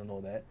comfort zone and all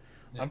that.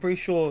 Yeah. I'm pretty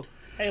sure.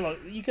 Hey, like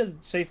you can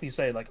safely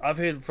say like I've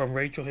heard from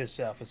Rachel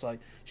herself. It's like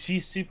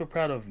she's super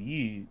proud of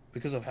you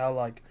because of how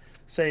like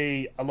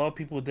say a lot of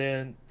people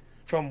then,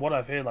 from what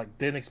I've heard, like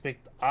didn't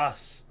expect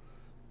us,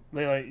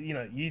 like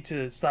you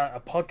to start a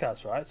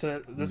podcast, right?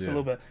 So this is a Yeah.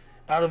 little bit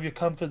out of your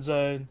comfort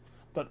zone,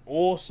 but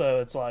also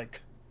it's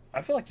like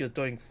I feel like you're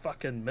doing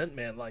fucking mint,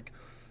 man. Like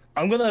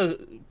I'm gonna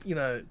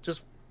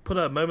just put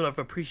a moment of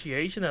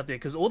appreciation out there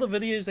because all the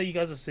videos that you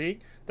guys are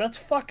seeing, that's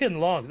fucking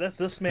long. That's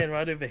this man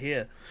right over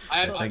here,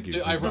 Thank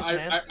you. I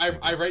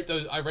rate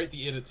those. I rate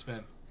the edits,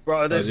 man.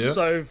 bro. That's yeah?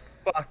 so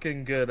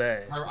fucking good,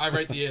 eh? I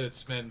rate the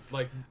edits, man.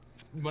 Like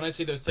when I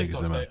see those Thank you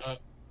so TikToks, much.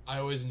 I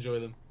always enjoy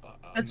them.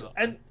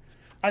 And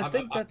I I'm-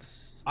 think I'm-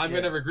 that's. I'm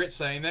gonna regret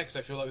saying that because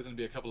I feel like there's gonna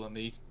be a couple of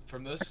me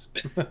from this.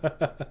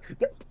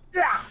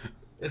 Yeah.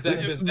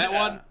 There's that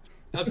one.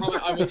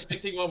 I'm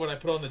expecting one when I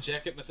put on the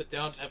jacket and I sit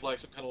down to have like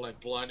some kind of like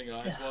blinding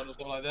eyes one or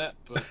something like that.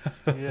 But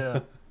Yeah.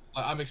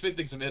 I'm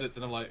expecting some edits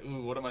and I'm like,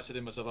 ooh, what am I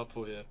setting myself up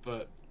for here?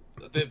 But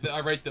I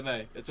rate them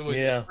A. It's always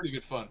Yeah. it's pretty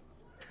good fun.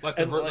 Like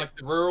And, like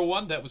the rural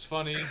one, that was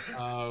funny.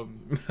 The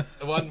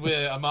one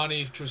where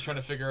Amani was trying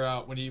to figure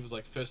out when he was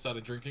like first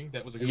started drinking,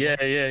 that was a good Yeah,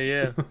 one.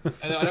 yeah.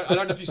 And I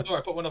don't know if you saw,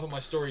 I put one up on my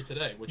story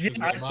today, which was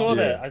Yeah, when I saw Amani-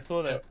 that. I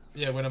saw that.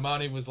 Yeah, when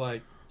Amani was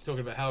like talking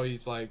about how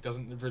he's like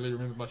doesn't really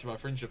remember much about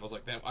friendship, I was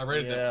like, that I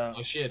rated that.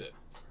 I shared it.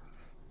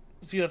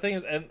 See, the thing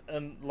is,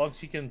 and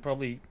Logs, you can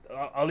probably,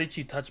 I'll let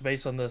you touch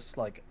base on this,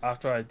 like,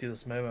 after I do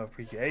this moment of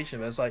appreciation,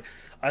 but it's like,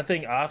 I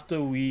think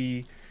after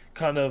we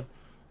kind of,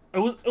 it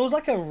was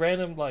like a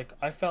random, like,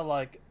 I felt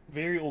like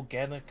very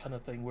organic kind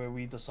of thing where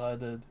we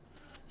decided,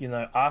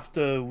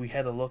 after we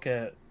had a look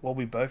at what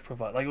we both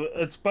provide, like,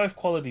 it's both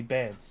quality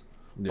bands,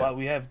 but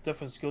we have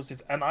different skill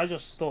sets, and I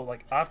just thought,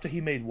 like, after he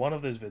made one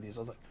of those videos, I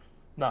was like,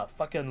 nah,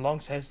 fucking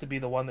Longs has to be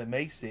the one that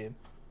makes them.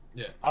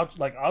 Yeah. I'll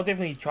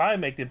definitely try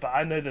and make them, but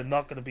I know they're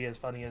not going to be as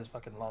funny as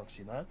fucking Longs,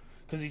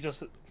 because he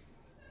just,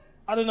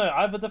 I don't know,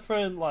 I have a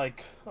different,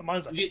 like,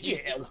 mine's like,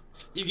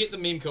 You get the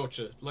meme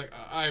culture. Like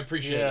I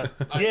appreciate Yeah.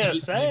 it. Yeah, you get the meme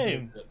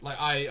same. culture.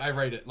 Like I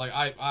rate it. Like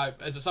I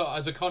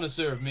as a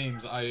connoisseur of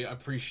memes, I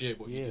appreciate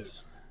what you do.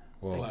 Yes,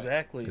 Well,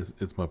 exactly.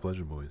 it's my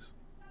pleasure, boys.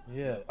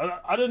 Yeah,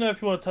 I don't know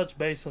if you want to touch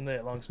base on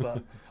that, Longs,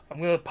 but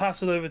I'm going to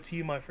pass it over to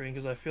you, my friend,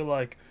 because I feel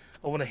like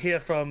I want to hear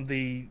from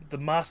the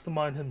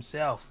mastermind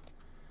himself.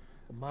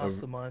 The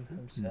mastermind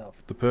himself.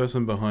 The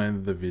person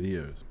behind the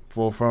videos.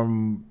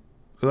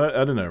 Cause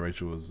I don't know,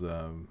 Rachel was,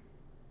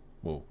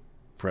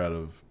 proud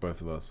of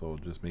both of us, or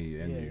just me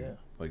and you. Yeah.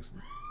 Like,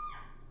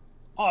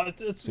 Oh,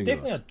 it's Singular.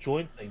 definitely a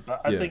joint thing,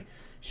 but I think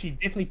she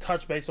definitely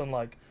touched base on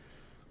like,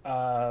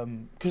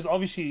 because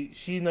obviously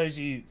she knows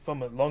you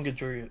from a longer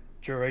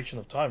duration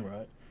of time,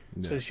 right?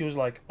 yeah. So she was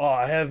like, "Oh,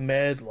 I have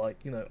mad like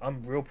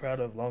I'm real proud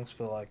of Longs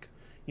for like,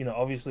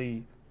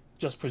 obviously,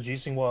 just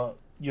producing what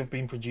you've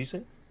been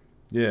producing."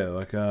 Yeah,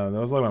 like that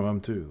was like my mum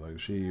too. Like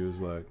she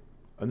was like,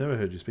 "I never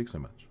heard you speak so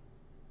much."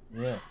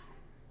 Yeah,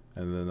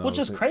 And then which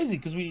is crazy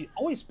because we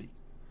always speak.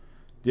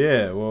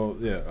 Yeah, well,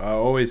 yeah. I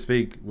always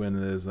speak when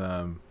there's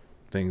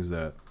things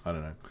that I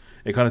don't know.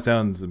 It kind of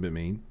sounds a bit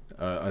mean.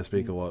 I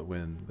speak a lot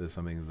when there's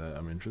something that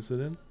I'm interested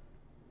in.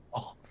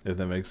 Oh, if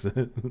that makes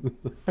sense.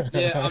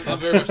 Yeah, I'm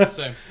very much the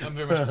same. I'm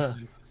very much the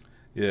same.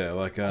 Yeah,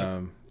 like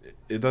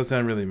it does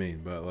sound really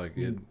mean, but like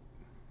it,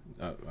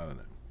 I don't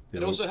know.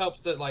 It also helps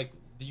that like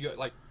you got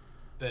like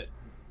that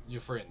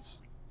you're friends.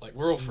 Like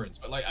we're all friends,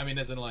 but like I mean,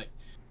 as in like,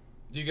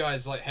 do you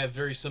guys like have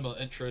very similar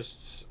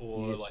interests,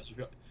 or like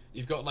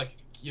you've got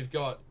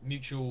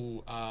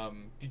mutual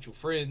mutual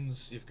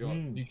friends, you've got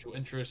mutual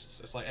interests.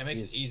 It's like it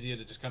makes it easier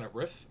to just kind of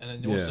riff, and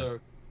then you also.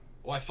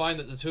 Well, I find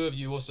that the two of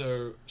you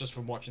also, just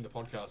from watching the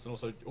podcast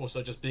and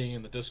also just being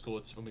in the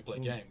Discords when we play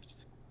games,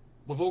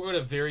 we've all got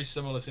a very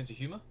similar sense of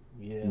humor.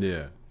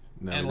 Yeah.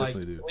 No, And we like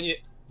definitely do.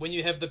 when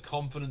you have the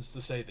confidence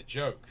to say the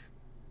joke,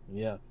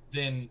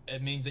 then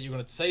it means that you're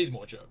going to say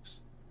more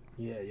jokes.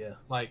 Yeah.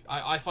 Like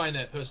I find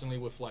that personally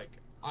with like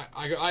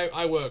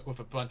I work with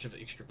a bunch of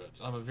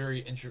extroverts. I'm a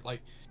very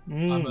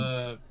I'm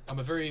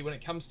a very when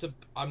it comes to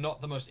I'm not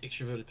the most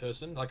extroverted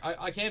person. Like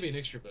I can be an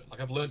extrovert.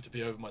 Like I've learned to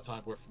be over my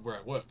time where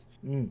I work.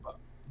 But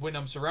when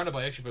I'm surrounded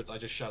by extroverts, I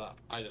just shut up.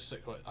 I just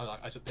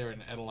I sit there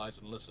and analyze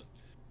and listen.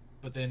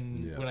 But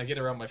then when I get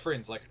around my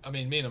friends, like I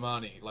mean, me and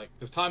Amani, like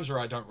there's times where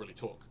I don't really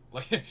talk.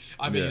 Like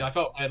I mean, I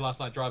felt bad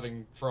last night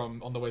driving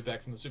on the way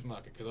back from the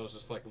supermarket because I was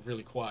just like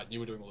really quiet. And you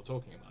were doing all the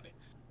talking, Amani.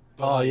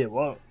 But,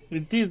 well,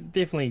 we did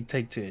definitely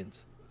take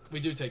turns. We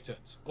do take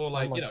turns, or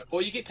like you know,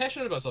 or you get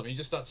passionate about something, you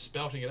just start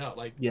spouting it out.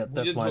 Like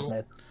that's my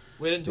bad.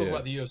 We didn't talk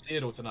about the UFC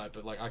at all tonight,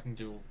 but like I can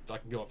go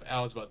on for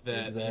hours about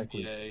that,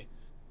 Exactly. the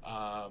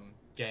NBA,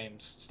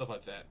 games, stuff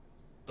like that.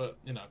 But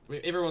you know,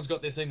 everyone's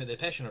got their thing that they're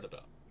passionate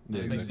about.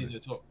 It makes it easier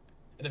to talk.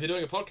 And if you're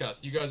doing a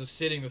podcast, you guys are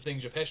setting the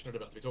things you're passionate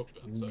about to be talked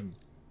about. So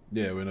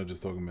yeah, we're not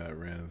just talking about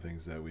random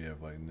things that we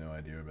have like no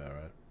idea about,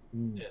 right?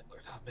 Yeah,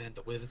 like oh man,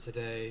 the weather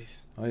today.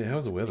 Oh yeah,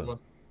 how's the weather?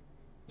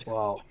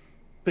 Wow,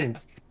 been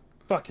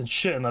fucking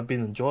shit, and I've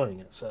been enjoying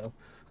it. So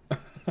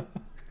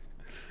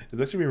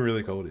it's actually been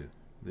really cold here.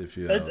 If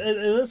you, it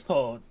is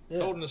cold. Yeah.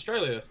 Cold in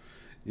Australia.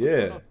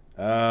 Yeah.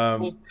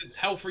 It's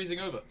hell freezing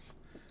over.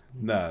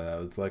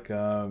 No, it's like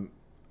I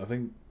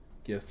think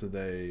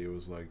yesterday it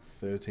was like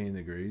 13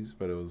 degrees,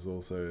 but it was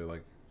also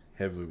like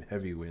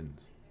heavy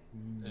winds.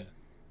 Yeah.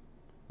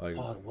 Like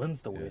the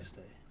wind's the worst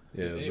day.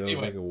 Yeah, there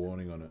was like a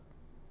warning on it.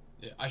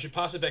 Yeah, I should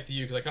pass it back to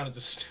you because I kind of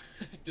just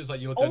it was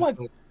like your turn. Oh my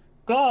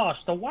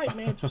gosh, the white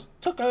man just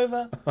took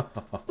over.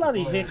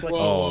 Bloody heck! Like,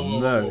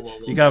 no,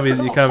 you can't be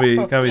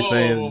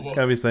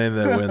saying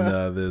that when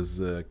there's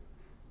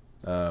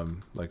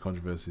like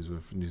controversies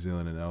with New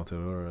Zealand and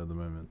Aotearoa at the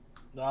moment.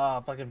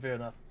 Fucking fair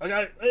enough.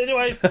 Okay,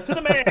 anyways, to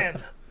the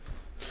man.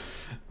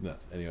 No,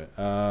 anyway,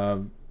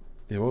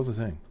 yeah, what was I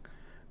saying?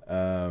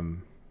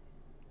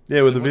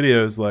 Yeah, with the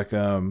videos, like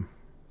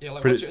yeah,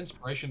 like what's your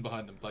inspiration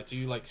behind them? Like, do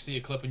you like see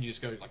a clip and you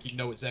just go like you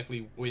know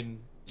exactly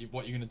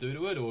what you're gonna do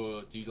to it,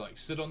 or do you like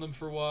sit on them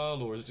for a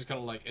while, or is it just kind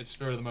of like it's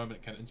spur of the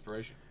moment kind of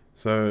inspiration?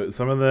 So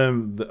some of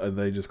them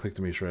they just click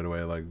to me straight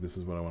away, like this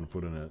is what I want to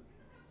put in it.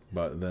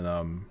 But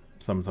then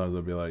sometimes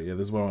I'll be like, yeah,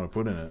 this is what I want to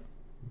put in it,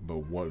 but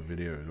what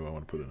video do I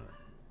want to put in it?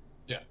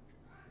 Yeah.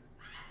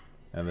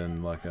 And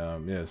then like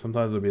yeah,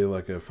 sometimes it'll be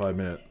like a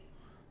 5-minute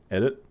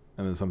edit,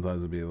 and then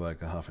sometimes it'll be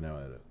like a half an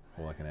hour edit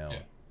or like an hour. Yeah.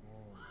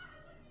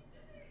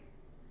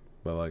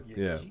 But like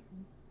yeah.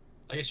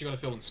 I guess you got to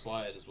feel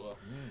inspired as well.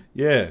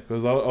 Yeah,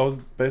 because I'll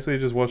basically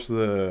just watch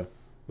the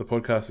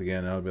podcast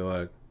again, and I'll be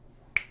like,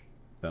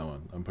 that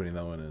one. I'm putting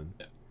that one in.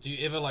 Yeah. Do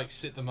you ever like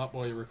set them up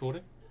while you're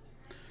recording?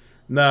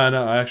 No,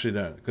 I actually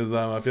don't, because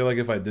I feel like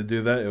if I did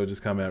do that, it would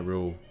just come out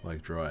real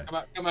like dry.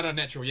 Come out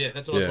unnatural. Yeah,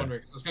 that's what I was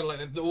wondering. So it's kind of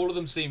like all of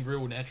them seem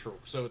real natural.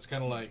 So it's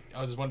kind of like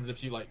I just wondered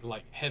if you like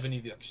have any.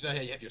 You know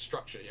how you have your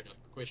structure, you have like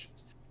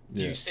questions.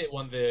 Do you set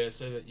one there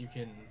so that you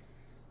can?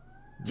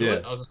 Do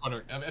it? I was just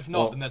wondering. If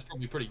not, then that's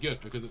probably pretty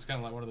good because it's kind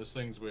of like one of those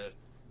things where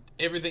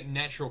everything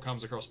natural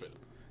comes across better.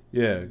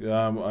 Yeah.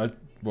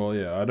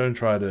 I don't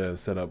try to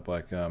set up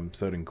like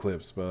certain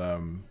clips, but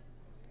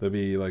there'll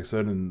be like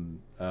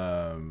certain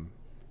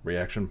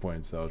reaction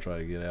points that I'll try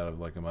to get out of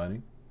like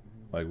Amani,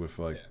 like with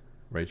like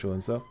Rachel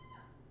and stuff.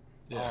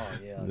 Yeah. Oh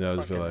yeah. Yeah, I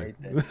just feel like.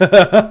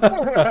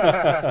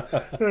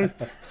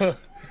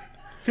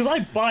 Because I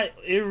bite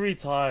every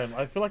time.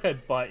 I feel like I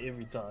bite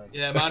every time.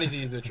 Yeah, Marnie's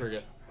easy to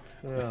trigger.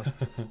 Yeah.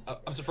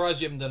 I'm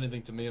surprised you haven't done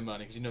anything to me and Marnie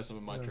because you know some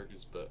of my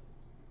triggers, but.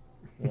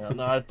 Yeah,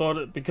 no, I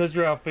thought because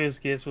you're our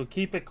first guest, we'll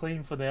keep it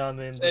clean for now and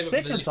then. Save the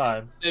second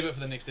time. Save it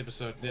for the next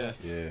episode. Yeah.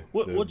 Yeah.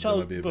 That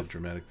might be a bit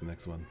dramatic. The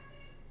next one.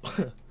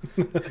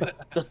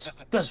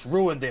 That's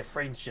ruined their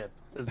friendship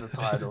is the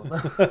title.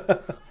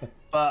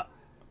 But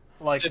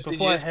like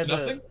before I had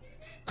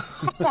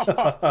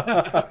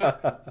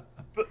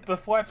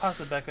before I pass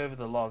it back over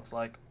to Logs,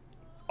 like,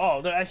 oh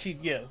no, actually,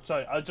 yeah.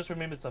 Sorry, I just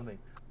remembered something.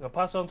 I'll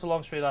pass it on to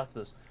Long straight after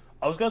this.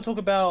 I was going to talk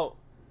about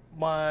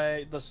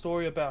the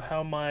story about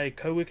how my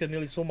coworker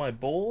nearly saw my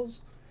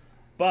balls,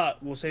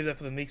 but we'll save that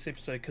for the next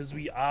episode because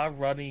we are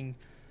running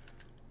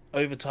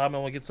over time. I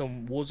want to get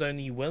some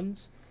Warzone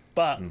wins,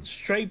 but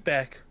straight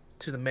back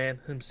to the man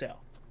himself.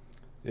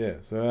 Yeah,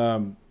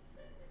 so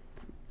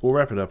we'll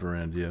wrap it up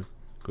around here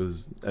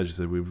because, as you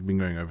said, we've been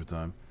going over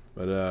time.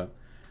 But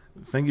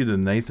thank you to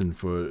Nathan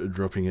for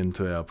dropping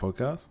into our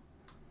podcast.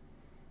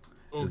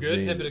 All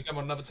good. Happy to come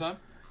on another time.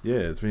 Yeah,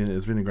 it's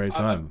been a great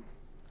time.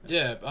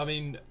 Yeah, I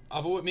mean,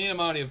 me and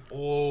Amani have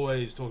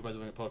always talked about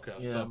doing a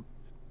podcast. Yeah. So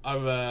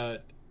I'm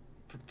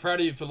proud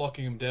of you for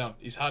locking him down.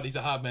 He's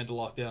a hard man to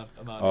lock down,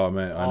 Amani. Oh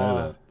man, I know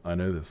that. I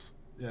know this.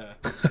 Yeah.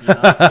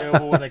 I'm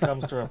terrible when it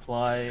comes to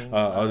replying.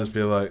 I'll just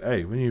be like,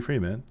 hey, when are you free,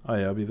 man? Oh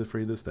yeah, I'll be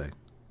free this day.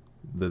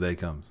 The day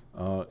comes.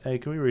 Hey,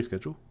 can we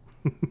reschedule?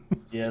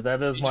 Yeah,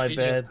 that is my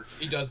bad.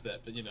 He does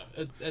that, but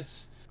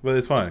it's. But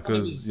it's fine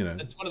because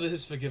it's one of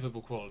his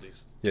forgivable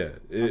qualities. Yeah,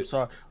 I'm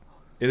sorry.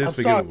 It is I'm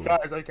forgivable. sorry,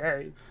 guys.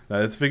 Okay.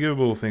 No, it's a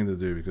forgivable thing to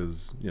do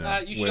because you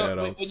we're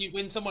adults.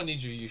 When someone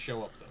needs you, you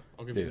show up though.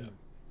 I'll give you that.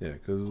 Yeah,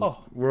 because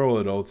we're all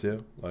adults here.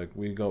 Like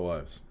we got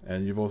wives,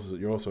 and you're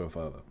also a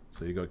father,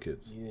 so you got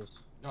kids. Yes.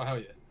 Oh hell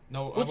yeah!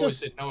 No, I've always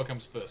said Noah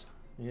comes first.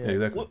 Yeah,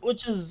 exactly.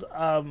 Which is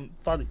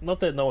funny. Not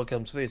that Noah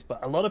comes first,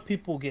 but a lot of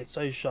people get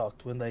so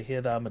shocked when they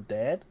hear that I'm a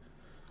dad.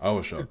 I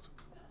was shocked.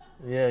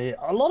 Yeah.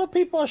 A lot of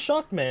people are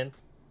shocked, man.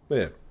 But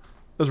yeah,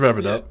 let's wrap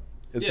it up.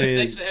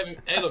 Thanks for having.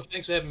 Hey, look,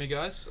 thanks for having me,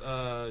 guys.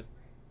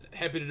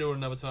 Happy to do it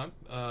another time.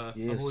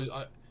 Yes.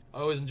 I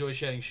always enjoy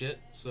chatting shit.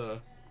 So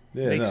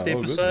next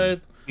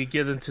episode, we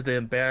get into the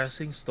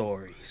embarrassing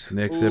stories.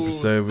 Next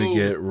episode, we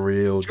get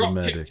real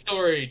dramatic.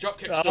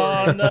 Dropkick story.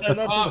 Oh no,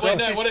 not wait,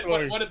 no.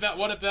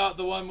 What about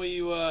the one where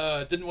you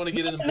didn't want to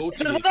get in and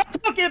bullshit? We're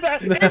not talking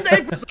about in the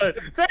episode.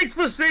 Thanks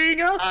for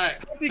seeing us. All right,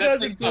 hope you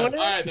guys enjoyed it.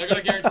 All right, I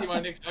gotta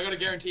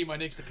guarantee my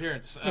next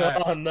appearance.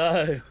 Oh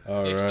no.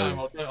 All next right. time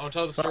I'll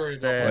tell the story.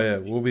 Oh yeah,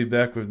 we'll be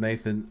back with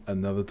Nathan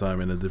another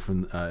time in a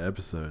different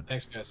episode.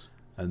 Thanks, guys.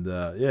 And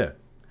yeah,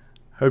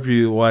 hope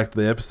you liked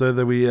the episode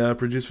that we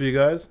produced for you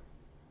guys.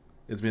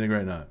 It's been a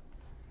great night.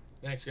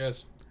 Thanks,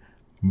 guys.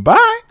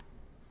 Bye.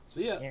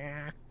 See ya.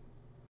 Yeah.